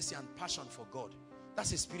intimacy and passion for God.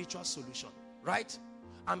 That's a spiritual solution. Right?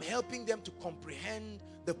 I'm helping them to comprehend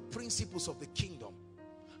the principles of the kingdom.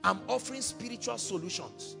 I'm offering spiritual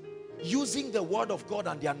solutions using the word of God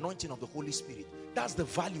and the anointing of the Holy Spirit. That's the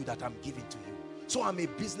value that I'm giving to you. So I'm a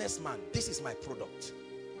businessman. This is my product.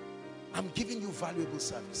 I'm giving you valuable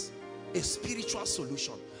service, a spiritual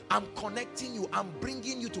solution. I'm connecting you. I'm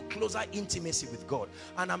bringing you to closer intimacy with God.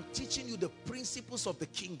 And I'm teaching you the principles of the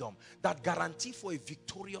kingdom that guarantee for a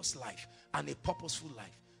victorious life and a purposeful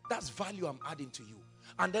life. That's value I'm adding to you.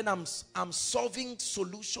 And then I'm solving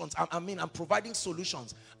solutions. I'm providing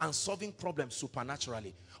solutions and solving problems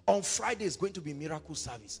supernaturally. On Friday is going to be miracle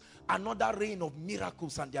service. Another reign of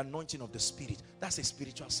miracles and the anointing of the Spirit. That's a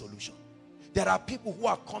spiritual solution. There are people who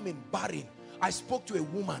are coming barren. I spoke to a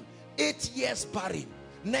woman, 8 years barren.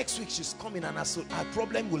 Next week she's coming and her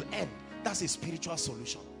problem will end. That's a spiritual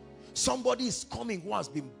solution. Somebody is coming who has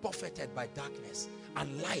been buffeted by darkness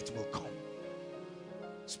and light will come.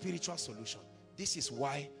 Spiritual solution. This is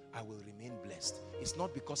why I will remain blessed. It's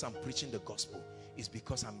not because I'm preaching the gospel. It's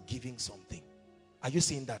because I'm giving something. Are you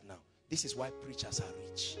seeing that now? This is why preachers are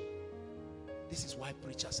rich. This is why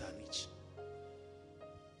preachers are rich.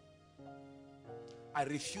 I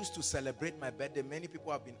refuse to celebrate my birthday. Many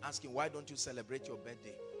people have been asking, why don't you celebrate your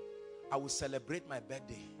birthday? I will celebrate my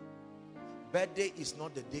birthday. Birthday is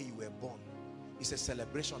not the day you were born. It's a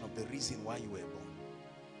celebration of the reason why you were born.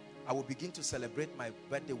 I will begin to celebrate my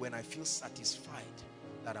birthday when I feel satisfied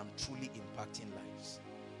that I'm truly impacting lives.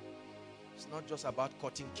 It's not just about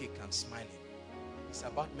cutting cake and smiling. It's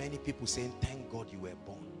about many people saying, thank God you were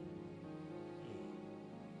born.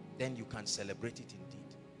 Then you can celebrate it indeed.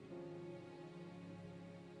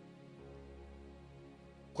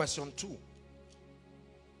 Question 2.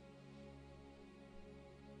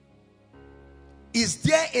 Is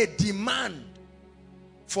there a demand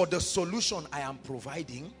for the solution I am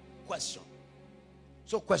providing? Question.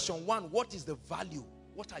 So question 1, what is the value?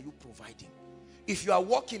 What are you providing? If you are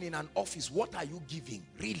working in an office, what are you giving?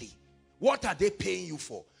 Really? What are they paying you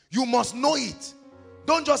for? You must know it.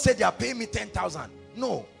 Don't just say they are paying me 10,000.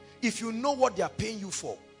 No. If you know what they are paying you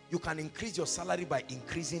for, you can increase your salary by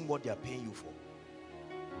increasing what they are paying you for.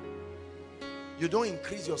 You don't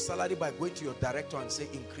increase your salary by going to your director and say,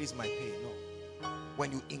 increase my pay. No.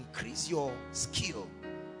 When you increase your skill,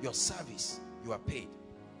 your service, you are paid.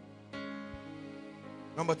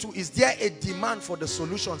 Number 2, is there a demand for the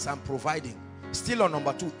solutions I'm providing? Still on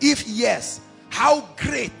number 2. If yes, how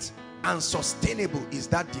great and sustainable is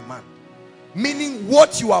that demand? Meaning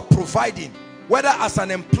what you are providing, whether as an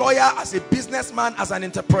employer, as a businessman, as an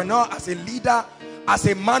entrepreneur, as a leader, as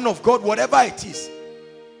a man of God, whatever it is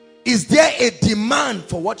there a demand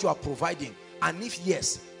for what you are providing? And if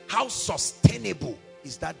yes, how sustainable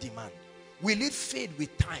is that demand? Will it fade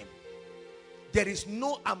with time? There is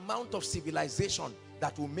no amount of civilization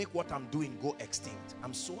that will make what I'm doing go extinct.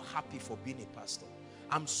 I'm so happy for being a pastor.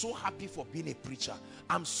 I'm so happy for being a preacher.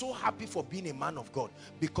 I'm so happy for being a man of God,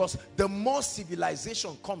 because the more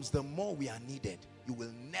civilization comes, the more we are needed. You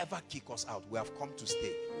will never kick us out. We have come to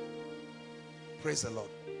stay. Praise the Lord.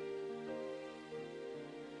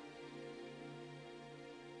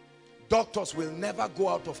 Doctors will never go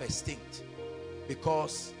out of extinct,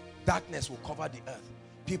 because darkness will cover the earth.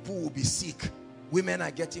 People will be sick. Women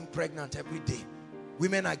are getting pregnant every day.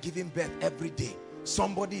 Women are giving birth every day.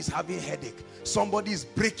 Somebody is having a headache. Somebody is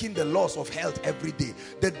breaking the laws of health every day.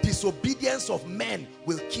 The disobedience of men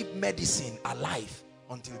will keep medicine alive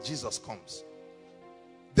until Jesus comes.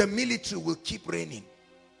 The military will keep reigning.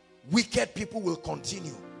 Wicked people will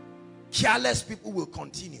continue. Careless people will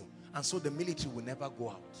continue. And so the military will never go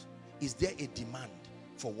out. Is there a demand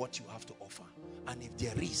for what you have to offer? And if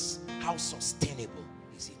there is, how sustainable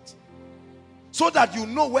is it? so that you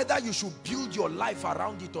know whether you should build your life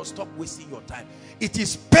around it or stop wasting your time. It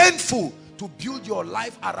is painful to build your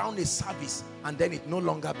life around a service and then it no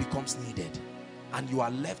longer becomes needed and you are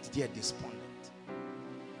left there despondent.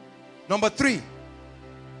 Number 3,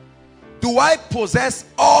 do I possess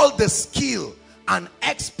all the skill and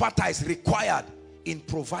expertise required in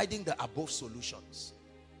providing the above solutions?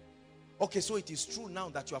 Okay, so it is true now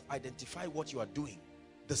that you have identified what you are doing,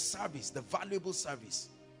 the service, the valuable service,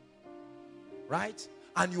 right?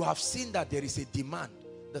 And you have seen that there is a demand.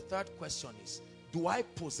 The third question is, do I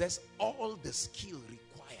possess all the skill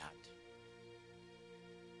required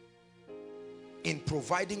in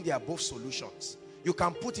providing the above solutions? You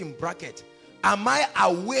can put in bracket, am I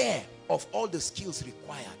aware of all the skills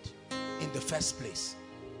required in the first place?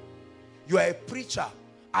 You are a preacher.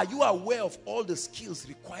 Are you aware of all the skills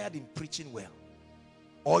required in preaching well?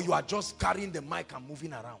 Or you are just carrying the mic and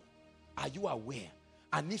moving around? Are you aware?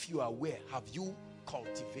 And if you are aware, have you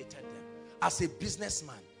cultivated them? As a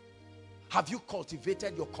businessman, have you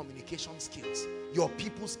cultivated your communication skills, your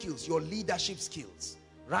people skills, your leadership skills,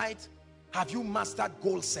 right? Have you mastered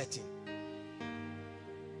goal setting?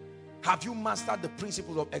 Have you mastered the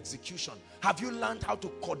principles of execution? Have you learned how to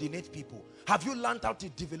coordinate people? Have you learned how to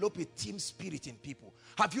develop a team spirit in people?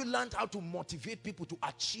 Have you learned how to motivate people to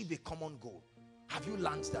achieve a common goal? Have you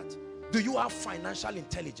learned that? Do you have financial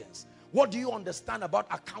intelligence? What do you understand about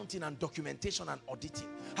accounting and documentation and auditing?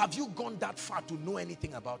 Have you gone that far to know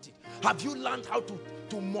anything about it? Have you learned how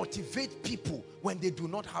to motivate people when they do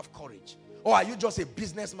not have courage? Or are you just a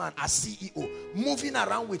businessman, a CEO, moving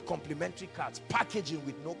around with complimentary cards, packaging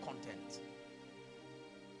with no content?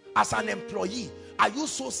 As an employee, are you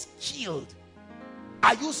so skilled?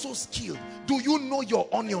 Are you so skilled? Do you know your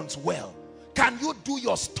onions well? Can you do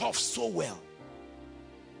your stuff so well?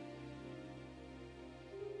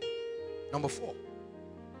 Number 4.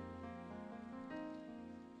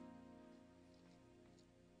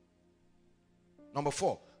 Number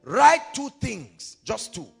 4. Write 2 things,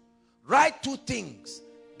 just 2. Write 2 things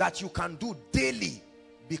that you can do daily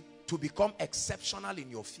to become exceptional in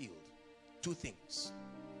your field. 2 things.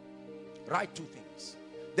 Write 2 things.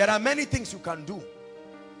 There are many things you can do,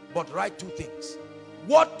 but write 2 things.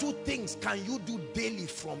 What 2 things can you do daily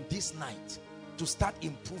from this night to start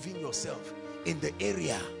improving yourself in the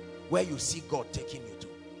area where you see God taking you to?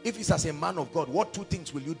 If it's as a man of God, what 2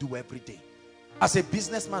 things will you do every day? As a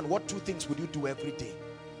businessman, what 2 things will you do every day?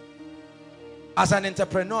 As an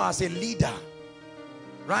entrepreneur, as a leader,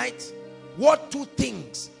 right? What 2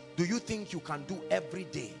 things do you think you can do every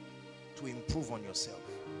day to improve on yourself?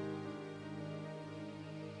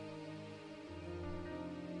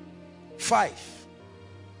 5.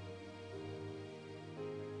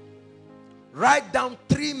 Write down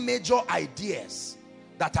 3 major ideas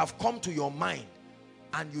that have come to your mind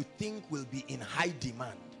and you think will be in high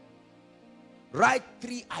demand. Write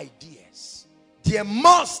 3 ideas. There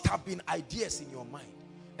must have been ideas in your mind,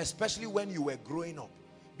 especially when you were growing up,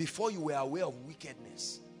 before you were aware of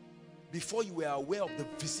wickedness, before you were aware of the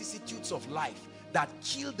vicissitudes of life that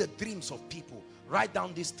kill the dreams of people. Write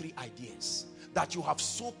down these 3 ideas that you have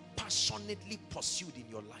so passionately pursued in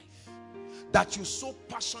your life, that you so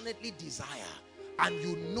passionately desire, and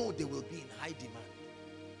you know they will be in high demand.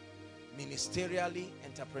 Ministerially,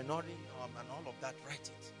 entrepreneurially, and all of that. Write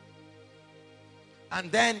it.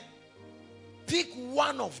 And then pick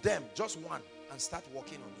one of them, just one, and start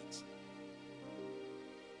working on it.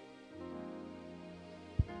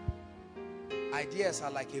 Ideas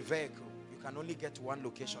are like a vehicle. You can only get to one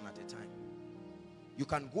location at a time. You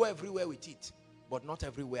can go everywhere with it, but not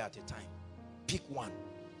everywhere at a time. Pick one,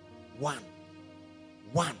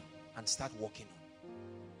 and start working on.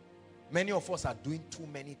 Many of us are doing too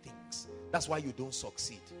many things. That's why you don't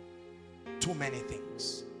succeed. Too many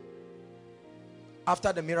things.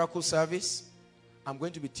 After the miracle service, I'm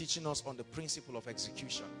going to be teaching us on the principle of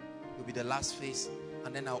execution. It will be the last phase.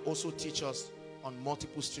 And then I'll also teach us on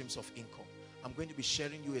multiple streams of income. I'm going to be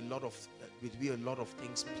sharing you a lot of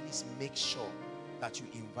things. Please make sure that you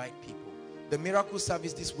invite people. The miracle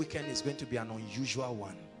service this weekend is going to be an unusual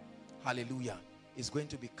one. Hallelujah. It's going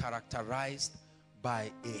to be characterized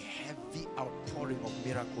by a heavy outpouring of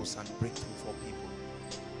miracles and breakthrough for people.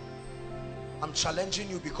 I'm challenging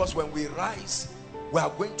you because when we rise, we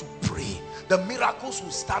are going to pray. The miracles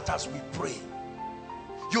will start as we pray.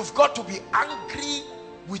 You've got to be angry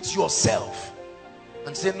with yourself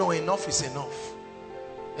and say, no, enough is enough.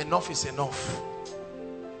 Enough is enough.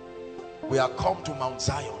 We are come to Mount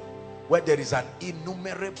Zion, where there is an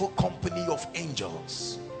innumerable company of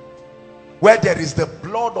angels, where there is the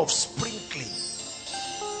blood of sprinkling,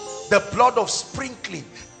 the blood of sprinkling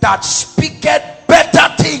that speaketh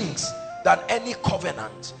better things than any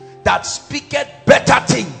covenant, that speaketh better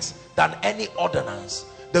things than any ordinance.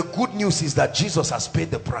 The good news is that Jesus has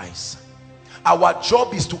paid the price. Our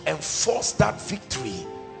job is to enforce that victory.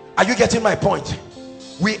 Are you getting my point?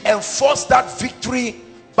 We enforce that victory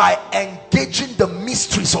by engaging the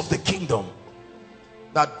mysteries of the kingdom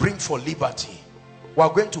that bring for liberty. We are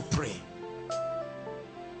going to pray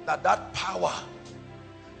that that power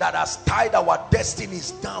that has tied our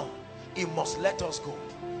destinies down, it must let us go.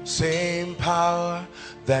 Same power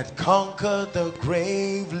that conquered the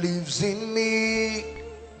grave lives in me,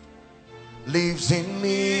 lives in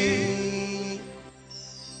me.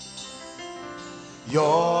 Your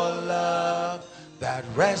love that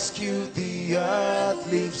rescued the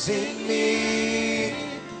earth lives in me,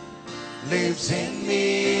 lives in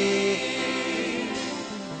me.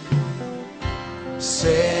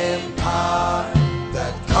 Same power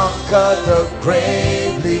that conquered the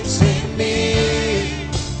grave lives in me,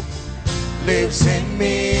 lives in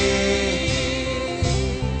me.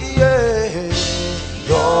 Yeah.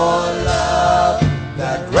 Your love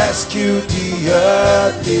that rescued the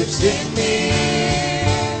earth lives in me,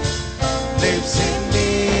 lives in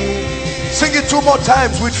me. Sing it 2 more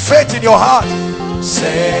times with faith in your heart.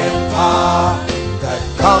 Same power that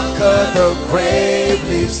conquered the grave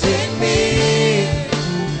lives in me,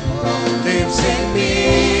 lives in me.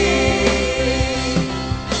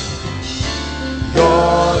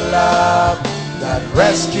 Your love that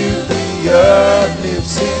rescued the earth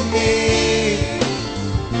lives in me,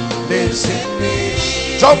 lives in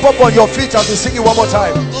me. Jump up on your feet and we sing it one more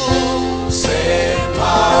time. Same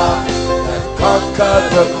power that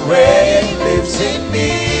conquered the grave lives in me,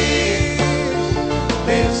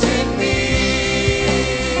 lives in me.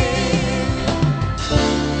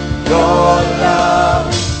 Your love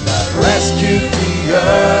that rescued the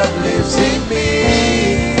earth lives in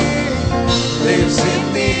me, lives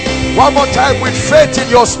in me. One more time with faith in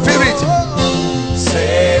your spirit.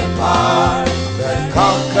 Same power that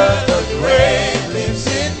conquered the grave lives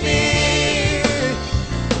in me,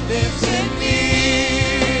 lives in me.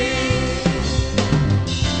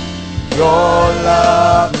 Your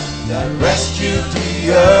love that rescued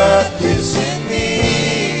the earth lives in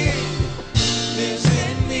me, lives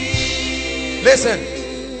in me. Listen,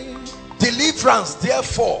 deliverance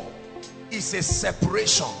therefore is a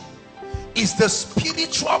separation, is the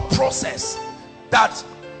spiritual process that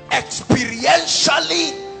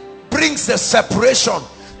experientially brings the separation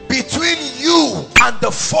between you and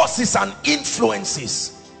the forces and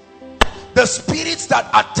influences, the spirits that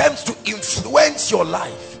attempt to influence your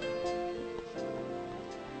life.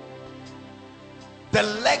 The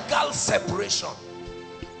legal separation.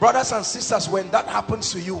 Brothers and sisters, when that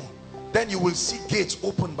happens to you, then you will see gates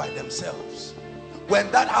open by themselves. When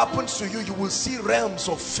that happens to you, you will see realms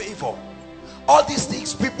of favor. All these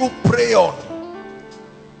things people pray on.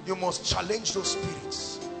 You must challenge those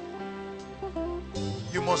spirits.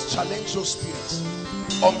 You must challenge those spirits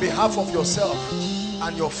on behalf of yourself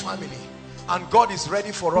and your family. And God is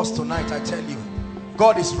ready for us tonight, I tell you.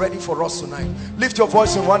 God is ready for us tonight. Lift your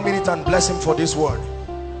voice in 1 minute and bless him for this word.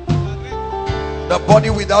 The body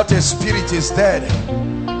without a spirit is dead.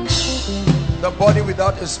 The body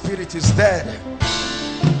without a spirit is dead.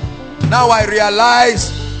 Now I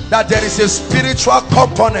realize that there is a spiritual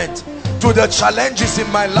component to the challenges in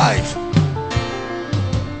my life.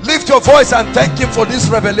 Lift your voice and thank him for this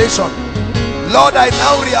revelation. Lord, I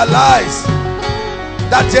now realize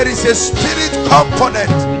that there is a spirit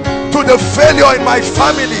component to the failure in my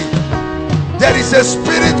family. There is a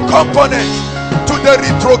spirit component to the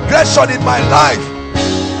retrogression in my life.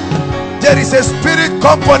 There is a spirit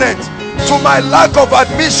component to my lack of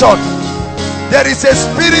admission. There is a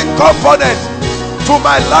spirit component to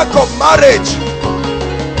my lack of marriage.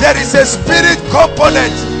 There is a spirit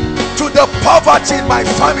component to the poverty in my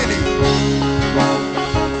family.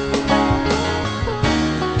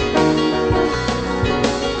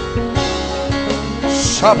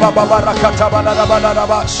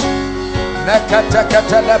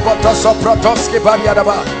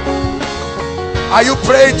 Are you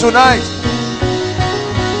praying tonight?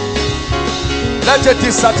 Let a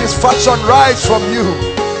dissatisfaction rise from you.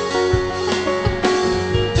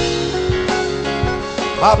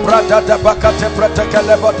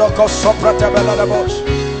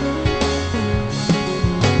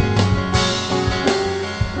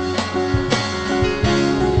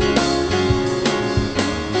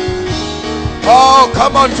 Oh,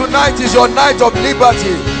 come on, tonight is your night of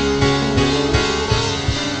liberty.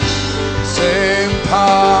 Same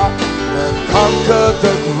power that conquered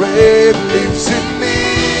the grave lives in me,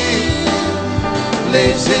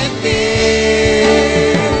 lives in me.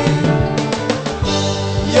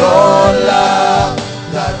 Your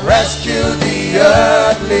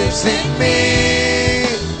lives in me,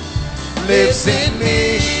 lives in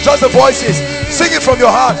me. Just the voices, sing it from your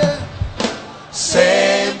heart.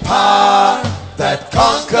 Same power that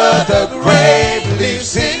conquered the grave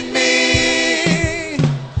lives in me,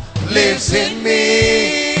 lives in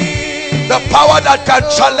me. The power that can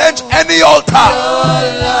challenge any altar,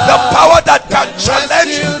 the power that can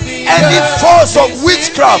challenge any force of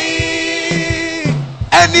witchcraft,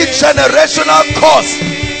 any generational curse.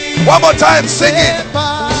 One more time, sing it.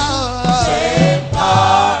 Same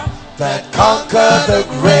power that conquered the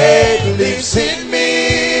grave lives in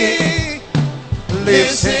me,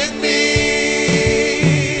 lives in me.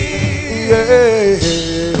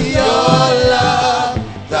 Your love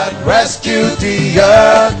that rescued the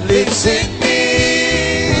earth lives in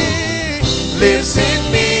me, lives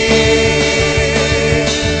in me.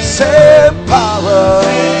 Same power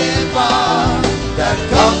that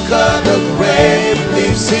conquered the grave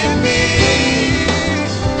lives in me,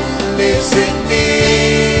 lives in me.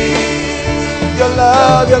 Your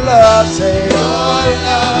love, say your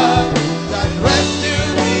love that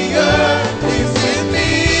rescued the earth lives in me,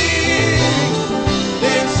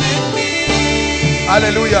 lives in me.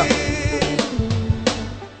 Hallelujah.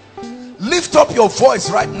 Lift up your voice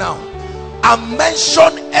right now and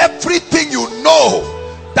mention everything you know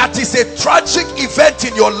that is a tragic event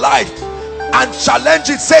in your life and challenge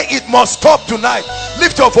it. Say it must stop tonight.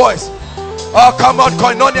 Lift your voice. Oh, come on,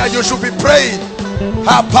 Koinonia, you should be praying.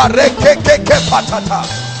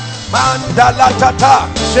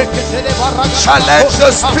 Challenge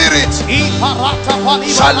the spirit.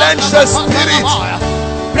 Challenge the spirit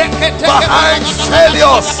behind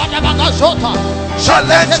failures.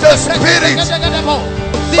 Challenge the spirit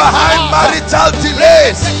behind marital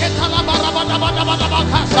delays.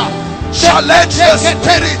 Challenge the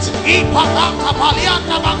spirit.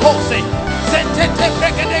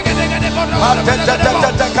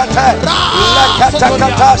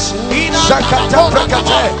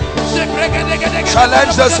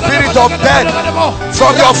 Challenge the spirit of death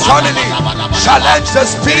from your family. Challenge the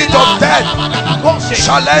spirit of death.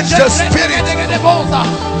 Challenge the spirit.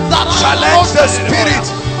 Challenge the spirit.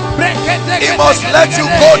 He must let you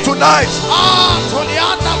go tonight.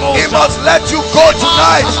 He must let you go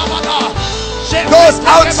tonight. Those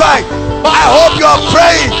outside, I hope you are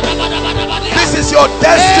praying. This is your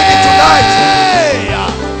destiny tonight.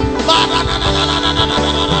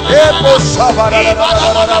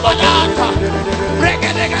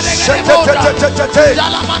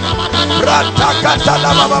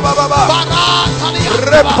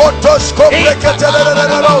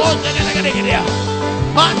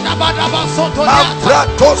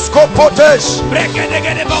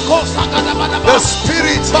 The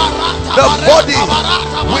spirit, the body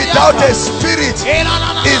without a spirit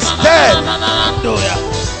is dead.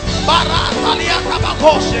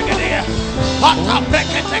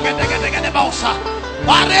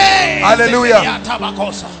 Hallelujah.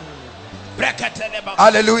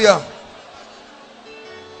 Hallelujah.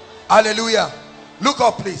 Hallelujah. Look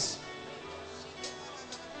up, please.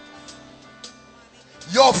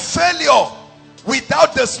 Your failure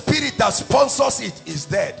without the spirit that sponsors it is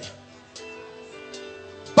dead.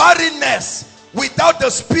 Barrenness without the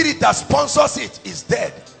spirit that sponsors it is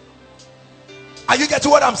dead. Are you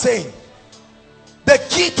getting what I'm saying? The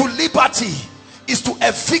key to liberty is to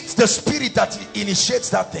evict the spirit that initiates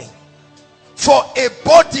that thing. For a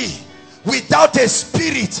body without a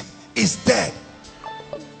spirit is dead.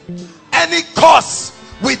 Any cause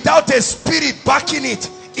without a spirit backing it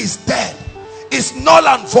is dead. It's null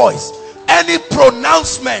and void. Any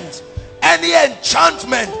pronouncement, any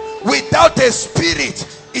enchantment without a spirit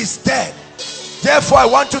is dead. Therefore, I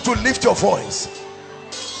want you to lift your voice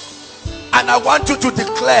and I want you to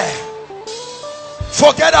declare.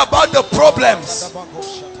 Forget about the problems.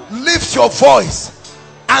 Lift your voice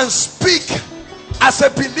and speak as a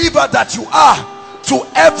believer that you are to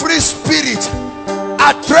every spirit.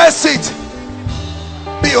 Address it.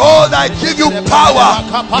 Behold, I give you power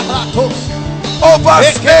over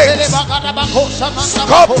snakes,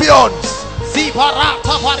 scorpions.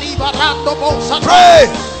 Pray.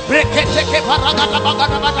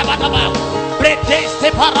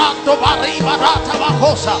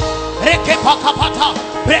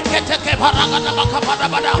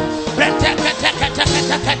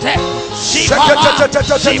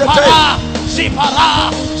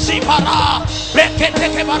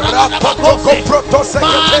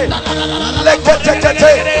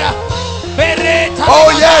 Oh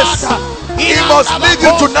yes, he must leave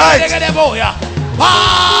you tonight.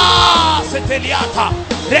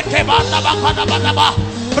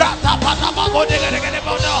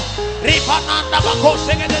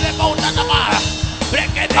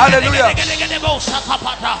 Hallelujah.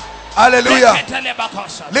 Hallelujah.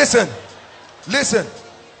 Listen. Listen.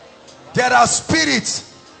 There are spirits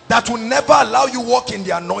that will never allow you walk in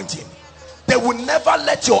the anointing. They will never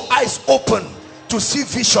let your eyes open to see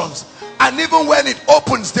visions. And even when it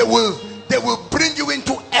opens, they will bring you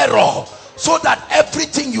into error, so that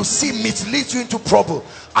everything you see misleads you into trouble.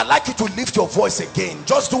 I'd like you to lift your voice again.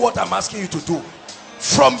 Just do what I'm asking you to do.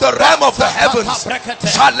 From the realm of the heavens,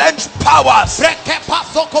 challenge powers,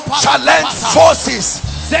 challenge forces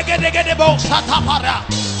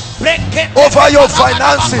over your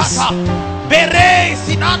finances.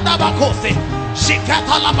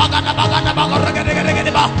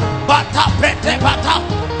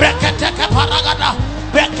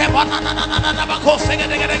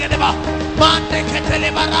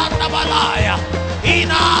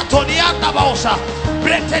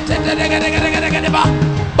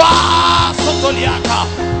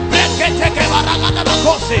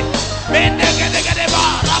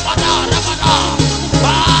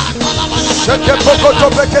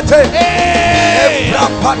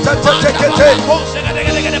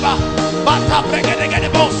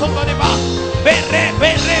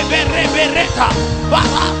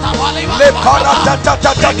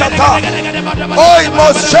 Oh, it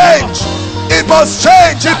must change. It must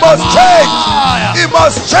change. It must change. It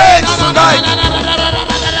must change tonight.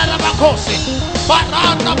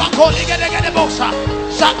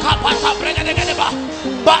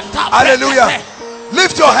 Hallelujah.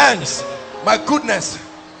 Lift your hands. My goodness,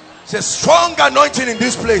 it's a strong anointing in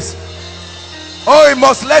this place. Oh, it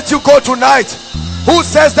must let you go tonight. Who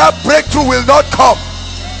says that breakthrough will not come?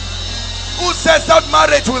 Who says that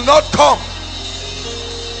marriage will not come?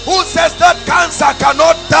 Who says that cancer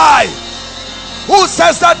cannot die? Who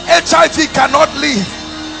says that HIV cannot live?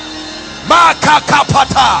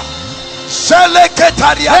 Makakapata.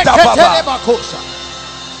 Sheleketariata baba.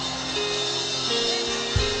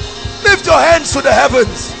 Lift your hands to the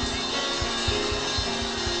heavens.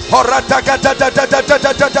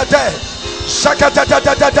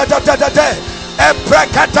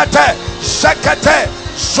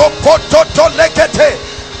 Sokototo lekete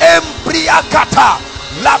embriakata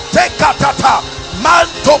latekatata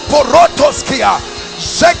manto porotoskia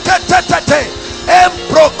sekete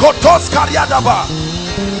embrokotoskariadaba.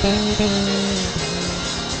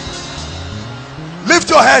 Lift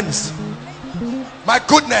your hands. My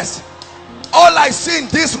goodness, all I see in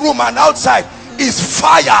this room and outside is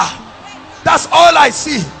fire. That's all I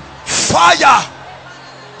see. Fire.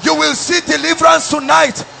 You will see deliverance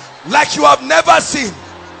tonight like you have never seen.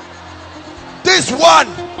 This one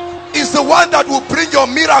is the one that will bring your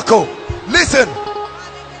miracle. Listen,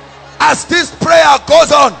 as this prayer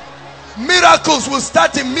goes on, miracles will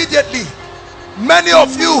start immediately. Many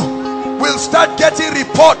of you will start getting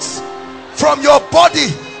reports from your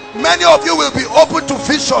body. Many of you will be open to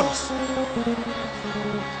visions.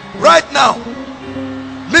 Right now,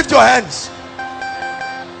 lift your hands.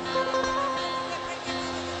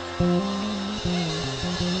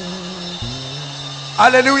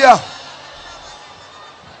 Hallelujah.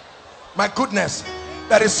 My goodness,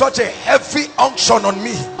 there is such a heavy unction on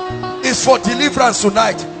me. It's for deliverance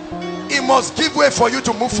tonight. It must give way for you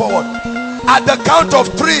to move forward. At the count of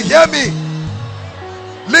 3, hear me.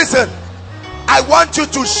 Listen, I want you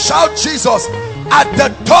to shout Jesus at the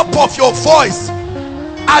top of your voice.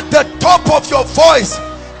 At the top of your voice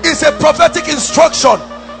is a prophetic instruction.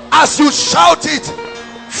 As you shout it,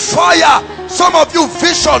 fire. Some of you,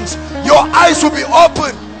 visions, your eyes will be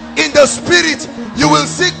open in the spirit. You will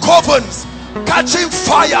see covens catching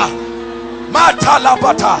fire.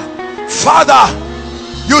 Matalabata. Father,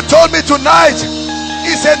 you told me tonight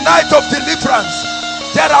is a night of deliverance.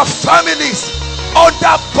 There are families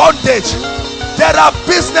under bondage. There are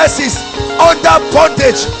businesses under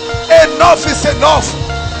bondage. Enough is enough.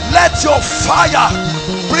 Let your fire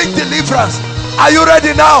bring deliverance. Are you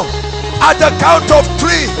ready now? At the count of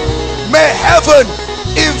 3, may heaven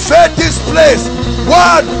invade this place.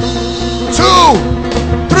 1, 2,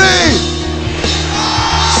 3.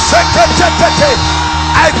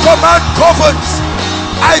 I command covens.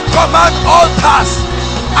 I command altars.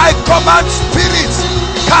 I command spirits.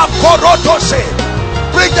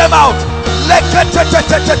 Bring them out.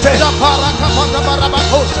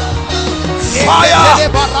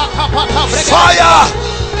 Fire. Fire.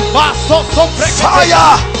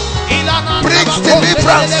 Fire. Brings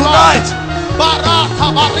deliverance tonight.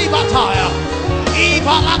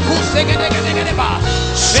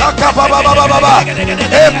 Shaka baba baba baba.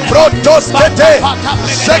 Embrotos tete.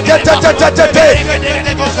 Sekete.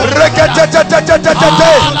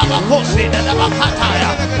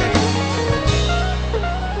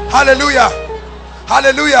 Hallelujah.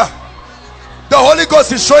 Hallelujah. The Holy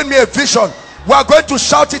Ghost is showing me a vision. We are going to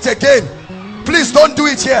shout it again. Please don't do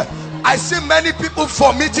it here. I see many people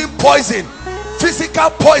vomiting poison, physical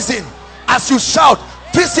poison. As you shout,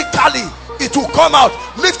 physically it will come out.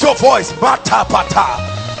 Lift your voice. Father,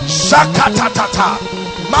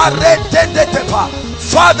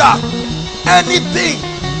 anything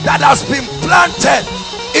that has been planted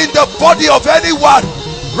in the body of anyone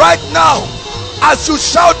right now, as you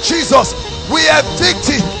shout Jesus, we evict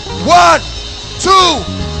it. 1, 2,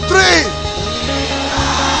 3.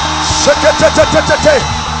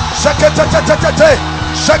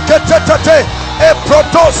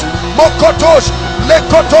 Eprotos, mokotos,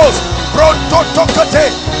 lekotos, brontotokate,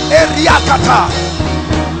 eriakata.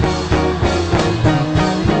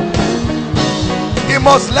 He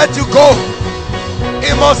must let you go.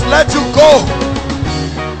 He must let you go.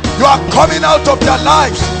 You are coming out of their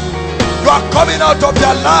lives. You are coming out of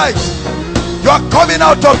their lives. You are coming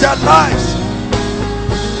out of their lives.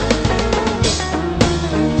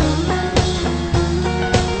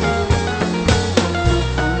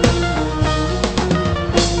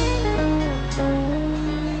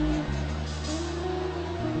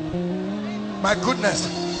 My goodness,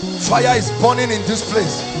 fire is burning in this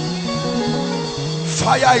place.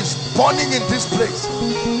 Fire is burning in this place.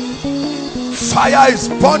 Fire is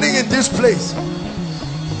burning in this place.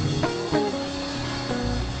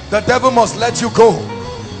 The devil must let you go.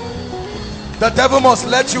 The devil must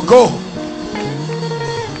let you go.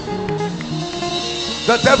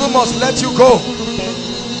 The devil must let you go.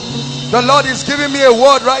 The Lord is giving me a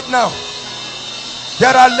word right now.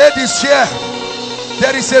 There are ladies here.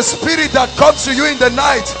 There is a spirit that comes to you in the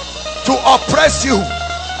night to oppress you,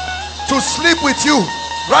 to sleep with you.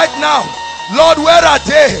 Right now, Lord, where are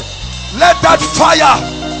they? Let that fire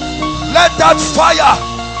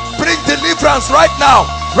bring deliverance right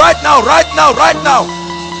now. Right now, right now, right now.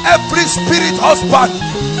 Every spirit husband,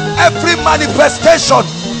 every manifestation,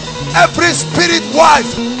 every spirit wife,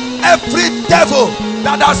 every devil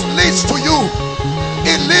that has leads to you,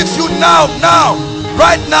 it leaves you now,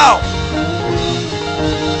 right now.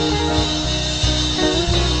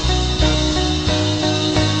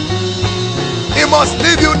 It must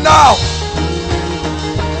leave you now.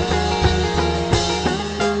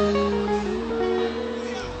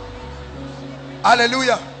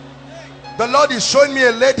 Hallelujah. The Lord is showing me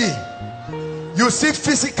a lady. You see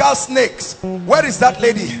physical snakes. Where is that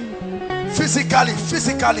lady? Physically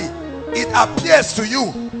it appears to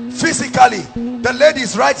you. Physically, the lady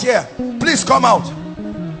is right here. Please come out.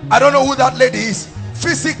 I don't know who that lady is.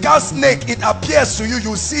 Physical snake, it appears to you.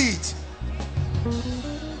 You see it.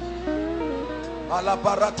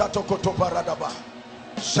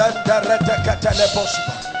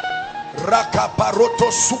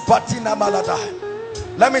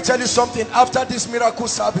 Let me tell you something. After this miracle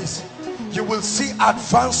service, you will see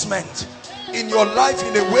advancement in your life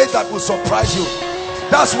in a way that will surprise you.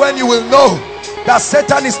 That's when you will know that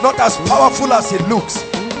Satan is not as powerful as it looks.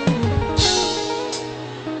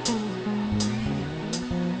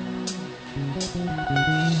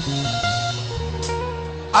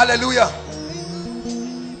 Hallelujah.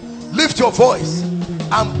 Lift your voice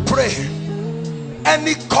and pray.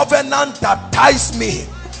 Any covenant that ties me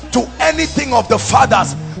to anything of the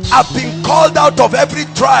fathers, I've been called out of every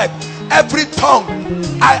tribe, every tongue.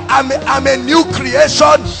 I'm a new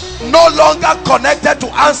creation, no longer connected to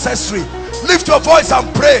ancestry. Lift your voice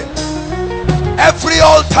and pray. Every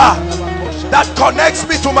altar that connects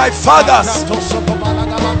me to my fathers,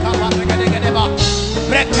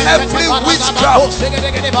 every witchcraft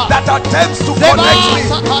that attempts to connect me,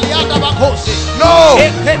 no,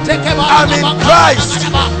 I'm in Christ.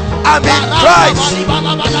 I'm in Christ.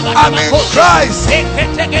 I'm in Christ.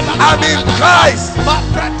 I'm in Christ.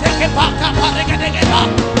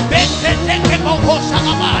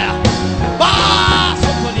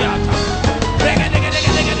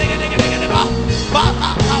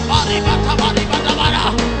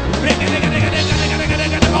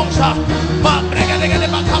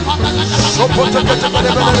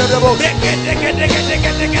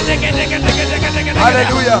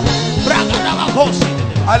 Hallelujah.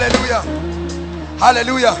 Hallelujah.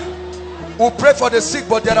 Hallelujah. We'll pray for the sick,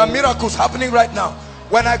 but there are miracles happening right now.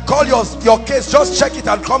 When I call your case, just check it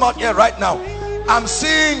and come out here right now. I'm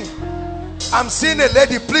seeing a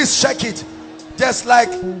lady. Please check it. There's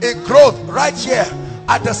like a growth right here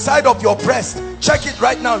at the side of your breast. Check it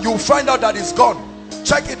right now. You'll find out that it's gone.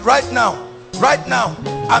 Check it right now,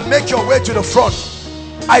 and make your way to the front.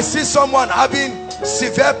 I see someone having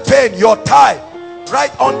severe pain. Your thigh,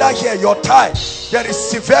 right under here, your thigh, there is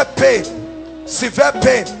severe pain.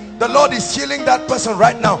 The Lord is healing that person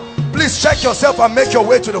right now. Please Please check yourself and make your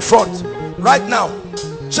way to the front right now.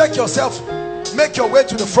 Check yourself, make your way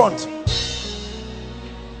to the front.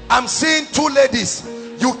 I'm seeing two ladies.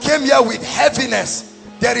 You came here with heaviness.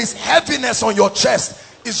 There is heaviness on your chest.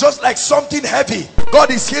 It's just like something heavy. God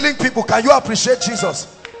is healing people. Can you appreciate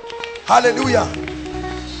Jesus? Hallelujah.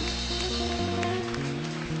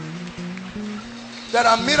 There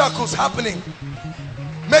are miracles happening.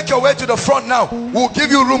 Make your way to the front now. We'll give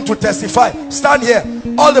you room to testify. Stand here.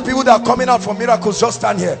 All the people that are coming out for miracles, just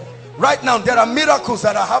stand here. Right now, there are miracles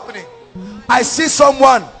that are happening. I see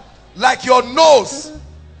someone like your nose.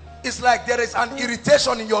 It's like there is an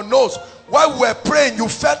irritation in your nose. While we were praying, you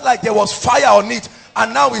felt like there was fire on it.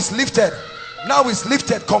 And now it's lifted. Now it's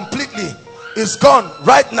lifted completely. It's gone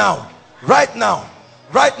right now. Right now.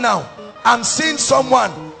 Right now. I'm seeing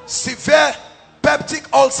someone, severe peptic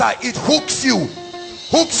ulcer. It hooks you.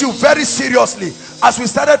 Hooks you very seriously. As we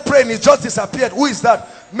started praying, it just disappeared. Who is that?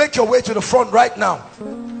 Make your way to the front right now.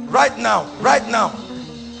 Right now. Right now.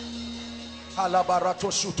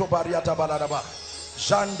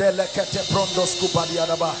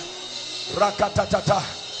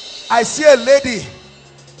 I see a lady.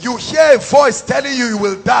 You hear a voice telling you you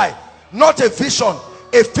will die. Not a vision,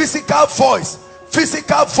 a physical voice.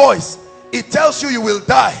 Physical voice. It tells you you will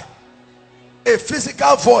die. A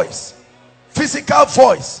physical voice. Physical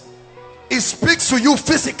voice. It speaks to you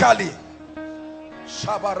physically.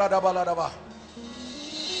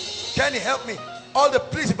 Can you help me? All the,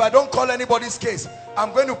 please, if I don't call anybody's case,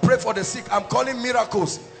 I'm going to pray for the sick. I'm calling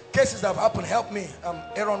miracles. Cases that have happened. Help me.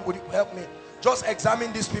 Aaron, would you help me? Just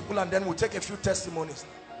examine these people and then we'll take a few testimonies.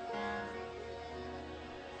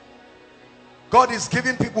 God is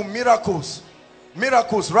giving people miracles.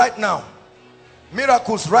 Miracles right now.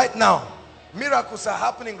 Miracles right now. Miracles are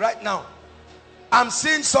happening right now. I'm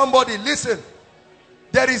seeing somebody, listen.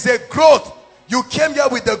 There is a growth. You came here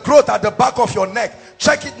with the growth at the back of your neck.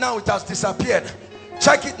 Check it now, it has disappeared.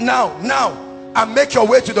 Check it now, and make your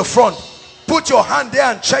way to the front. Put your hand there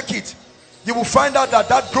and check it. You will find out that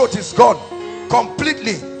that growth is gone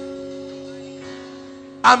completely.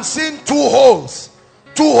 I'm seeing two holes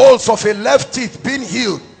of a left teeth being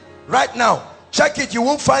healed right now. Check it, you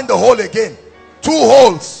won't find the hole again. Two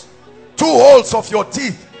holes of your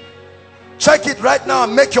teeth. Check it right now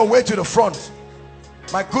and make your way to the front.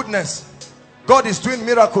 My goodness, God is doing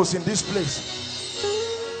miracles in this place.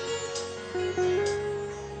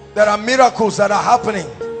 There are miracles that are happening.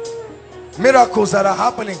 Miracles that are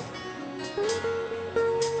happening.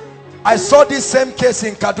 I saw this same case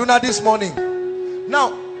in Kaduna this morning.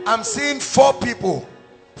 Now I'm seeing four people.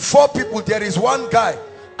 There is one guy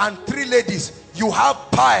and three ladies. You have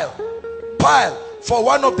pile. For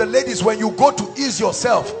one of the ladies, when you go to ease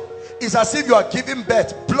yourself, it's as if you are giving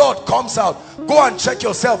birth. Blood comes out. Go and check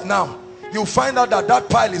yourself now. You'll find out that that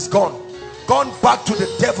pile is gone back to the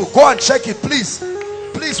devil. Go and check it, please.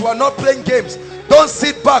 Please, we're not playing games. Don't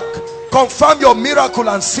sit back. Confirm your miracle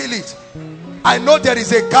and seal it. I know there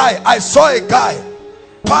is a guy. I saw a guy.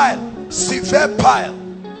 Pile. Severe pile.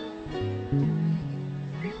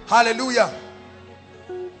 Hallelujah.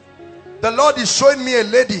 The Lord is showing me a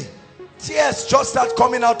lady. Tears just start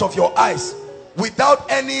coming out of your eyes. Without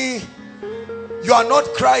any, you are not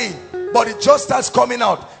crying, but it just starts coming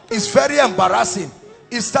out. It's very embarrassing.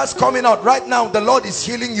 It starts coming out right now. The Lord is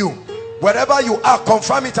healing you. Wherever you are,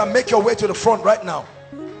 confirm it and make your way to the front right now.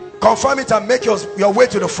 Confirm it and make your way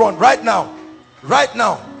to the front right now. Right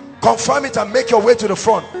now. Confirm it and make your way to the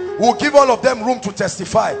front. We'll give all of them room to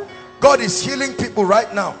testify. God is healing people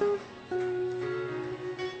right now.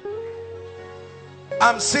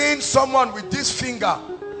 I'm seeing someone with this finger.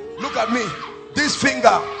 Look at me. This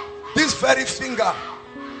finger. This very finger.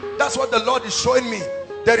 That's what the Lord is showing me.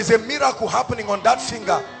 There is a miracle happening on that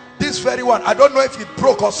finger. This very one. I don't know if it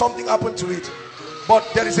broke or something happened to it. But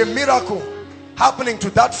there is a miracle happening to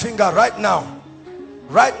that finger right now.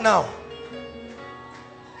 Right now.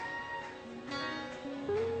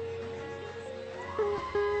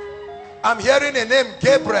 I'm hearing a name,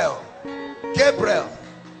 Gabriel. Gabriel.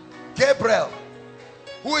 Gabriel.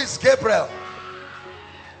 Who is Gabriel?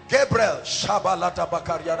 Gabriel.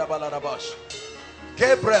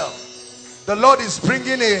 Gabriel. The Lord is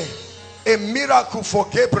bringing a miracle for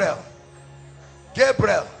Gabriel.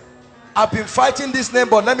 Gabriel. I've been fighting this name,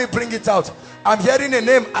 but let me bring it out. I'm hearing a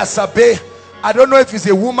name, Asabe. I don't know if it's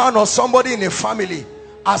a woman or somebody in a family.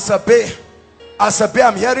 Asabe. Asabe,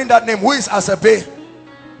 I'm hearing that name. Who is Asabe?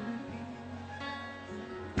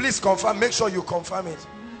 Please confirm. Make sure you confirm it.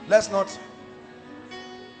 Let's not.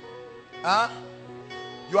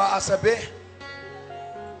 You are Asabe.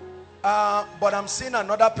 But I'm seeing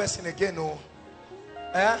another person again. Oh,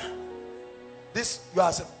 this you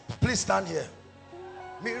are Asabe. Please stand here.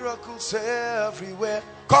 Miracles everywhere.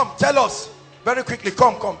 Come, tell us very quickly.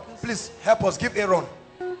 Come. Please help us. Give Aaron.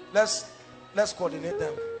 Let's coordinate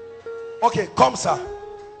them. Okay, come, sir.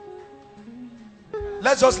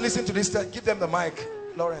 Let's just listen to this. Give them the mic,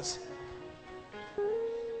 Lawrence.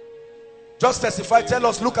 Just testify. Tell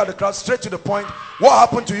us. Look at the crowd. Straight to the point. What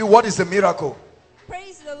happened to you? What is the miracle?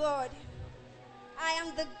 Praise the Lord. I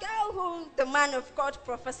am the girl whom the man of God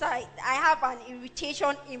prophesied. I have an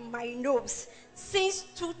irritation in my nose since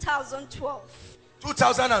 2012.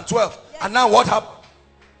 2012. Yes. And now what happened?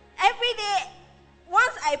 Every day,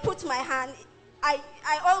 once I put my hand, I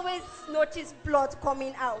always notice blood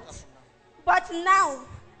coming out. But now,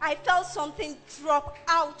 I felt something drop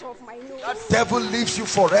out of my nose. That devil leaves you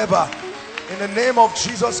forever. In the name of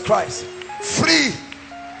Jesus Christ. Free.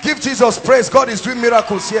 Give Jesus praise. God is doing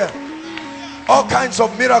miracles here. All kinds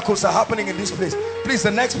of miracles are happening in this place. Please,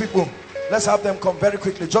 the next people, let's have them come very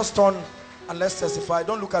quickly. Just turn and let's testify.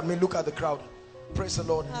 Don't look at me, look at the crowd. Praise the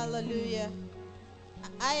Lord. Hallelujah.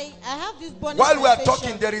 I have this burning While we are sensation.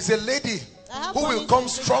 talking, there is a lady who will come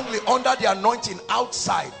strongly under the anointing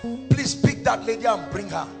outside. Please pick that lady and bring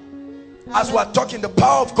her. As we are talking, the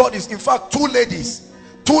power of God is, in fact, two ladies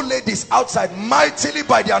outside, mightily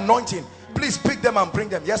by the anointing. Please pick them and bring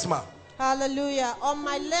them. Yes, ma'am. Hallelujah. On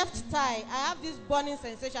my left thigh, I have this burning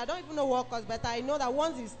sensation. I don't even know what cause, but I know that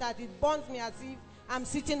once it starts, it burns me as if I'm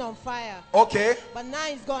sitting on fire. Okay. But now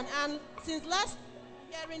it's gone. And since last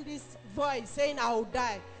hearing this voice saying I will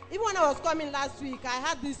die, even when I was coming last week, I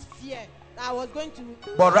had this fear that I was going to.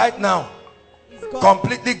 But right now, it's gone.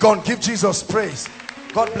 completely gone. Give Jesus praise.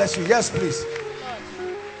 God bless you. Yes, please.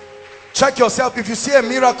 Check yourself. If you see a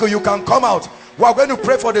miracle, you can come out. We are going to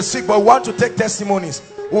pray for the sick, but we want to take testimonies.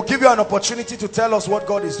 We'll give you an opportunity to tell us what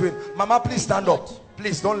God is doing. Mama, please stand up.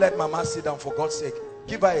 Please don't let Mama sit down, for God's sake.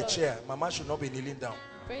 Give her a chair. Mama should not be kneeling down.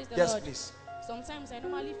 Praise the Yes, Lord. please. Sometimes I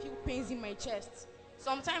normally feel pains in my chest.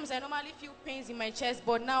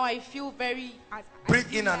 But now I feel very...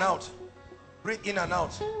 Breathe in and out. Breathe in and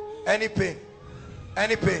out. Any pain?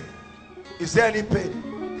 Any pain? Is there any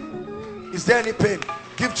pain? Is there any pain?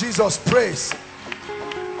 Give Jesus praise.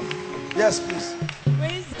 Yes, please.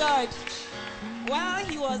 Praise God. While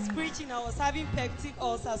he was preaching, I was having peptic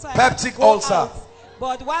ulcer. So Peptic ulcer. out.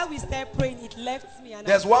 But while we started praying, it left me. And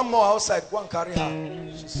There's one more outside. Go and carry her.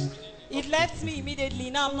 it left me immediately.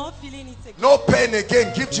 Now I'm not feeling it again. No pain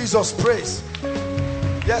again. Give Jesus praise.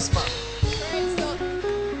 Yes, ma'am.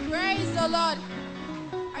 Praise the Lord.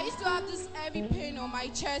 I used to have this heavy pain on my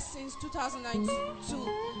chest since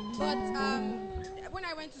 2002. But when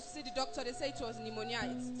I went to see the doctor, they said it was pneumonia.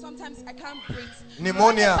 Sometimes I can't breathe.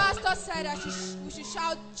 Pneumonia. But the pastor said we should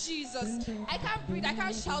shout Jesus. I can't breathe. I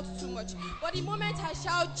can't shout too much. But the moment I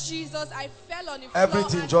shout Jesus, I fell on the floor.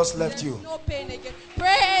 Everything just left you. No pain again.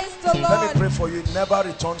 Praise the Lord. Let me pray for you. It never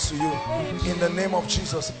returns to you. In the name of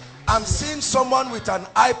Jesus. I'm seeing someone with an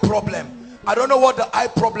eye problem. I don't know what the eye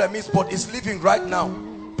problem is, but it's living right now.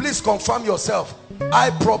 Please confirm yourself. Eye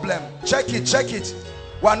problem. Check it. Check it.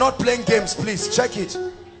 We're not playing games, please. Check it.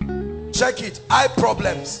 Check it. Eye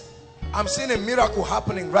problems. I'm seeing a miracle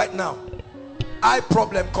happening right now. Eye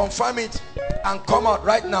problem. Confirm it and come out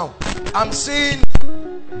right now. I'm seeing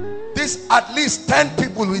this, at least 10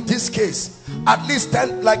 people with this case. At least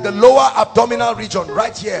 10, like the lower abdominal region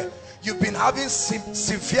right here. You've been having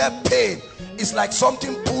severe pain. It's like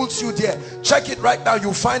something pulls you there. Check it right now.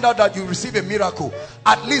 You'll find out that you receive a miracle.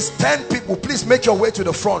 At least 10 people. Please make your way to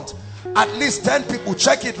the front. At least 10 people.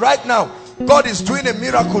 Check it right now. God is doing a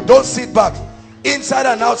miracle. Don't sit back. Inside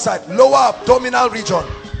and outside. Lower abdominal region.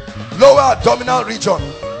 Lower abdominal region.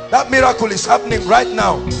 That miracle is happening right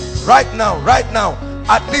now. Right now. Right now.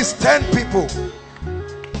 At least 10 people.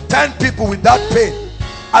 10 people with that pain.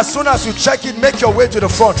 As soon as you check it, make your way to the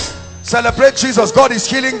front. Celebrate Jesus. God is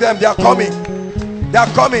healing them. They are coming. They are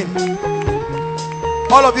coming.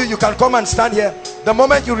 All of you, you can come and stand here. The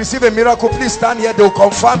moment you receive a miracle, please stand here. They will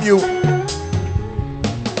confirm you.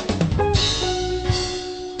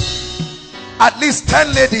 At least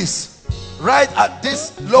 10 ladies right at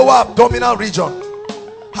this lower abdominal region.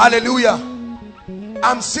 Hallelujah.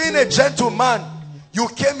 I'm seeing a gentleman. You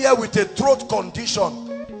came here with a throat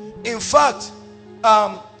condition. In fact,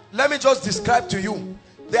 let me just describe to you.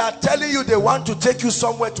 They are telling you they want to take you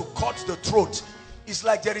somewhere to cut the throat. It's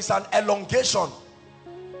like there is an elongation.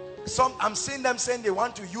 I'm seeing them saying they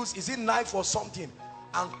want to use, is it knife or something,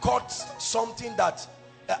 and cut something that,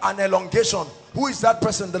 an elongation. Who is that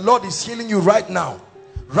person? The Lord is healing you right now.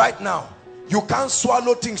 Right now. You can't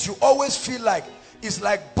swallow things. You always feel like it's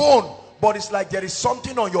like bone, but it's like there is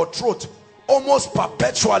something on your throat almost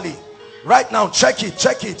perpetually. Right now, check it,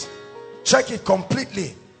 check it. Check it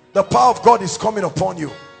completely. The power of God is coming upon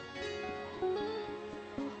you.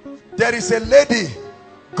 There is a lady,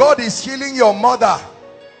 God is healing your mother,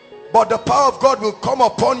 but the power of God will come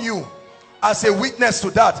upon you as a witness to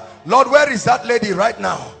that. Lord, where is that lady right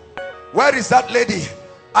now? Where is that lady?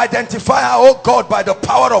 Identify her, oh God, by the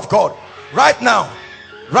power of God. Right now,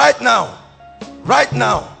 right now, right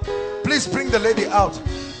now. Please bring the lady out.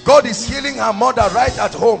 God is healing her mother right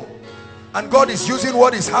at home, and God is using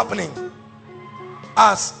what is happening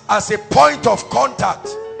as a point of contact.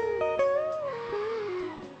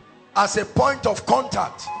 As a point of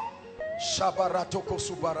contact.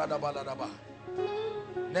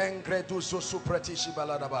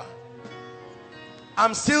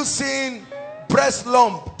 I'm still seeing breast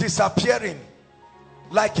lump disappearing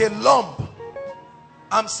like a lump.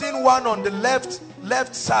 I'm seeing one on the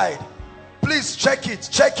left side. Please check it,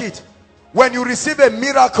 check it. When you receive a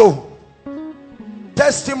miracle,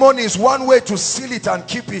 testimony is one way to seal it and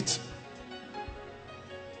keep it.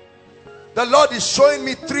 The Lord is showing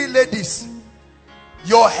me 3 ladies.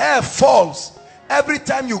 Your hair falls. Every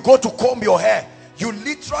time you go to comb your hair, you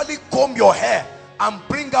literally comb your hair and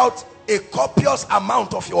bring out a copious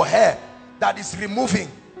amount of your hair that is removing.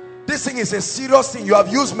 This thing is a serious thing. You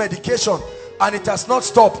have used medication and it has not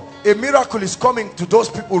stopped. A miracle is coming to those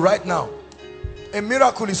people right now. A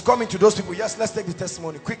miracle is coming to those people. Yes, let's take the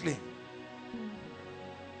testimony quickly.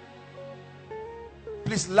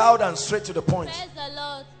 Please, loud and straight to the point. Praise the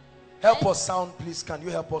Lord. Help us sound, please. Can you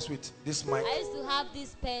help us with this mic? I used to have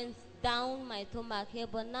these pains down my stomach here,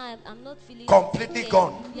 but now I'm not feeling completely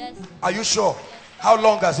gone. Yes. Are you sure? Yes. How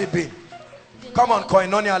long has it been? Come on,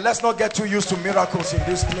 Koinonia, let's not get too used to miracles in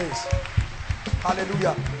this place.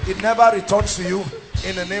 Hallelujah. It never returns to you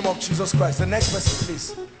in the name of Jesus Christ. The next person,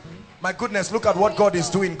 please. My goodness, look at what God is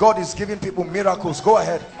doing. God is giving people miracles. Go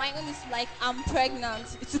ahead. My own is like I'm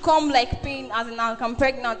pregnant. It's come like pain as in I'm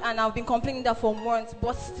pregnant, and I've been complaining that for months.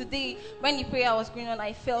 But today, when the prayer was going on,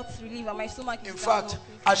 I felt relief and my stomach is in fact,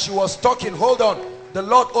 as she was talking, hold on. The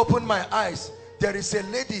Lord opened my eyes. There is a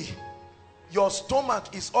lady. Your stomach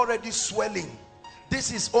is already swelling.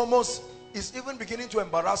 This is almost, it's even beginning to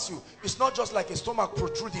embarrass you. It's not just like a stomach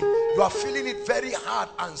protruding. You are feeling it very hard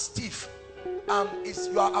and stiff.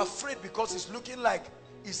 You are afraid because it's looking like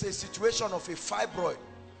it's a situation of a fibroid.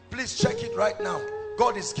 Please check it right now.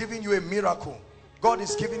 God is giving you a miracle. God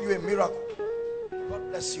is giving you a miracle. God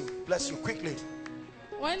bless you. Bless you quickly.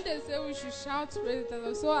 When they say we should shout praise the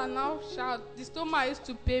Lord, so I now shout. The stomach used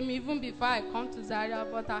to pain me even before I come to Zaria,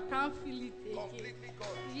 but I can't feel it again. Completely gone.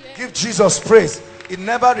 Yeah. Give Jesus praise. It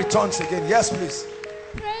never returns again. Yes, please.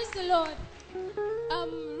 Praise the Lord.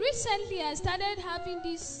 Recently I started having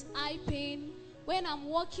this eye pain. When I'm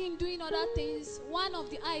walking, doing other things, one of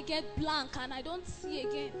the eye get blank and I don't see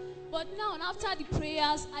again. But now, after the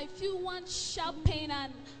prayers, I feel one sharp pain,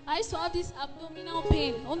 and I used to have this abdominal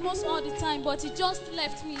pain almost all the time, but it just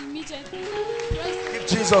left me immediately. Give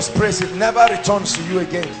Jesus praise. It never returns to you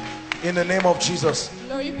again. In the name of Jesus.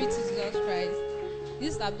 Glory be to Jesus Christ.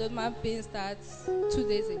 This abdominal pain starts 2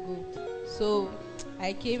 days ago. So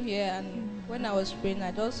I came here, and when I was praying,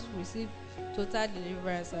 I just received total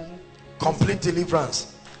deliverance and complete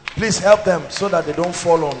deliverance. Please help them so that they don't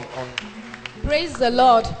fall on. Praise the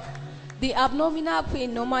Lord. The abdominal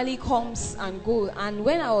pain normally comes and goes, and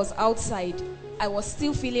when I was outside, I was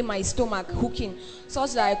still feeling my stomach hooking,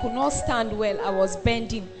 such that I could not stand well. I was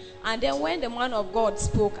bending, and then when the man of God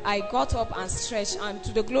spoke, I got up and stretched, and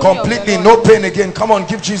to the glory of the Lord. Completely, no pain again. Come on,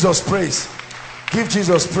 give Jesus praise. Give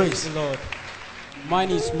Jesus praise. Lord,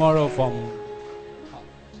 mine is more of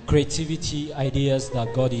creativity ideas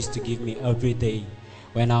that God used to give me every day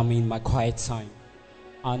when I'm in my quiet time,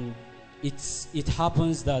 and it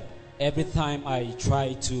happens that every time I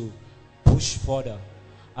try to push further,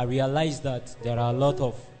 I realize that there are a lot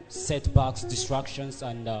of setbacks, distractions,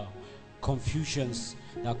 and confusions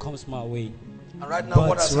that comes my way. And right now,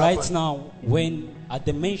 what has happened? Now, when at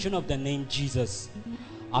the mention of the name Jesus,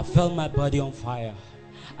 I felt my body on fire.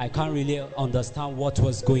 I can't really understand what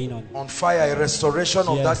was going on. On fire, a restoration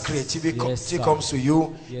of that creativity comes to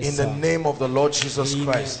you in the name of the Lord Jesus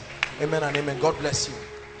Christ. Amen and amen. God bless you.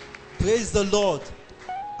 Praise the Lord.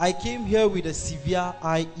 I came here with a severe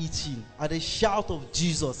eye itching. At the shout of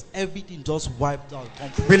Jesus, everything just wiped out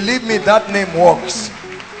completely. Believe me, that name works.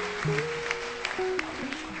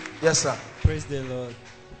 Yes, sir. Praise the Lord.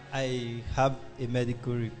 I have a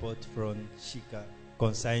medical report from Shika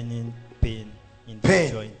concerning pain in the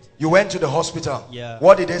joint. You went to the hospital? Yeah.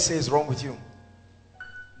 What did they say is wrong with you?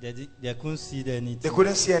 They couldn't see anything. They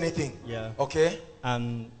couldn't see anything? Yeah. Okay.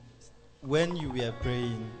 And when you were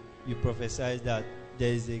praying, you prophesied that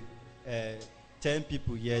there is 10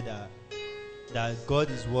 people here that that God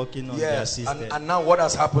is working on their system. And now what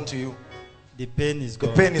has happened to you? The pain is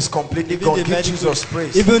gone. The pain is completely gone. Give Jesus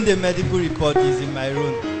praise. Even the medical report is in my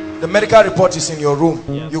room. The medical report is in your room.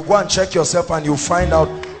 Yeah. You go and check yourself and you find out.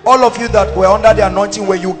 All of you that were under the anointing,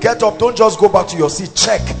 when you get up, don't just go back to your seat.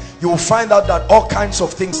 Check. You will find out that all kinds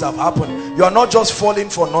of things have happened. You are not just falling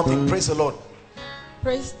for nothing. Praise the Lord.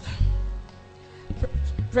 Praise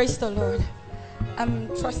the Lord. I'm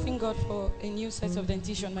trusting God for a new set of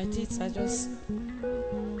dentition. My teeth are just...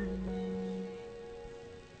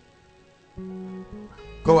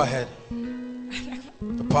 Go ahead.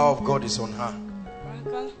 The power of God is on her.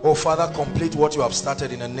 Oh Father, complete what you have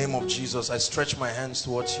started in the name of Jesus. I stretch my hands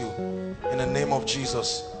towards you in the name of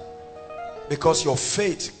Jesus. Because your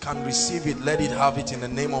faith can receive it, let it have it in the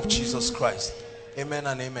name of Jesus Christ. Amen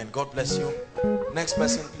and amen. God bless you. Next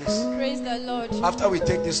person, please. Praise the Lord. After we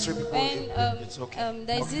take these three people, it's okay.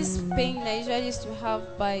 There's this pain that I usually used to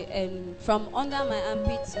have by from under my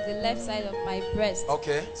armpit to the left side of my breast.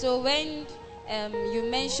 Okay. So when you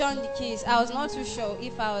mentioned the keys, I was not too sure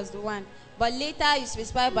if I was the one. But later you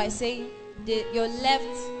specified by saying your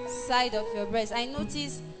left side of your breast. I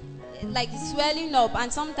noticed like swelling up,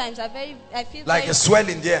 and sometimes I feel like a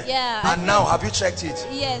swelling there. Yeah. And now have you checked it?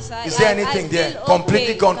 Yes. Is there anything there? Okay.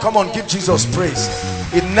 Completely gone. Come on, give Jesus praise.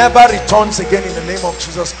 It never returns again in the name of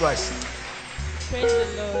Jesus Christ. Praise the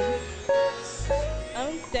Lord. I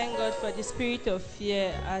want to thank God for the spirit of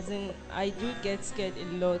fear, as in I do get scared a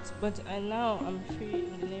lot, but now I'm free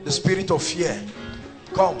in the name. The spirit of fear,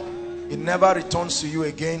 come. It never returns to you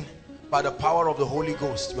again. By the power of the Holy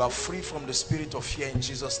Ghost, you are free from the spirit of fear in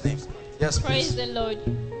Jesus' name. Yes, please. Praise the Lord.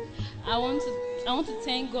 I want to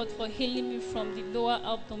thank God for healing me from the lower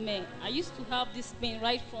abdomen. I used to have this pain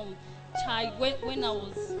right from child when I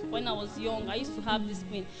was young. I used to have this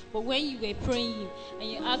pain, but when you were praying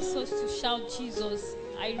and you asked us to shout Jesus,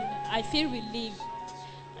 I feel relieved.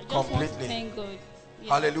 I just want to thank God.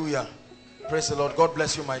 Yeah. Hallelujah. Praise the Lord. God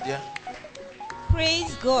bless you, my dear.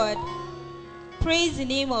 Praise God. Praise the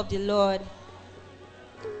name of the Lord.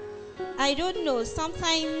 I don't know,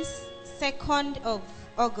 sometimes 2nd of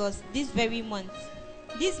August, this very month,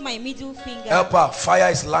 this is my middle finger. Help her. Fire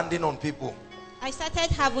is landing on people. I started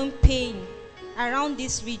having pain around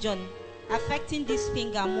this region, affecting this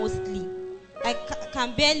finger mostly. I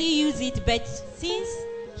can barely use it, but since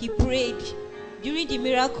he prayed during the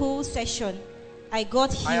miracle session, I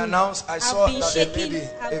got healed. I announced, I saw that lady,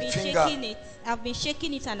 a finger. I've been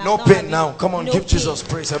shaking it and no I'm pain now. Come on, no give pain. Jesus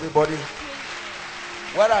praise, everybody.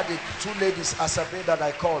 Where are the two ladies Asabe that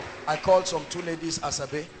I called? I called some two ladies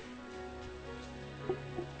Asabe.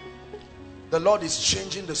 The Lord is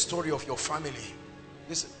changing the story of your family.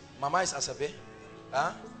 Listen, Mama is Asabe.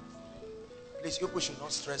 Huh? Please, you should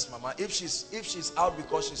not stress Mama. If she's out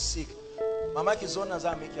because she's sick, Mama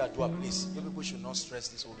Kizonaza make her do, please. You people should not stress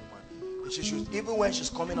this old woman. She should, even when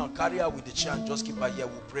she's coming out, carry her with the chair and just keep her here.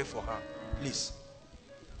 We'll pray for her. Please.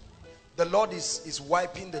 The Lord is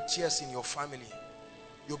wiping the tears in your family.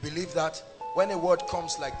 You believe that? When a word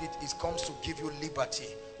comes like this, it comes to give you liberty.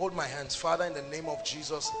 Hold my hands. Father, in the name of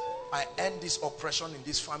Jesus, I end this oppression in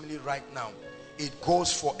this family right now. It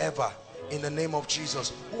goes forever in the name of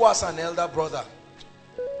Jesus. Who has an elder brother?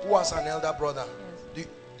 Who has an elder brother? Yes.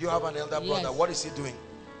 Do you have an elder brother? Yes. What is he doing?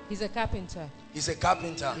 He's a carpenter. He's a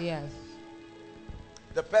carpenter? Yes.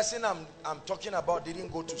 The person I'm talking about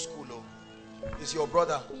didn't go to school. Oh. Is your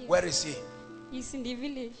brother? Yes. Where is he? He's in the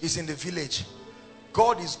village. He's in the village.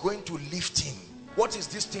 God is going to lift him. What is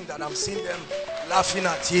this thing that I'm seeing them laughing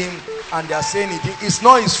at him and they are saying it's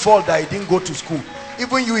not his fault that he didn't go to school.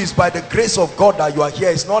 Even you, is by the grace of God that you are here.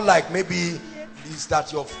 It's not like maybe it's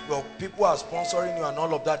that your people are sponsoring you and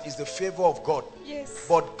all of that. It's the favor of God. Yes.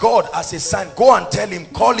 But God, as a sign, go and tell him,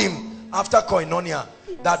 call him after Koinonia,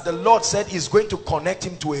 that the Lord said he's going to connect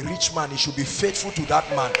him to a rich man. He should be faithful to that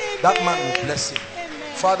man. That man will bless him.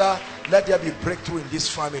 Amen. Father, let there be breakthrough in this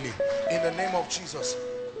family. In the name of Jesus.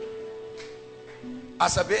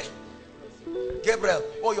 Asabe, Gabriel.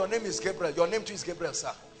 Oh, your name is Gabriel. Your name too is Gabriel,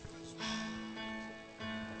 sir.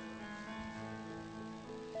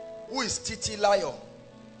 Who is Titi Layo?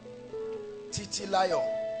 Titi Layo.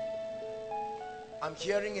 I'm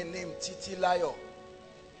hearing a name, Titi Layo.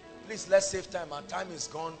 Please, let's save time. Our time is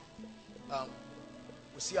gone.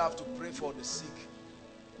 We still have to pray for the sick.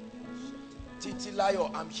 Titi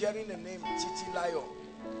Layo. I'm hearing the name, Titi Layo.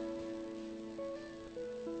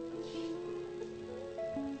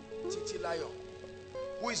 Titi Layo.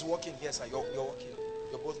 Who is working here, sir? You're working.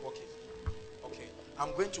 You're both working. Okay.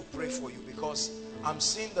 I'm going to pray for you because I'm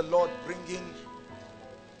seeing the Lord bringing.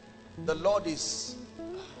 The Lord is.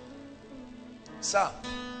 Sir,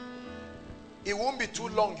 it won't be too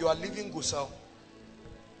long. You are leaving Gusau.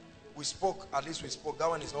 We spoke, at least we spoke. That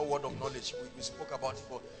one is not word of knowledge. We spoke about it,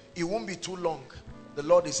 but it won't be too long. The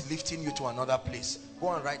Lord is lifting you to another place.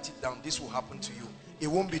 Go and write it down. This will happen to you. It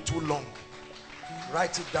won't be too long.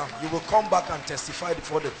 Write it down. You will come back and testify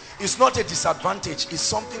before them. It's not a disadvantage. It's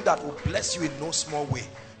something that will bless you in no small way,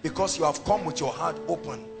 because you have come with your heart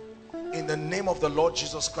open. In the name of the Lord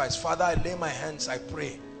Jesus Christ, Father, I lay my hands, I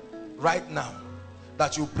pray right now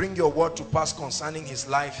that you bring your word to pass concerning his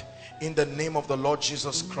life, in the name of the Lord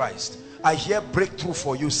Jesus Christ. I hear breakthrough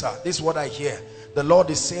for you, sir. This is what I hear. The Lord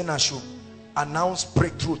is saying I should announce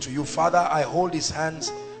breakthrough to you. Father, I hold his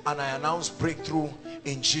hands and I announce breakthrough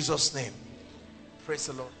in Jesus' name. Praise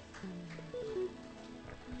the Lord.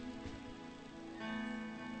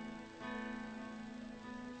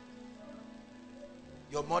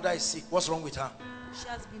 Your mother is sick. What's wrong with her? She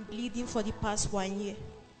has been bleeding for the past 1 year.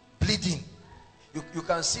 Bleeding. You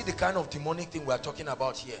can see the kind of demonic thing we are talking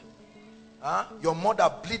about here. Huh? Your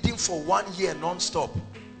mother bleeding for 1 year non-stop.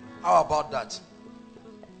 How about that?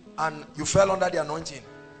 And you fell under the anointing?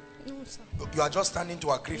 No, sir. You are just standing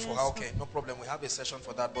to agree for her. Okay, no problem. We have a session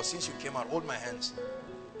for that. But since you came out, hold my hands.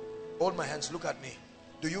 Hold my hands. Look at me.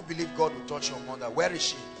 Do you believe God will touch your mother? Where is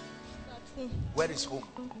she? Where is home?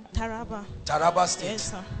 Taraba. Taraba State.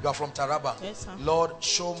 Yes, sir. You are from Taraba. Yes, sir. Lord,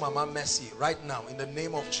 show Mama mercy right now in the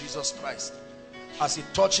name of Jesus Christ. As it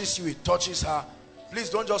touches you, it touches her. Please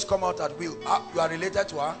don't just come out at will. You are related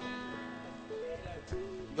to her?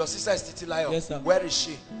 Your sister is Titilayo. Yes, sir. Where is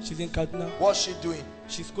she? She's in Kaduna. What's she doing?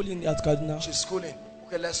 She's schooling at Kaduna. She's schooling.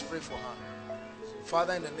 Okay, let's pray for her.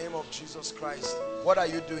 Father, in the name of Jesus Christ, what are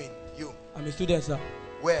you doing? You? I'm a student, sir.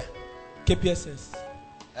 Where? KPSS.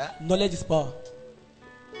 Knowledge is power.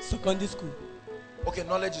 Secondary school. Okay,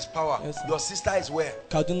 knowledge is power. Yes, sir. Your sister is where?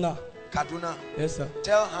 Kaduna. Kaduna. Yes, sir.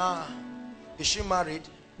 Tell her, is she married?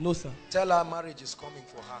 No, sir. Tell her marriage is coming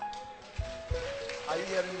for her. Are you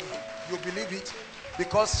hearing me? You believe it?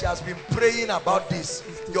 Because she has been praying about this.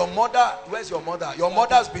 Your mother, where's your mother? Your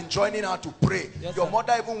mother has been joining her to pray. Yes, your sir.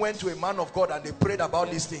 mother even went to a man of God and they prayed about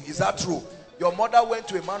this thing. Is that true? Your mother went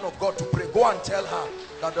to a man of God to pray. Go and tell her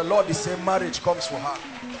that the Lord is saying marriage comes for her.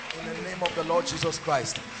 In the name of the Lord Jesus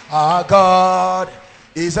Christ. Our God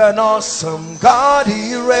is an awesome God.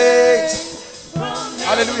 He reigns.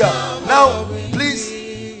 Hallelujah. Now, please,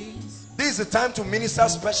 this is the time to minister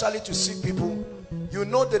specially to sick people. You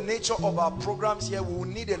know the nature of our programs here. We will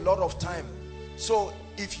need a lot of time. So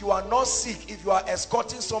if you are not sick, if you are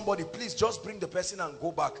escorting somebody, please just bring the person and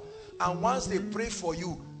go back. And once they pray for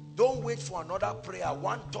you, don't wait for another prayer.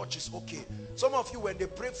 One touch is okay. Some of you, when they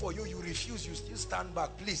pray for you, you refuse, you still stand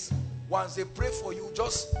back. Please, once they pray for you,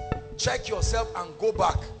 just check yourself and go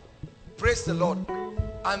back. Praise the Lord.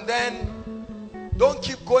 And then don't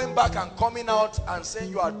keep going back and coming out and saying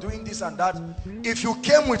you are doing this and that. If you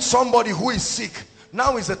came with somebody who is sick,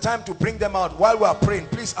 now is the time to bring them out. While we are praying,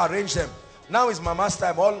 please arrange them. Now is Mama's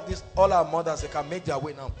time. All our mothers, they can make their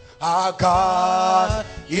way now. Our God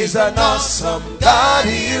is an awesome God.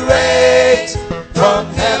 He reigns from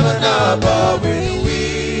heaven above with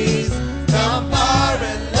wisdom, power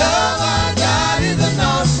and love. Our God is an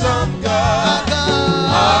awesome God.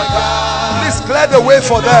 Our God. Please clear the way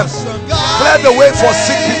for them. Clear the way for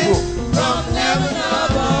sick people. From heaven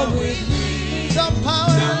above with wisdom,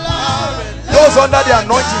 power and love. Those under the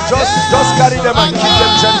anointing, just carry them and keep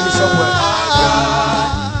them gently somewhere.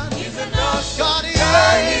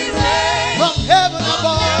 From heaven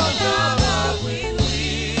above,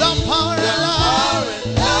 the power and love.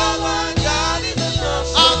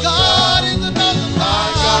 Our God is an awesome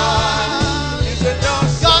God.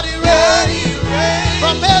 God is reigning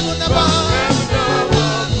from heaven above.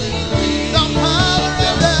 The power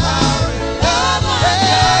and love.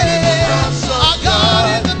 Our God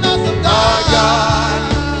is an awesome God.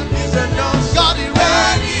 God is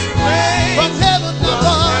reigning from heaven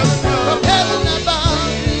above. From heaven above.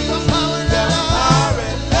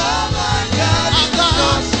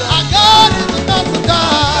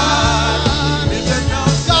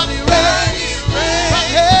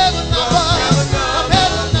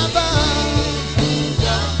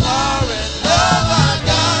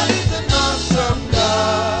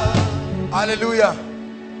 Hallelujah.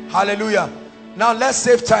 Hallelujah. Now let's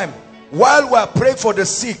save time. While we are praying for the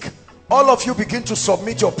sick, all of you begin to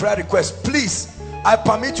submit your prayer requests. Please, I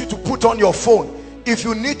permit you to put on your phone. If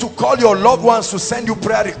you need to call your loved ones to send you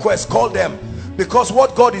prayer requests, call them. Because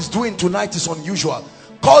what God is doing tonight is unusual.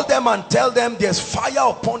 Call them and tell them there's fire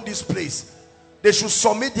upon this place. They should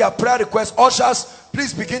submit their prayer requests. Ushers,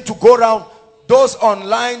 please begin to go around. Those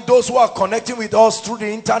online, those who are connecting with us through the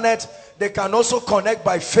internet, They can also connect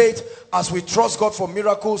by faith as we trust God for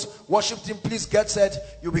miracles. Worship team, please get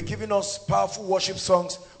set. You'll be giving us powerful worship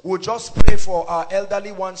songs. We'll just pray for our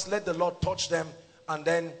elderly ones. Let the Lord touch them, and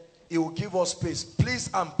then He will give us peace.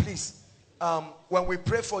 Please and please, when we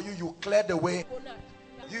pray for you, you clear the way.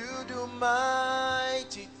 You do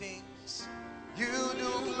mighty things. You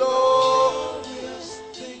do glorious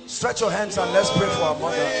things. Stretch your hands and let's pray for our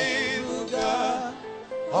mother.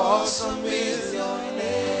 Awesome is your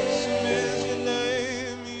name.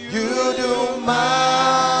 You do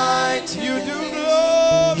mighty. You do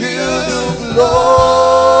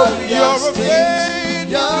glorious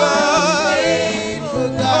things. You're faithful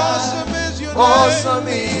God. Awesome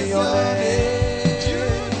is your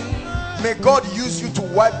name. May God use you to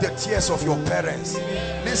wipe the tears of your parents.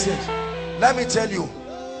 Listen, let me tell you,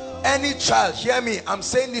 any child, hear me, I'm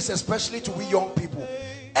saying this especially to we young people,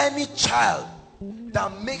 any child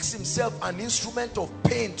that makes himself an instrument of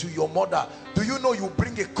pain to your mother, do you know you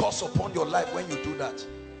bring a curse upon your life when you do that?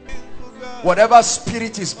 Whatever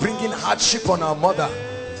spirit is bringing hardship on our mother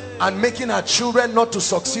and making her children not to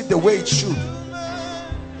succeed the way it should,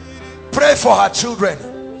 pray for her children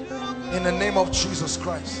in the name of Jesus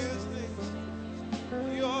Christ.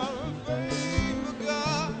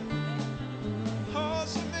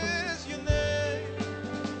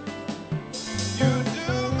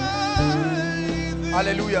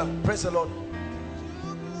 Hallelujah. Praise the Lord.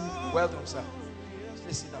 Welcome, sir.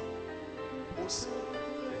 Please sit down. Who's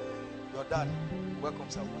your dad? Welcome,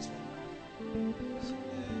 sir. What's wrong?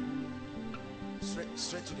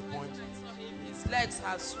 Straight to the point. His legs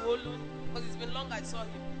are swollen because it's been long I saw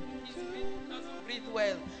him. He doesn't breathe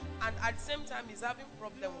well, and at the same time he's having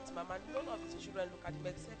problem with mama. None of his children look at him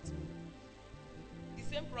except me. The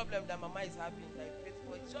same problem that mama is having, like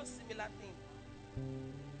for, it's just similar thing.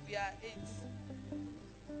 We are 8.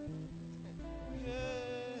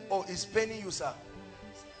 Oh, it's paining you, sir.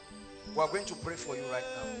 We are going to pray for you right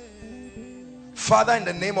now. Father, in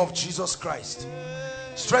the name of Jesus Christ,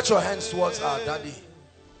 stretch your hands towards our daddy.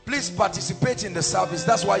 Please participate in the service.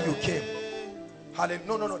 That's why you came.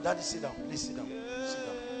 Hallelujah. No, daddy, sit down. Please sit down. Sit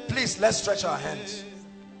down. Please, let's stretch our hands.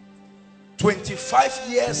 25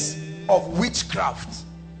 years of witchcraft.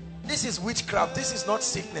 This is witchcraft. This is not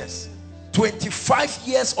sickness. 25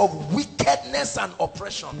 years of wickedness and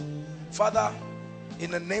oppression. Father,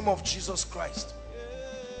 in the name of Jesus Christ,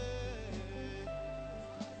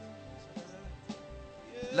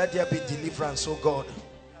 let there be deliverance, oh God.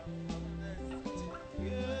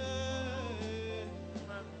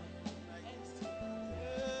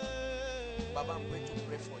 Baba, I'm going to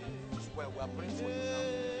pray for you. Well, we are praying for you now.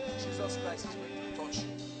 Jesus Christ is going to touch you.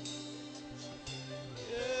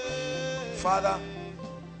 Father,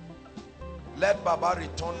 let Baba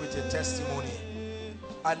return with a testimony.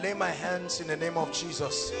 I lay my hands in the name of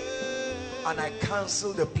Jesus and I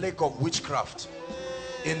cancel the plague of witchcraft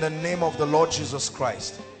in the name of the Lord Jesus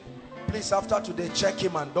Christ. Please, after today, check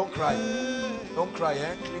him and don't cry. Don't cry,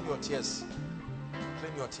 eh? Clean your tears.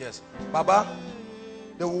 Clean your tears. Baba,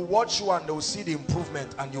 they will watch you and they will see the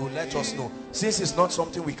improvement and you will let us know. Since it's not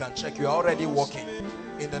something we can check, you are already walking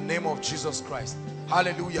in the name of Jesus Christ.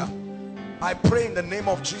 Hallelujah. I pray in the name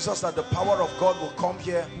of Jesus that the power of God will come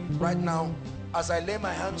here right now. As I lay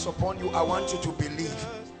my hands upon you, I want you to believe.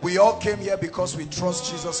 We all came here because we trust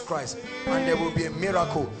Jesus Christ, and there will be a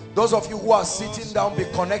miracle. Those of you who are sitting down, be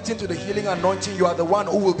connecting to the healing anointing. You are the one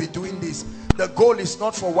who will be doing this. The goal is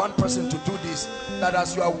not for one person to do this, that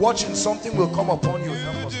as you are watching, something will come upon you.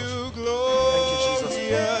 Thank you,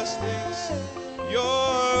 Jesus. You're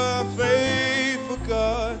a faithful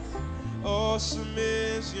God. Awesome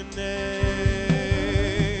is your name.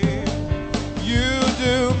 You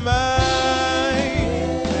do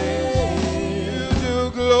mighty things. You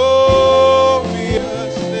do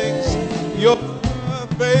glorious things. You're a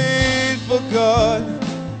faithful God.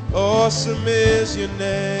 Awesome is your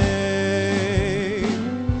name.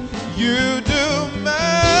 You do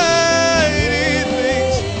mighty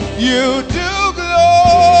things. You do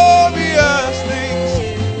glorious things.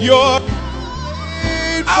 You're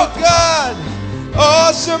faithful God.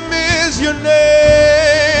 Awesome is your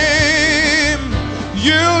name.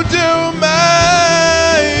 You do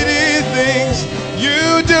mighty things.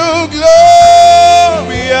 You do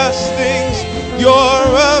glorious things. You're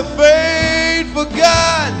a faithful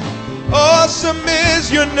God. Awesome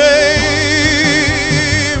is your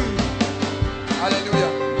name.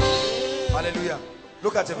 Hallelujah. Hallelujah.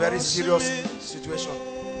 Look at a very serious situation.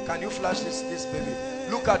 Can you flash this baby?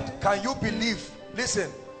 Look at, can you believe?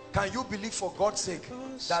 Listen. Can you believe, for God's sake,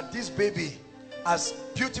 that this baby, as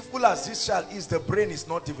beautiful as this child is, the brain is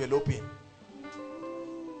not developing?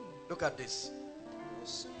 Look at this.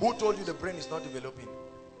 Who told you the brain is not developing?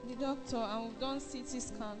 The doctor, and we've done CT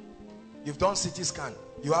scan. You've done CT scan.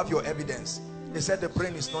 You have your evidence. They said the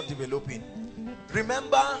brain is not developing.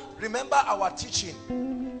 Remember our teaching.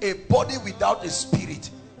 A body without a spirit.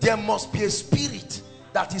 There must be a spirit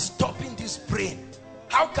that is stopping this brain.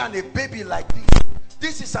 How can a baby like this?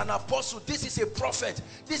 This is an apostle. This is a prophet.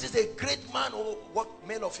 This is a great man. Or what,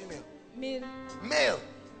 male or female? Male. Male.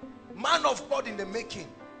 Man of God in the making.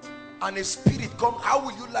 And a spirit come. How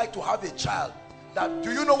would you like to have a child? That,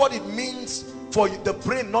 do you know what it means for the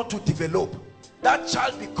brain not to develop? That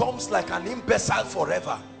child becomes like an imbecile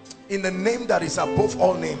forever. In the name that is above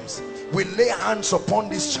all names, we lay hands upon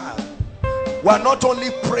this child. We are not only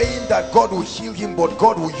praying that God will heal him, but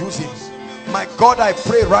God will use him. My God, I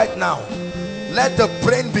pray right now, let the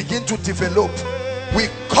brain begin to develop. We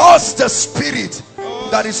curse the spirit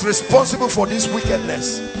that is responsible for this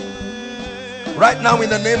wickedness right now in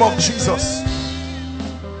the name of Jesus.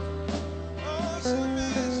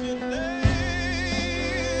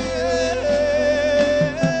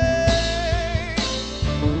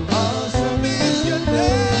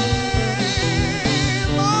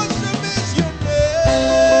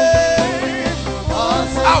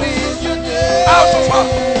 Out of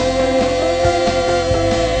her.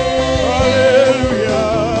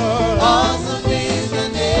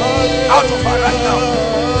 Out of her right now.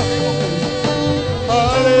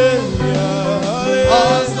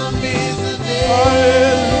 Awesome is the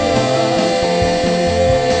name.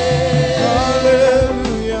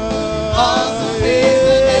 Awesome is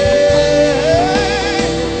the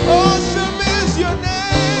name. Awesome is your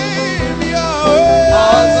name, Yahweh.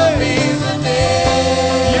 Awesome is the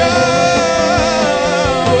name, Yahweh.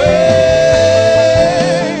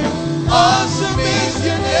 Awesome is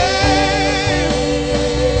your name.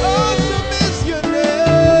 Awesome is your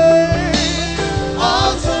name.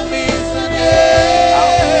 Awesome is the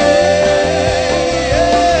name.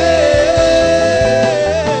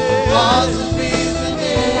 Awesome is the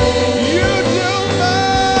name. You do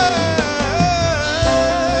mighty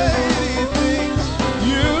things.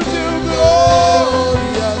 You do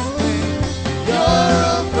glorious things. You're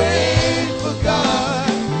a faithful God.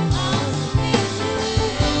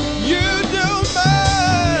 You do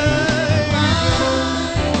mighty.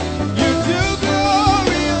 You do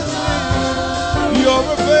glorious things. You're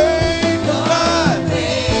a faithful God.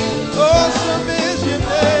 Awesome is your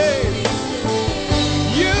name.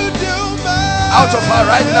 You do mighty. Out of her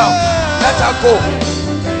right now. Let her go.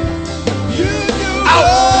 Out.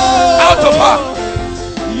 Out of her.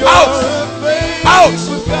 Out.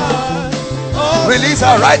 Out. Release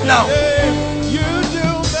her right now.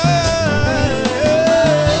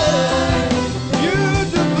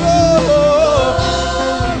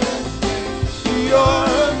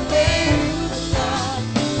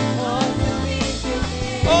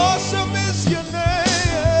 Awesome is your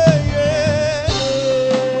name.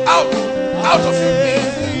 Out. Out of you.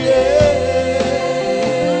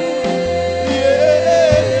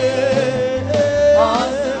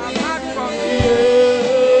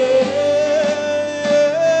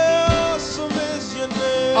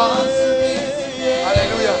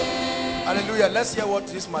 Hallelujah. Hallelujah. Let's hear what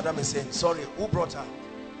this madam is saying. Sorry, who brought her?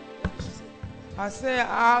 I say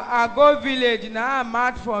I go village now. I'm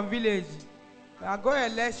mad from village. I go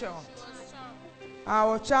election. I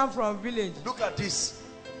was charmed from village. Look at this.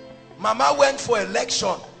 Mama went for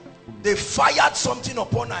election. They fired something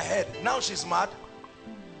upon her head. Now she's mad.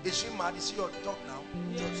 Is she mad? Is she your talk now?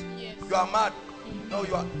 Yes. You are mad. No,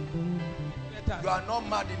 you are. You are not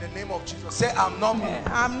mad in the name of Jesus. Say, I'm not mad.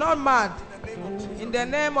 I'm not mad. In the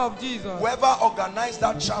name of Jesus. Whoever organized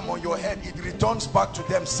that charm on your head, it returns back to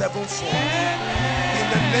them sevenfold. In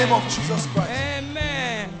the name of Jesus Christ.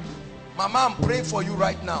 Amen. Mama, I'm praying for you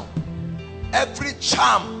right now. Every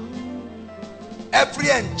charm, every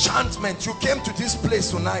enchantment, you came to this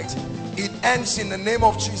place tonight, it ends in the name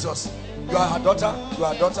of Jesus. You are her daughter. You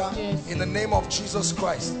are a daughter. Yes. In the name of Jesus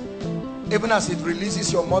Christ. Even as it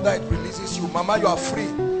releases your mother, it releases you. Mama, you are free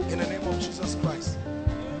in the name of Jesus Christ.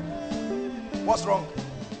 What's wrong?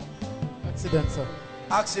 Accident, sir.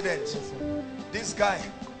 Accident. Yes, sir. This guy,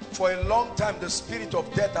 for a long time, the spirit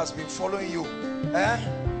of death has been following you.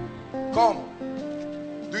 Come.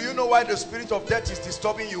 Do you know why the spirit of death is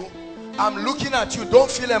disturbing you? I'm looking at you. Don't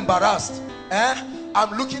feel embarrassed.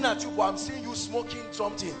 I'm looking at you, but I'm seeing you smoking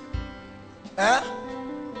something.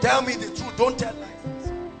 Tell me the truth. Don't tell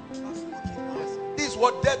lies. This is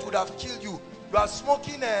what death would have killed you. You are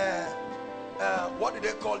smoking what do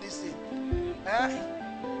they call this thing?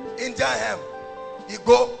 Indian hemp. You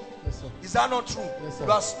go. Yes, sir. Is that not true? Yes, sir.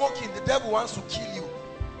 You are smoking. The devil wants to kill you.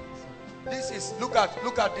 This is, look at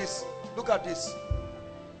this. Look at this.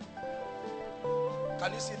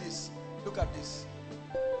 Can you see this? Look at this.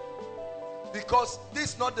 Because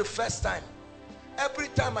this is not the first time. Every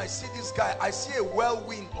time I see this guy, I see a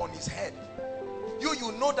whirlwind on his head. You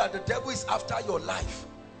know that the devil is after your life.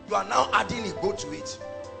 You are now adding a goat to it.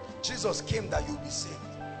 Jesus came that you'll be saved.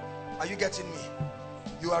 Are you getting me?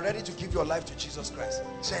 You are ready to give your life to Jesus Christ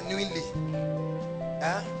genuinely.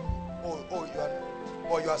 Eh?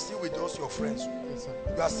 You are still with those your friends. Yes, sir.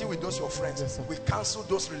 You are still with those your friends. Yes, sir. We cancel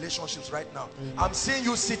those relationships right now. I'm seeing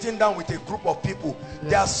you sitting down with a group of people.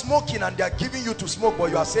 They are smoking and they are giving you to smoke,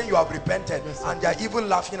 but you are saying you have repented, and they are even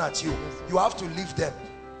laughing at you. You have to leave them.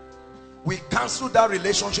 We cancel that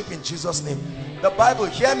relationship in Jesus' name. The Bible,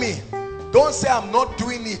 hear me, don't say I'm not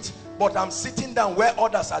doing it, but I'm sitting down where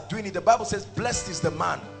others are doing it. The Bible says, blessed is the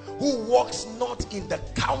man who walks not in the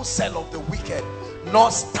counsel of the wicked,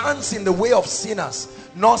 nor stands in the way of sinners,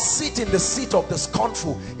 nor sit in the seat of the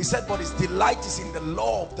scornful. He said, but his delight is in the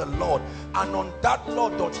law of the Lord, and on that law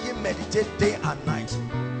doth he meditate day and night.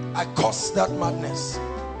 I curse that madness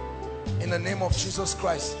in the name of Jesus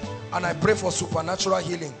Christ, and I pray for supernatural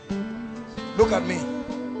healing. Look at me.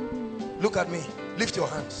 Look at me. Lift your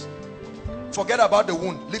hands. Forget about the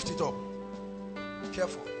wound. Lift it up.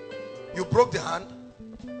 Careful. You broke the hand.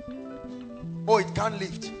 Oh, it can't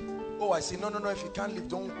lift. Oh, I see. No. If you can't lift,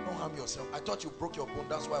 don't harm yourself. I thought you broke your bone.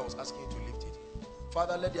 That's why I was asking you to lift it.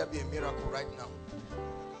 Father, let there be a miracle right now.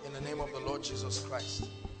 In the name of the Lord Jesus Christ.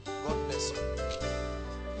 God bless you.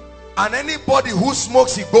 And anybody who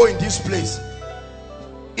smokes Igbo in this place,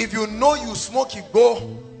 if you know you smoke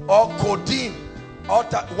Igbo or codeine,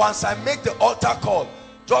 once I make the altar call,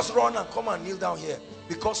 just run and come and kneel down here,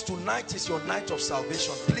 because tonight is your night of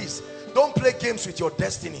salvation. Please don't play games with your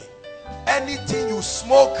destiny. Anything you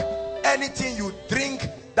smoke, anything you drink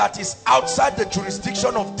that is outside the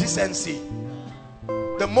jurisdiction of decency,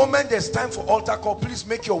 the moment there's time for altar call, please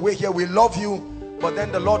make your way here. We love you, but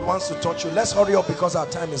then the Lord wants to touch you. Let's hurry up because our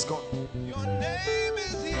time is gone. Your name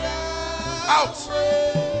is here. Out.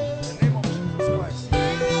 In the name of Jesus Christ.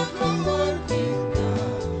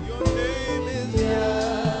 Your name is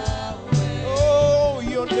Yahweh. Oh,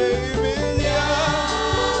 your name is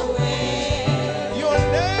Yahweh. Your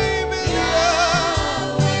name is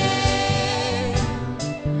Yahweh.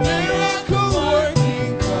 Miracle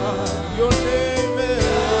working God. Your name is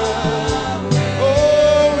Yahweh.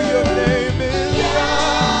 Oh, your name is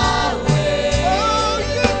Yahweh. Oh,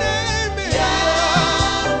 your name is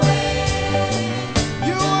Yahweh.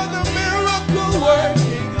 You are the miracle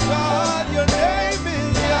working God. Your name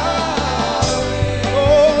is Yahweh.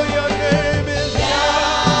 Oh, your name is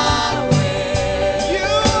Yahweh.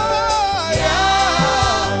 You are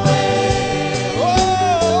Yahweh. Oh,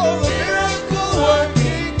 the miracle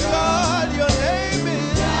working God. Your name is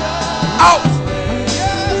Yahweh. Out.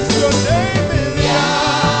 Yes, your name is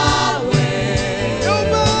Yahweh.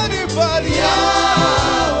 Nobody but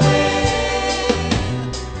Yahweh.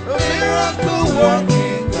 The miracle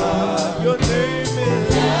working God. Your name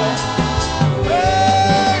is Yahweh.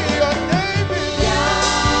 Your name is Yahweh.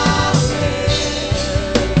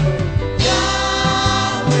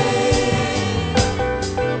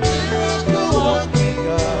 The miracle working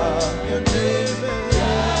God. Your name is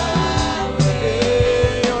Yahweh.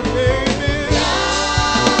 Your name is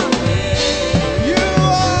Yahweh. You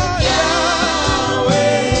are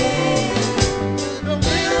Yahweh. The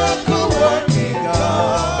miracle working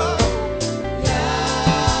God.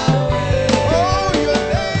 Oh, your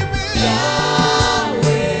name is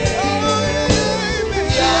Yahweh. Oh, your name is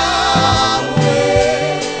Yahweh.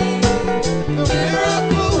 The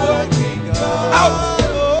miracle working God. Out.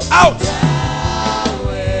 Out.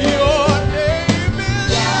 Your name is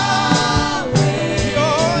Yahweh.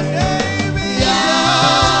 Your name is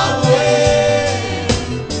Yahweh.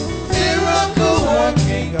 Miracle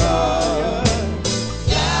working God.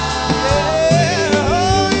 Yeah.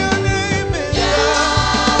 Oh, your name is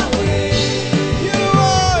Yahweh. You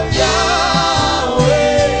are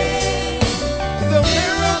Yahweh. The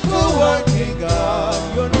miracle working God.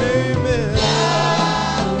 Your name is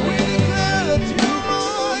Yahweh. We declare that you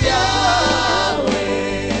are Yahweh.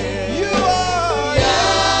 You are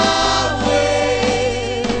Yahweh.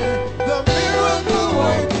 The miracle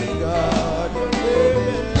working God. Your name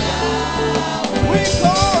is Yahweh. We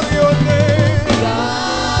call your name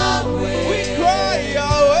Yahweh. We cry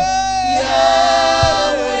Yahweh.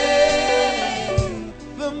 Yahweh.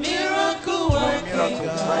 The miracle working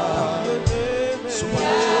God. Your name is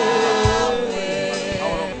Yahweh.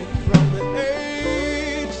 From the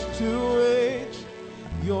age to age,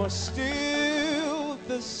 you're still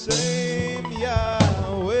the same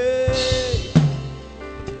Yahweh.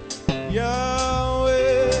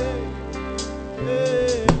 Yahweh.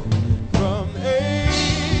 From age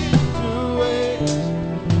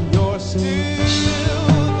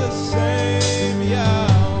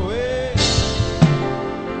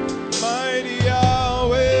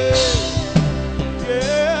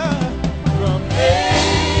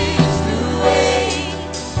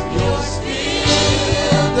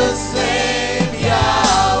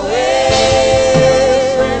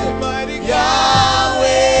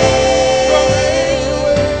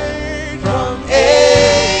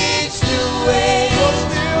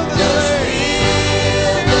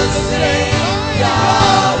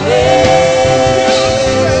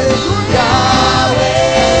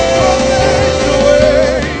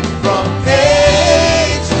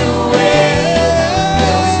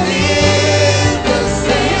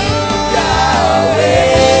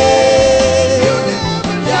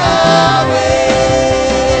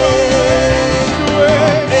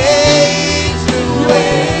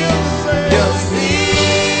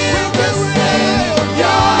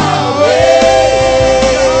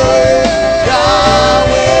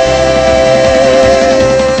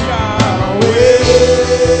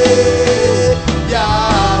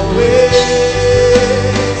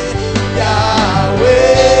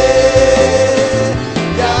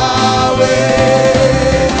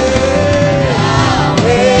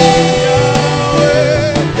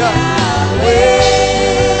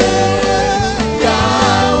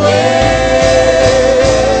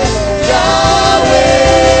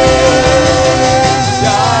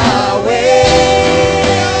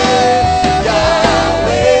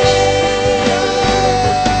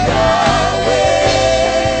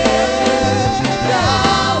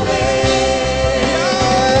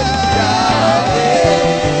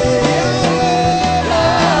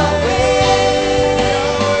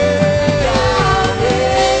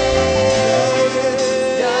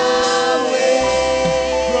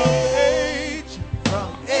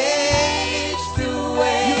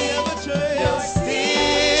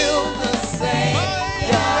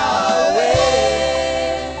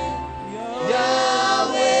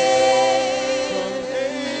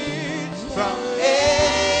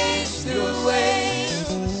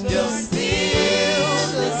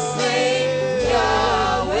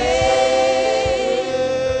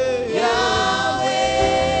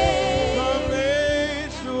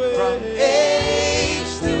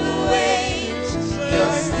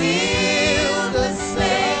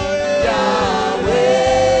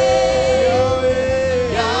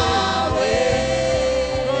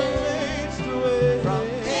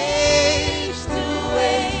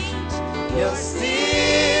You're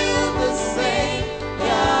still the same,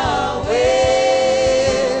 Yahweh,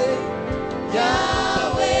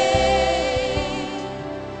 Yahweh.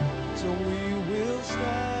 So we will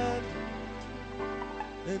stand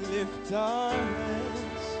and lift our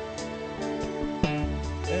hands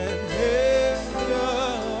and hail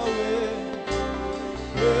Yahweh,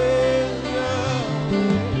 hail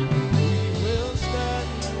Yahweh. We will stand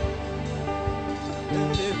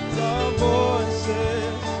and lift our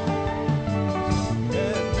voices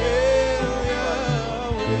and hail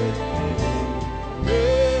Yahweh,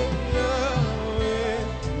 hail Yahweh.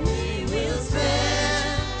 We will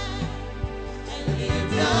stand and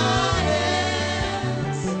lift our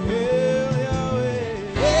hands and hail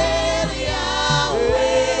Yahweh, hail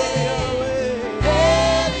Yahweh,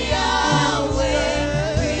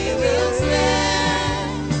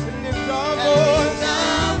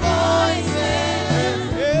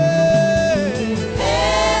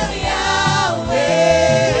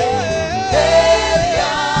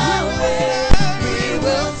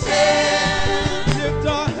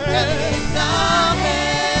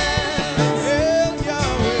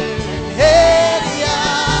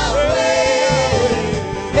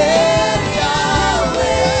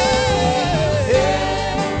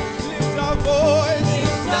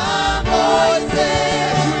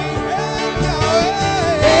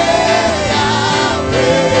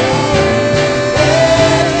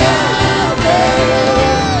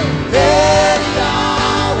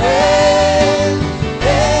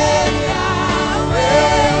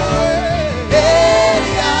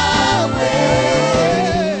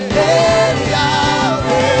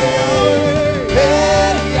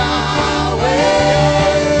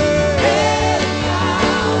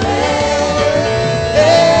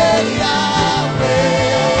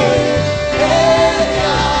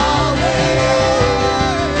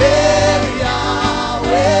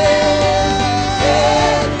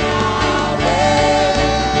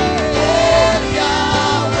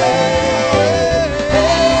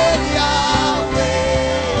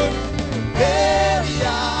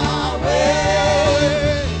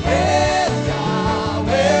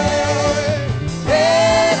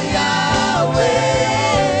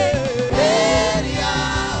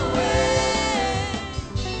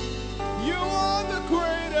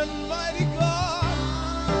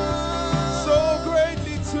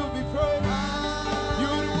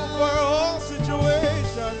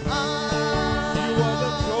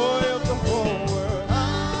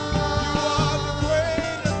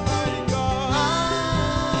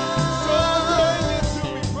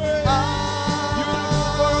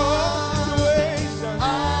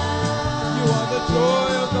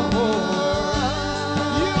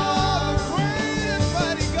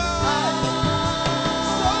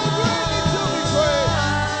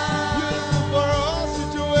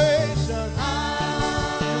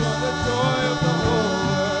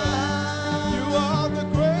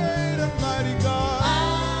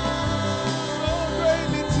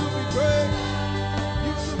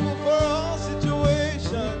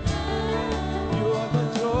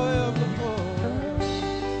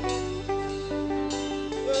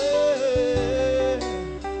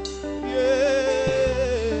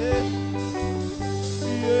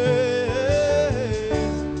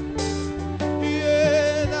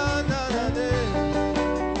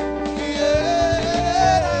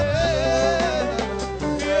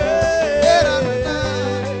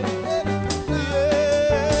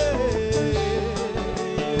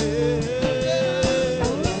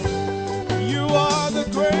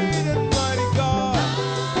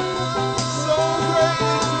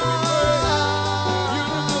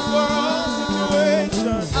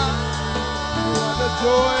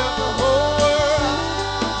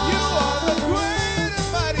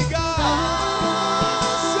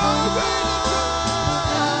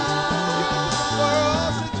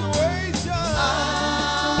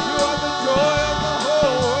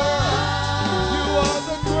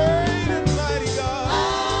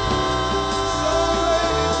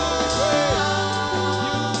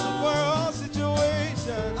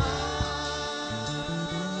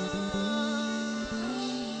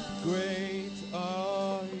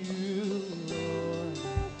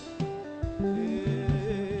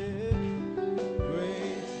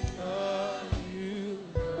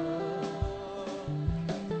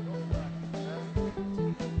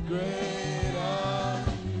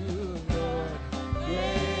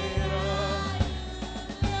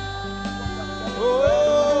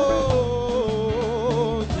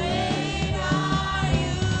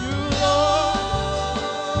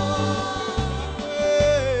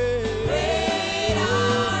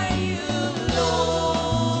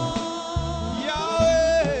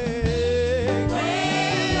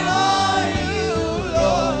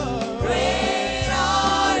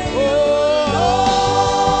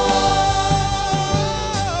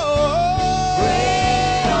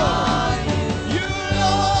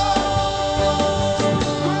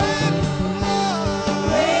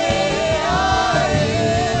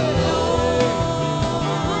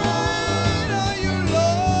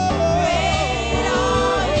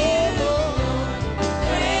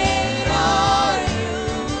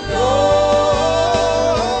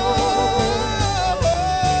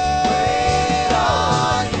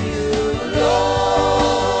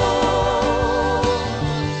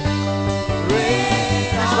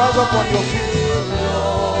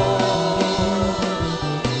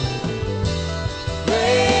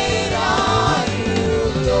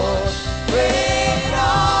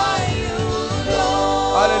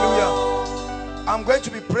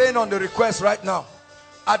 praying on the request right now.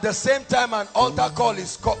 At the same time, an altar call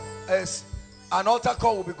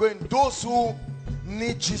will be going. Those who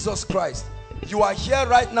need Jesus Christ, you are here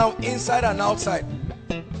right now, inside and outside.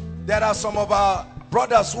 There are some of our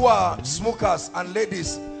brothers who are smokers and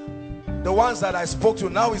ladies, the ones that I spoke to.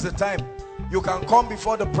 Now is the time. You can come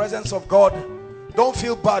before the presence of God. Don't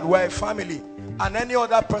feel bad. We're a family. And any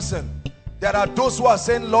other person, there are those who are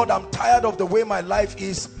saying, Lord, I'm tired of the way my life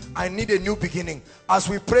is. I need a new beginning. As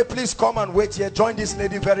we pray, please come and wait here. Join this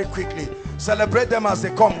lady very quickly. Celebrate them as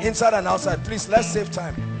they come, inside and outside. Please, let's save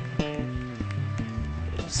time.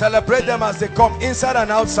 Celebrate them as they come, inside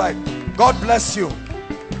and outside. God bless you.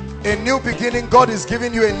 A new beginning. God is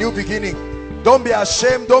giving you a new beginning. Don't be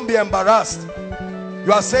ashamed. Don't be embarrassed.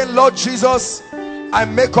 You are saying, Lord Jesus, I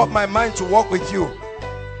make up my mind to walk with you.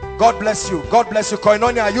 God bless you. God bless you.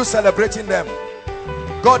 Koinonia, are you celebrating them?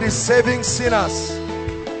 God is saving sinners.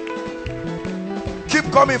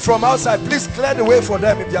 Keep coming from outside. Please clear the way for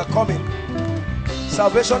them if they are coming.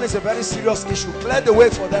 Salvation is a very serious issue. Clear the way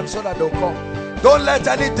for them so that they'll come. Don't let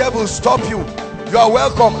any devil stop you. You are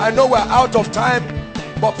welcome. I know we're out of time,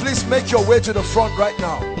 but please make your way to the front right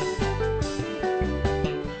now.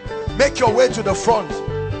 Make your way to the front.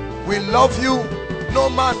 We love you. No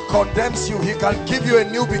man condemns you. He can give you a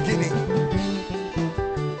new beginning.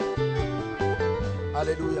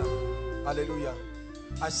 Hallelujah. Hallelujah.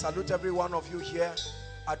 I salute every one of you here.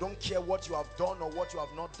 I don't care what you have done or what you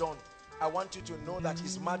have not done. I want you to know that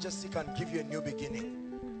His Majesty can give you a new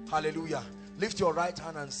beginning. Hallelujah. Lift your right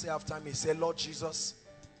hand and say after me. Say, Lord Jesus,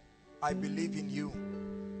 I believe in you.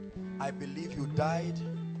 I believe you died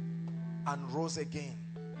and rose again.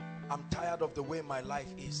 I'm tired of the way my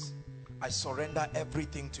life is. I surrender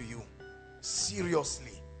everything to you,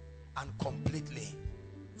 seriously and completely.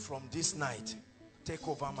 From this night, take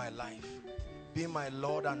over my life. Be my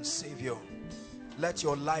Lord and Savior. Let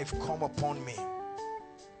your life come upon me.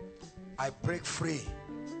 I break free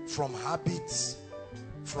from habits,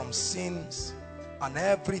 from sins, and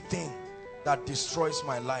everything that destroys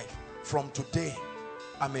my life. From today,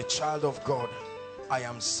 I'm a child of God. I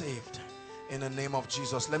am saved. In the name of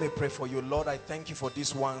Jesus, let me pray for you. Lord, I thank you for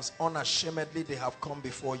these ones. Unashamedly, they have come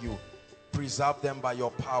before you. Preserve them by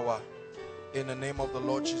your power. In the name of the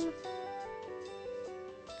Lord Jesus.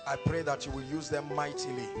 I pray that you will use them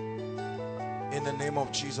mightily. In the name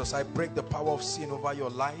of Jesus, I break the power of sin over your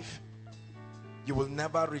life. You will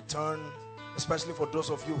never return, especially for those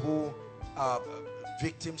of you who are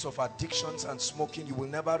victims of addictions and smoking. You will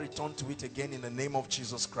never return to it again in the name of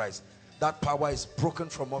Jesus Christ. That power is broken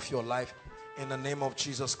from off your life in the name of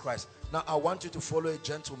Jesus Christ. Now, I want you to follow a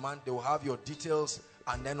gentleman. They will have your details.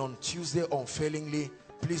 And then on Tuesday, unfailingly,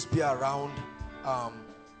 please be around.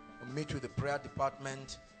 Meet with the prayer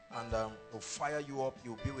department. And we'll fire you up.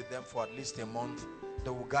 You'll be with them for at least a month. They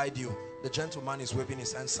will guide you. The gentleman is waving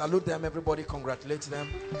his hand. Salute them, everybody. Congratulate them.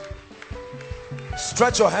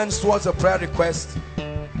 Stretch your hands towards a prayer request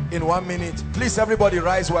in 1 minute. Please, everybody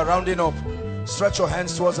rise. We're rounding up. Stretch your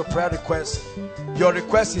hands towards a prayer request. Your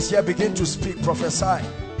request is here. Begin to speak. Prophesy.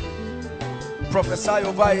 Prophesy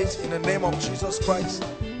over it in the name of Jesus Christ.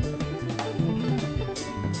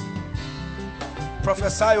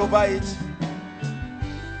 Prophesy over it.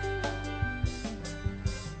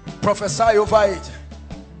 Prophesy over it.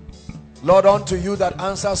 Lord, unto you that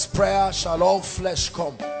answers prayer shall all flesh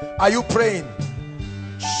come. Are you praying?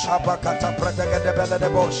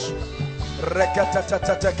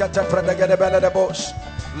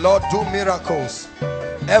 Lord, do miracles.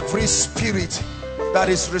 Every spirit that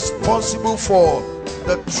is responsible for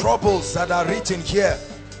the troubles that are written here,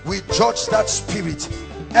 we judge that spirit.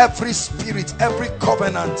 Every spirit, every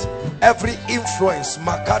covenant, every influence,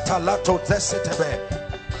 makata lato desetebe.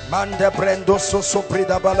 Mande brendo so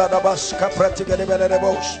brida baladabash kapratigede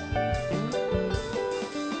beledebosh.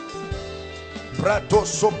 Brato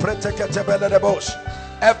so pretekete beledebosh.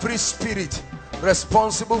 Every spirit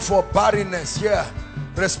responsible for barrenness here,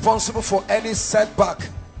 responsible for any setback,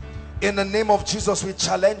 in the name of Jesus we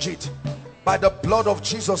challenge it. By the blood of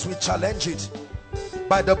Jesus we challenge it.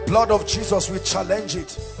 By the blood of Jesus we challenge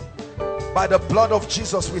it. By the blood of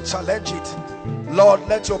Jesus we challenge it. Lord,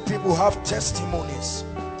 let your people have testimonies.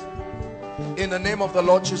 In the name of the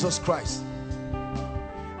Lord Jesus Christ.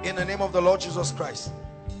 In the name of the Lord Jesus Christ.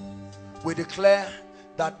 We declare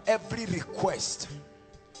that every request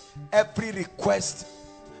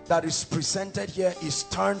that is presented here is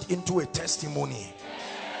turned into a testimony.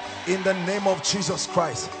 In the name of Jesus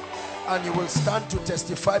Christ. And you will stand to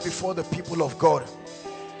testify before the people of God.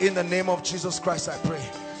 In the name of Jesus Christ I pray.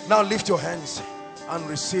 Now lift your hands and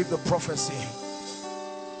receive the prophecy.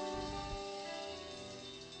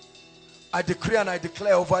 I decree and I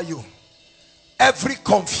declare over you, every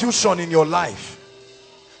confusion in your life,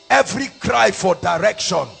 every cry for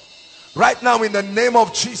direction, right now in the name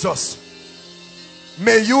of Jesus,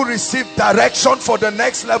 may you receive direction for the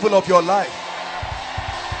next level of your life.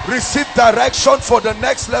 Receive direction for the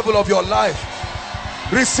next level of your life.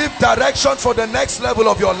 Receive direction for the next level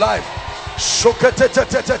of your life.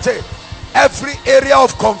 Every area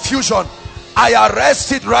of confusion, I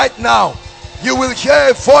arrest it right now. You will hear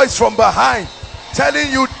a voice from behind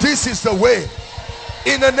telling you this is the way.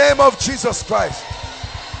 In the name of Jesus Christ.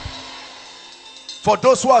 For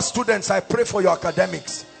those who are students, I pray for your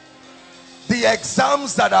academics. The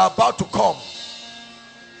exams that are about to come,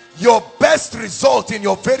 your best result in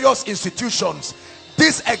your various institutions,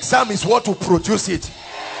 this exam is what will produce it.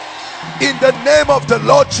 In the name of the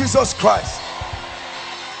Lord Jesus Christ,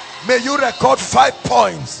 may you record 5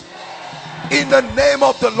 points. In the name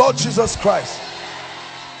of the Lord Jesus Christ.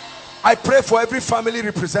 I pray for every family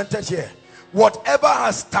represented here. Whatever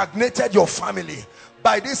has stagnated your family,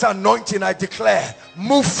 by this anointing I declare,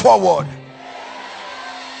 move forward.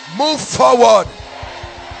 Move forward.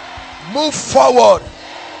 Move forward.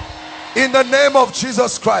 In the name of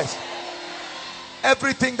Jesus Christ.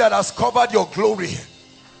 Everything that has covered your glory,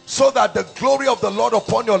 so that the glory of the Lord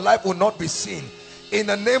upon your life will not be seen, in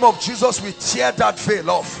the name of Jesus, we tear that veil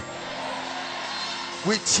off.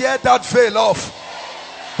 We tear that veil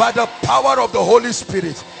off by the power of the Holy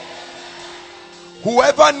Spirit.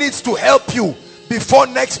 Whoever needs to help you before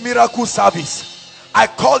next miracle service, I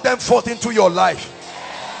call them forth into your life.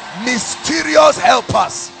 Mysterious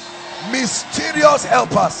helpers. Mysterious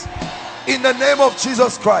helpers. In the name of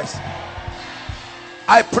Jesus Christ.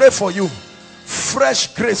 I pray for you.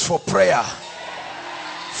 Fresh grace for prayer.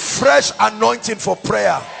 Fresh anointing for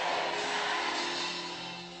prayer.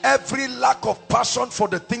 Every lack of passion for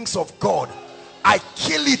the things of God, I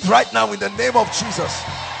kill it right now in the name of Jesus.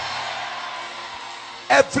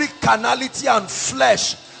 Every carnality and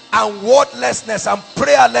flesh and wordlessness and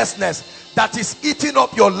prayerlessness that is eating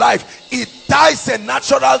up your life, it dies a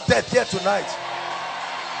natural death here tonight.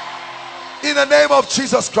 In the name of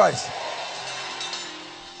Jesus Christ.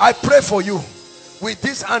 I pray for you. With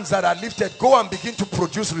these hands that are lifted, go and begin to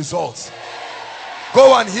produce results.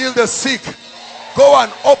 Go and heal the sick. Go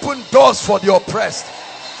and open doors for the oppressed.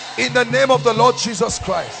 In the name of the Lord Jesus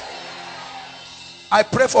Christ. I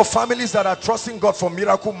pray for families that are trusting God for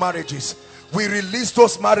miracle marriages. We release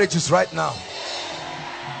those marriages right now.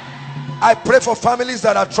 I pray for families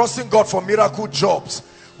that are trusting God for miracle jobs.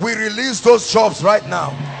 We release those jobs right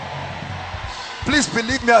now. Please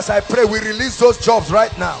believe me as I pray. We release those jobs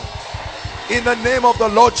right now. In the name of the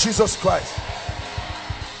Lord Jesus Christ.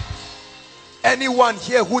 Anyone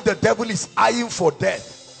here who the devil is eyeing for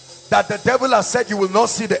death, that the devil has said you will not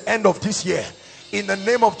see the end of this year, in the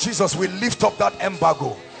name of Jesus, we lift up that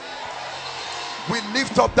embargo. We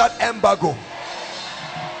lift up that embargo.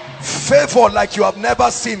 Favor like you have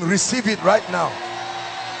never seen, receive it right now.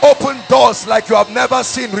 Open doors like you have never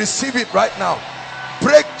seen, receive it right now.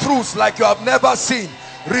 Breakthroughs like you have never seen,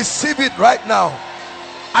 receive it right now.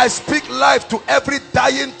 I speak life to every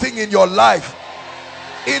dying thing in your life.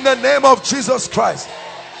 In the name of Jesus Christ.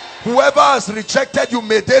 Whoever has rejected you,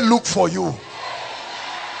 may they look for you.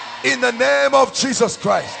 In the name of Jesus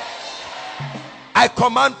Christ. I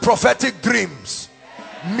command prophetic dreams,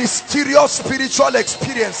 mysterious spiritual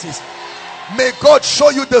experiences. May God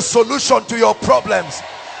show you the solution to your problems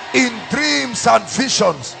in dreams and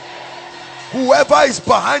visions. Whoever is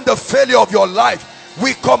behind the failure of your life,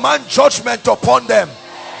 we command judgment upon them.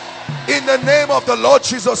 In the name of the Lord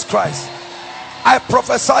Jesus Christ. I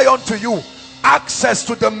prophesy unto you access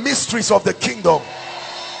to the mysteries of the kingdom,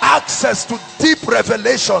 access to deep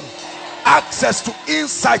revelation, access to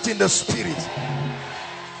insight in the spirit.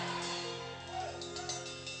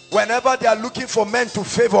 Whenever they are looking for men to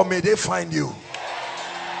favor, may they find you.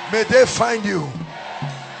 May they find you.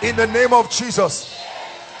 In the name of Jesus.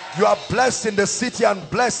 You are blessed in the city and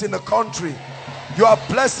blessed in the country. You are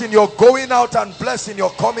blessed in your going out and blessed in your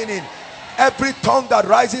coming in. Every tongue that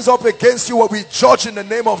rises up against you will be judged in the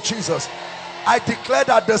name of Jesus. I declare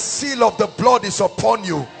that the seal of the blood is upon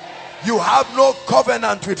you. You have no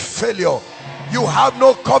covenant with failure. You have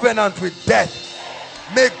no covenant with death.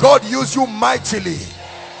 May God use you mightily.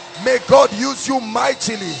 May God use you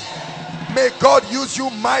mightily. May God use you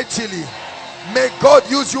mightily. May God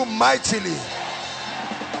use you mightily.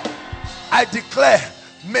 I declare,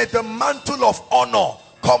 may the mantle of honor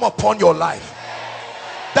come upon your life.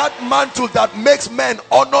 That mantle that makes men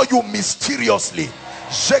honor you mysteriously.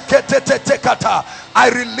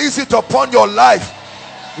 I release it upon your life.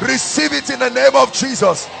 Receive it in the name of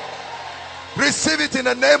Jesus. Receive it in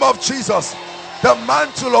the name of Jesus. The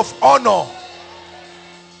mantle of honor.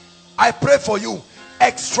 I pray for you.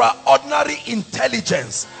 Extraordinary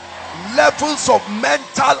intelligence, levels of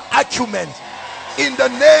mental acumen in the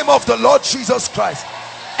name of the Lord Jesus Christ.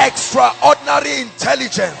 Extraordinary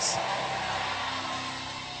intelligence.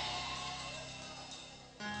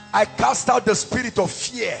 I cast out the spirit of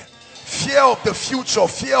fear, fear of the future,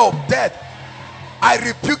 fear of death. I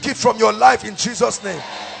rebuke it from your life in Jesus' name.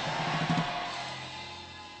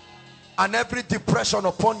 And every depression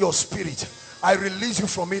upon your spirit, I release you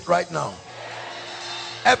from it right now.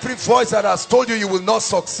 Every voice that has told you you will not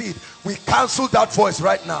succeed, we cancel that voice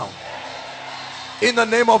right now in the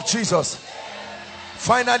name of Jesus.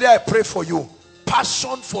 Finally, I pray for you.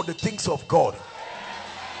 Passion for the things of God.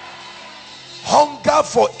 Hunger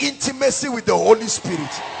for intimacy with the Holy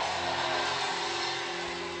Spirit.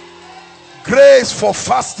 Grace for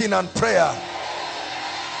fasting and prayer.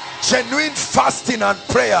 Genuine fasting and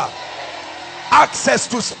prayer. Access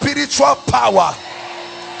to spiritual power.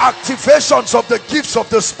 Activations of the gifts of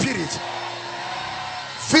the Spirit.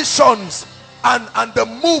 Visions and the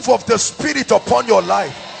move of the Spirit upon your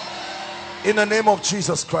life. In the name of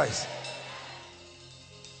Jesus Christ.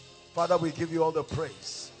 Father, we give you all the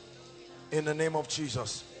praise. In the name of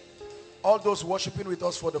Jesus. All those worshiping with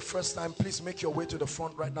us for the first time, please make your way to the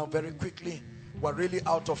front right now very quickly. We're really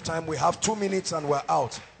out of time. We have 2 minutes and we're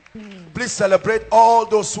out. Please celebrate all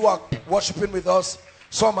those who are worshiping with us.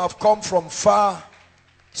 Some have come from far,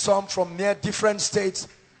 some from near, different states.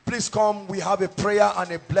 Please come. We have a prayer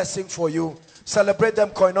and a blessing for you. Celebrate them,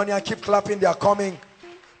 Koinonia. Keep clapping. They are coming.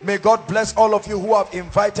 May God bless all of you who have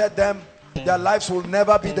invited them. Their lives will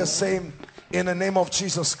never be the same in the name of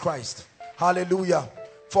Jesus Christ. Hallelujah.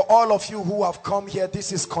 For all of you who have come here,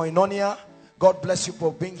 this is Koinonia. God bless you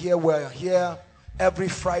for being here. We're here every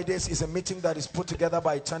Fridays. Is a meeting that is put together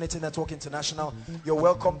by Eternity Network International. You're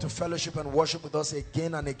welcome to fellowship and worship with us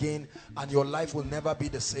again and again, and your life will never be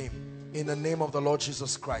the same in the name of the Lord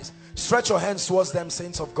Jesus Christ. Stretch your hands towards them,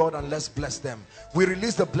 saints of God, and let's bless them. We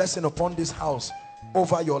release the blessing upon this house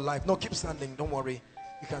over your life. No, keep standing, don't worry,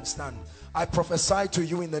 you can stand. I prophesy to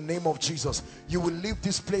you in the name of Jesus, you will leave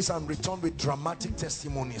this place and return with dramatic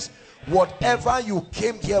testimonies. Whatever you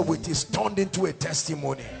came here with is turned into a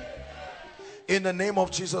testimony in the name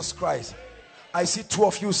of Jesus Christ. I see 2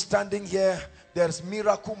 of you standing here. There's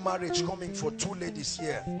miracle marriage coming for 2 ladies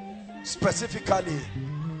here. Specifically,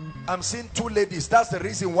 I'm seeing 2 ladies. That's the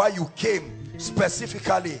reason why you came.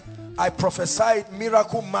 Specifically, I prophesied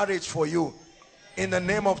miracle marriage for you in the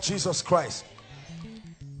name of Jesus Christ.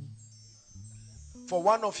 For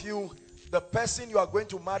one of you, the person you are going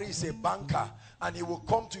to marry is a banker, and he will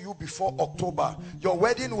come to you before October. Your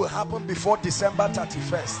wedding will happen before December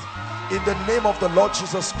 31st. In the name of the Lord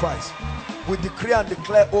Jesus Christ, we decree and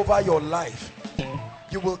declare over your life,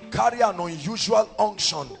 you will carry an unusual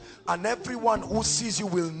unction, and everyone who sees you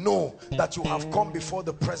will know that you have come before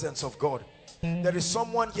the presence of God. There is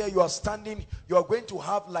someone here, you are standing, you are going to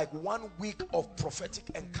have like 1 week of prophetic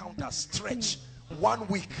encounter stretch. 1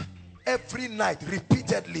 week, every night,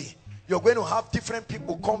 repeatedly. You're going to have different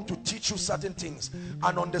people come to teach you certain things,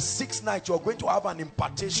 and on the 6th night you're going to have an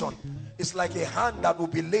impartation. It's like a hand that will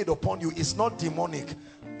be laid upon you. It's not demonic.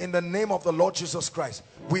 In the name of the Lord Jesus Christ,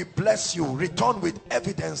 we bless you. Return with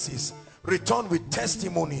evidences, return with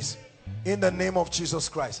testimonies in the name of Jesus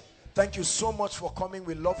Christ. Thank you so much for coming.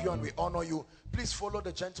 We love you and we honor you. Please follow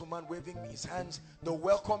the gentleman waving his hands. They'll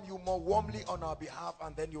welcome you more warmly on our behalf,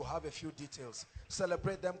 and then you have a few details.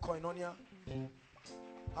 Celebrate them, Koinonia.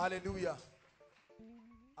 Hallelujah.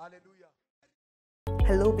 Hallelujah.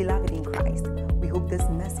 Hello, beloved in Christ. We hope this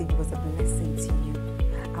message was a blessing to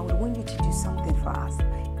you. I would want you to do something for us.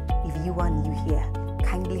 If you are new here,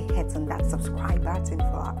 kindly hit on that subscribe button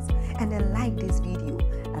for us, and then like this video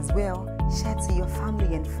as well. Share to your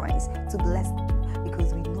family and friends to bless them,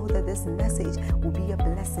 because we know that this message will be a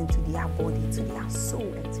blessing to their body, to their soul,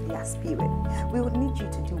 and to their spirit. We would need you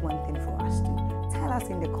to do one thing for us too. Tell us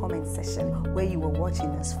in the comment section where you were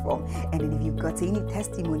watching us from, and then if you've got any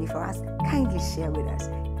testimony for us, kindly share with us.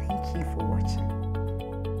 Thank you for watching.